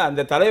நிலைமையில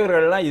அந்த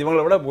தலைவர்கள்லாம்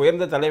இவங்களை விட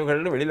உயர்ந்த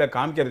தலைவர்கள் வெளியில்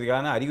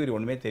காமிக்கிறதுக்கான அறிகுறி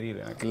ஒன்றுமே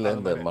தெரியல எனக்கு. இல்லை,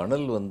 இந்த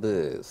மணல் வந்து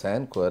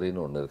சாண்ட்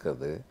குவாரின்னு ஒன்று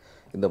இருக்கிறது.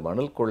 இந்த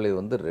மணல் கொள்ளை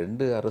வந்து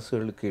 2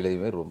 அரசுகளுக்கு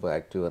இடையுமே ரொம்ப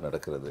ஆக்டிவாக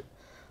நடக்கிறது.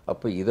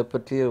 அப்போ இதை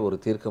பற்றிய ஒரு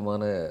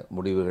தீர்க்கமான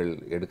முடிவுகள்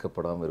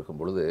எடுக்கப்படாமல்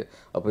இருக்கும் பொழுது,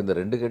 அப்போ இந்த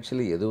 2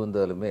 கட்சியில் எது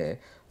வந்தாலுமே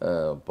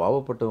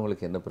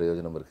பாவப்பட்டவங்களுக்கு என்ன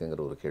பிரயோஜனம்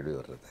இருக்குங்கிற ஒரு கேள்வி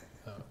வர்றது.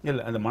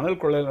 இல்லை, அந்த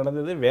மணல் கொள்ளை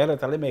நடந்தது வேற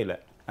தலைமையில்,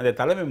 அந்த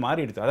தலைமை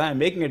மாறிடுச்சு. அதான்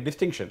மேக்கிங் எ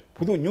டிஸ்டிங்ஷன்.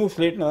 புது நியூஸ்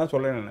லேட்னு தான்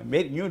சொல்கிறேன்.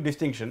 New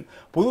distinction.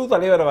 புது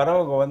தலைவர்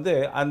வரவங்க வந்து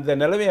அந்த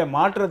நிலைமையை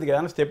மாற்றுறதுக்கு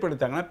ஏதாவது ஸ்டெப்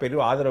எடுத்தாங்கன்னா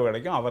பெரிய ஆதரவு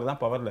கிடைக்கும். அவர்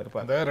தான் பவரில்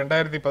இருப்பார். அந்த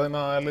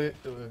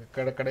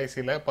 2014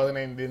 கடைசியில்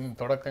 15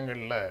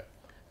 தொடக்கங்களில்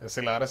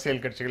சில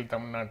அரசியல் கட்சிகள்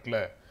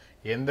தமிழ்நாட்டில்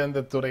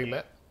எந்தெந்த துறையில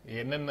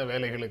என்னென்ன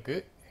வேலைகளுக்கு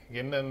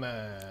என்னென்ன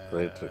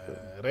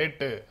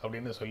ரேட்டு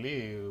அப்படின்னு சொல்லி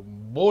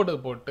போர்டு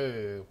போட்டு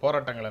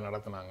போராட்டங்களை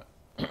நடத்தினாங்க.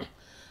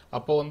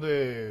 அப்போ வந்து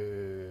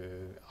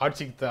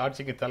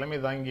ஆட்சிக்கு தலைமை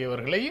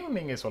தாங்கியவர்களையும்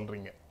நீங்க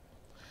சொல்றீங்க.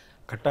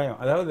 கட்டாயம்.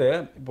 அதாவது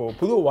இப்போ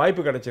புது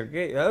வாய்ப்பு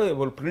கிடைச்சிருக்கு. அதாவது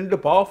ஒரு 2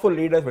 பவர்ஃபுல்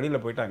லீடர்ஸ்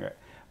வெளியில் போயிட்டாங்க.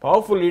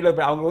 பவர்ஃபுல்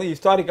லீடர் அவங்க வந்து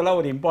ஹிஸ்டாரிக்கலாக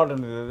ஒரு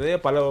இம்பார்ட்டன்ட் இருந்தது.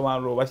 பல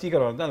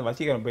வசீகரம் வந்து அந்த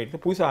வசீகரம்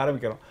போயிட்டு புதுசாக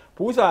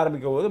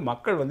ஆரம்பிக்கும் போது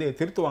மக்கள் வந்து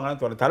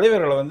திருத்துவாங்கன்னு தோணும்.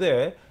 தலைவர்களை வந்து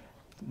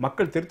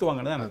மக்கள்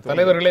திருத்துவாங்கன்னு தான்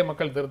தலைவர்களே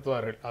மக்கள்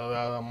திருத்துவார்கள்.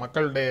 அதாவது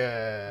மக்களுடைய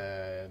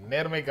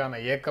நேர்மைக்கான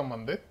இயக்கம்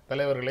வந்து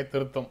தலைவர்களை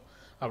திருத்தும்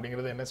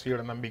அப்படிங்கிறது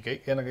என்எஸ்பியோட நம்பிக்கை.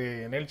 எனக்கு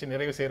நிகழ்ச்சி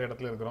நிறைவு செய்கிற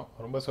இடத்துல இருக்கிறோம்.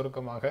 ரொம்ப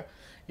சுருக்கமாக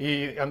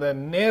அந்த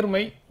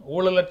நேர்மை,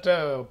 ஊழலற்ற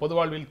பொது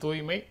வாழ்வில்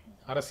தூய்மை,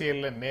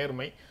 அரசியலில்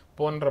நேர்மை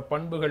போன்ற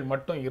பண்புகள்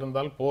மட்டும்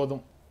இருந்தால்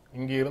போதும்.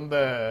 இங்கு இருந்த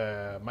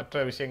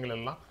மற்ற விஷயங்கள்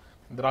எல்லாம்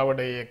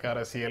திராவிட இயக்க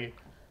அரசியல்,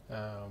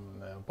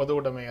 பொது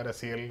உடைமை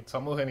அரசியல்,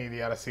 சமூக நீதி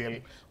அரசியல்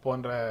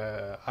போன்ற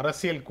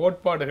அரசியல்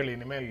கோட்பாடுகள்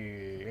இனிமேல்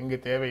இங்கு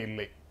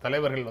தேவையில்லை.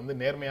 தலைவர்கள் வந்து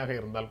நேர்மையாக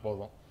இருந்தால்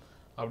போதும்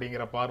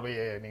அப்படிங்கிற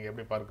பார்வையை நீங்க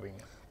எப்படி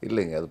பார்க்குறீங்க?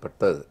 இல்லைங்க, அது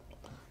பத்தாது.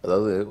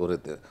 அதாவது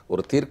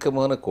ஒரு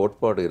தீர்க்கமான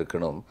கோட்பாடு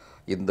இருக்கணும்.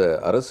 இந்த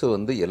அரசு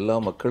வந்து எல்லா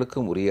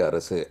மக்களுக்கும் உரிய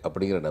அரசு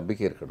அப்படிங்கிற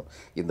நம்பிக்கை இருக்கணும்.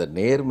 இந்த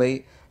நேர்மை,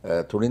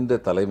 துணிந்த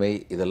தலைமை,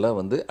 இதெல்லாம்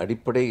வந்து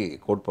அடிப்படை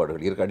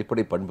கோட்பாடுகள் இருக்கு,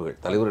 அடிப்படை பண்புகள்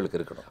தலைவர்களுக்கு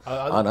இருக்கணும்.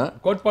 ஆனா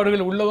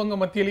கோட்பாடுகள்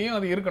உள்ளவங்க மத்தியிலையும்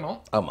அது இருக்கணும்.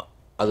 ஆமா,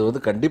 அது வந்து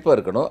கண்டிப்பாக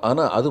இருக்கணும்.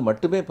 ஆனால் அது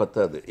மட்டுமே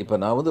பத்தாது. இப்போ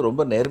நான் வந்து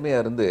ரொம்ப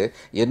நேர்மையாக இருந்து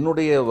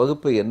என்னுடைய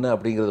வகுப்பு என்ன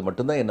அப்படிங்கிறது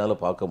மட்டும்தான்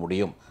என்னால் பார்க்க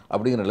முடியும்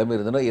அப்படிங்கிற நிலைமை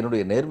இருந்ததுன்னா,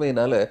 என்னுடைய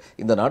நேர்மையினால்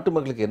இந்த நாட்டு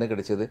மக்களுக்கு என்ன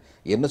கிடைச்சது?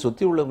 என்னை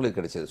சுற்றி உள்ளவங்களுக்கு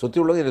கிடைச்சது. சுற்றி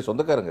உள்ளவங்க எனக்கு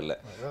சொந்தக்காரங்க இல்லை.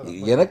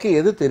 எனக்கு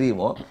எது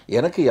தெரியுமோ,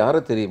 எனக்கு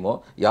யாரை தெரியுமோ,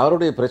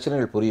 யாருடைய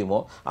பிரச்சனைகள் புரியுமோ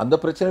அந்த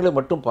பிரச்சனைகளை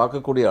மட்டும்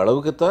பார்க்கக்கூடிய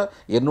அளவுக்கு தான்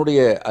என்னுடைய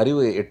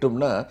அறிவு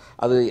எட்டும்னா,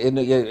 அது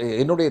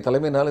என்னுடைய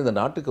தலைமையினால் இந்த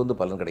நாட்டுக்கு வந்து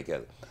பலன்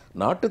கிடைக்காது.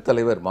 நாட்டு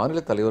தலைவர், மாநில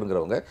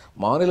தலைவருங்கிறவங்க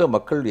மாநில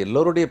மக்கள்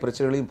எல்லோருடைய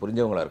பிரச்சனைகளையும்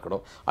புரிஞ்சவங்களா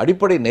இருக்கணும்.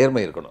 அடிப்படை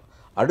நேர்மை இருக்கணும்.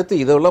 அடுத்து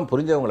இதெல்லாம்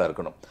புரிஞ்சவங்களா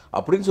இருக்கணும்.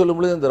 அப்படின்னு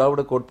சொல்லும்போது இந்த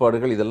திராவிட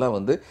கோட்பாடுகள் இதெல்லாம்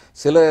வந்து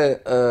சில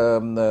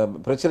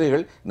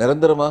பிரச்சனைகள்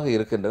நிரந்தரமாக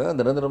இருக்கின்றன.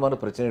 அந்த நிரந்தரமான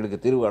பிரச்சனைகளுக்கு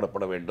தீர்வு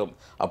காணப்பட வேண்டும்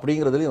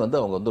அப்படிங்கிறதுலையும் வந்து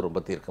அவங்க வந்து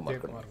ரொம்ப தீர்க்கமாக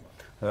இருக்கணும்.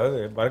 அதாவது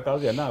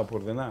வரக்காலத்து என்ன ஆக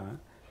போகுதுன்னா,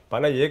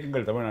 பல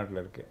இயக்கங்கள்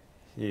தமிழ்நாட்டில் இருக்குது.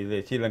 இது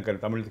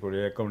ஸ்ரீலங்கன் தமிழ்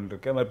இயக்கம்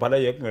இருக்குது. அது மாதிரி பல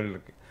இயக்கங்கள்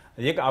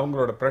இருக்குது.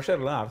 அவங்களோட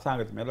ப்ரெஷர்லாம்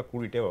அரசாங்கத்து மேலே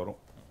கூட்டிகிட்டே வரும்.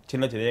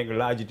 சின்ன சின்ன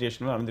இயக்கங்கள்லாம்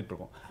அஜிடேஷன்லாம்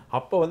நடந்துகிட்ருக்கும்.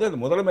 அப்போ வந்து அது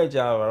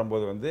முதலமைச்சர்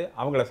வரும்போது வந்து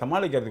அவங்கள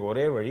சமாளிக்கிறதுக்கு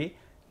ஒரே வழி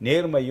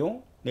நேர்மையும்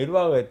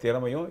நிர்வாக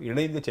திறமையும்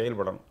இணைந்து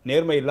செயல்படணும்.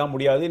 நேர்மை இல்லாமல்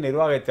முடியாது,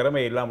 நிர்வாக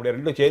திறமை இல்லாமல் முடியாது,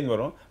 ரெண்டும் சேர்ந்து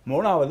வரும்.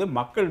 மூணாவது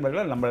மக்கள்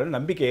மேலே நம்மளால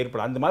நம்பிக்கை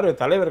ஏற்படும். அந்த மாதிரி ஒரு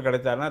தலைவர்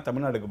கிடைத்தாருன்னா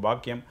தமிழ்நாடுக்கு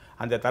பாக்கியம்.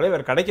 அந்த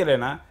தலைவர்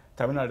கிடைக்கலைன்னா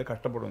தமிழ்நாடு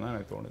கஷ்டப்படும் தான்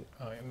எனக்கு தோணுது.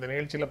 இந்த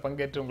நிகழ்ச்சியில்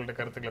பங்கேற்று உங்களுடைய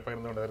கருத்துக்களை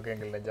பகிர்ந்து கொண்டதற்கு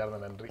எங்கள்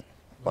நெஞ்சார்ந்த நன்றி.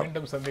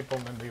 மீண்டும்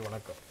சந்திப்போம். நன்றி,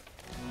 வணக்கம்.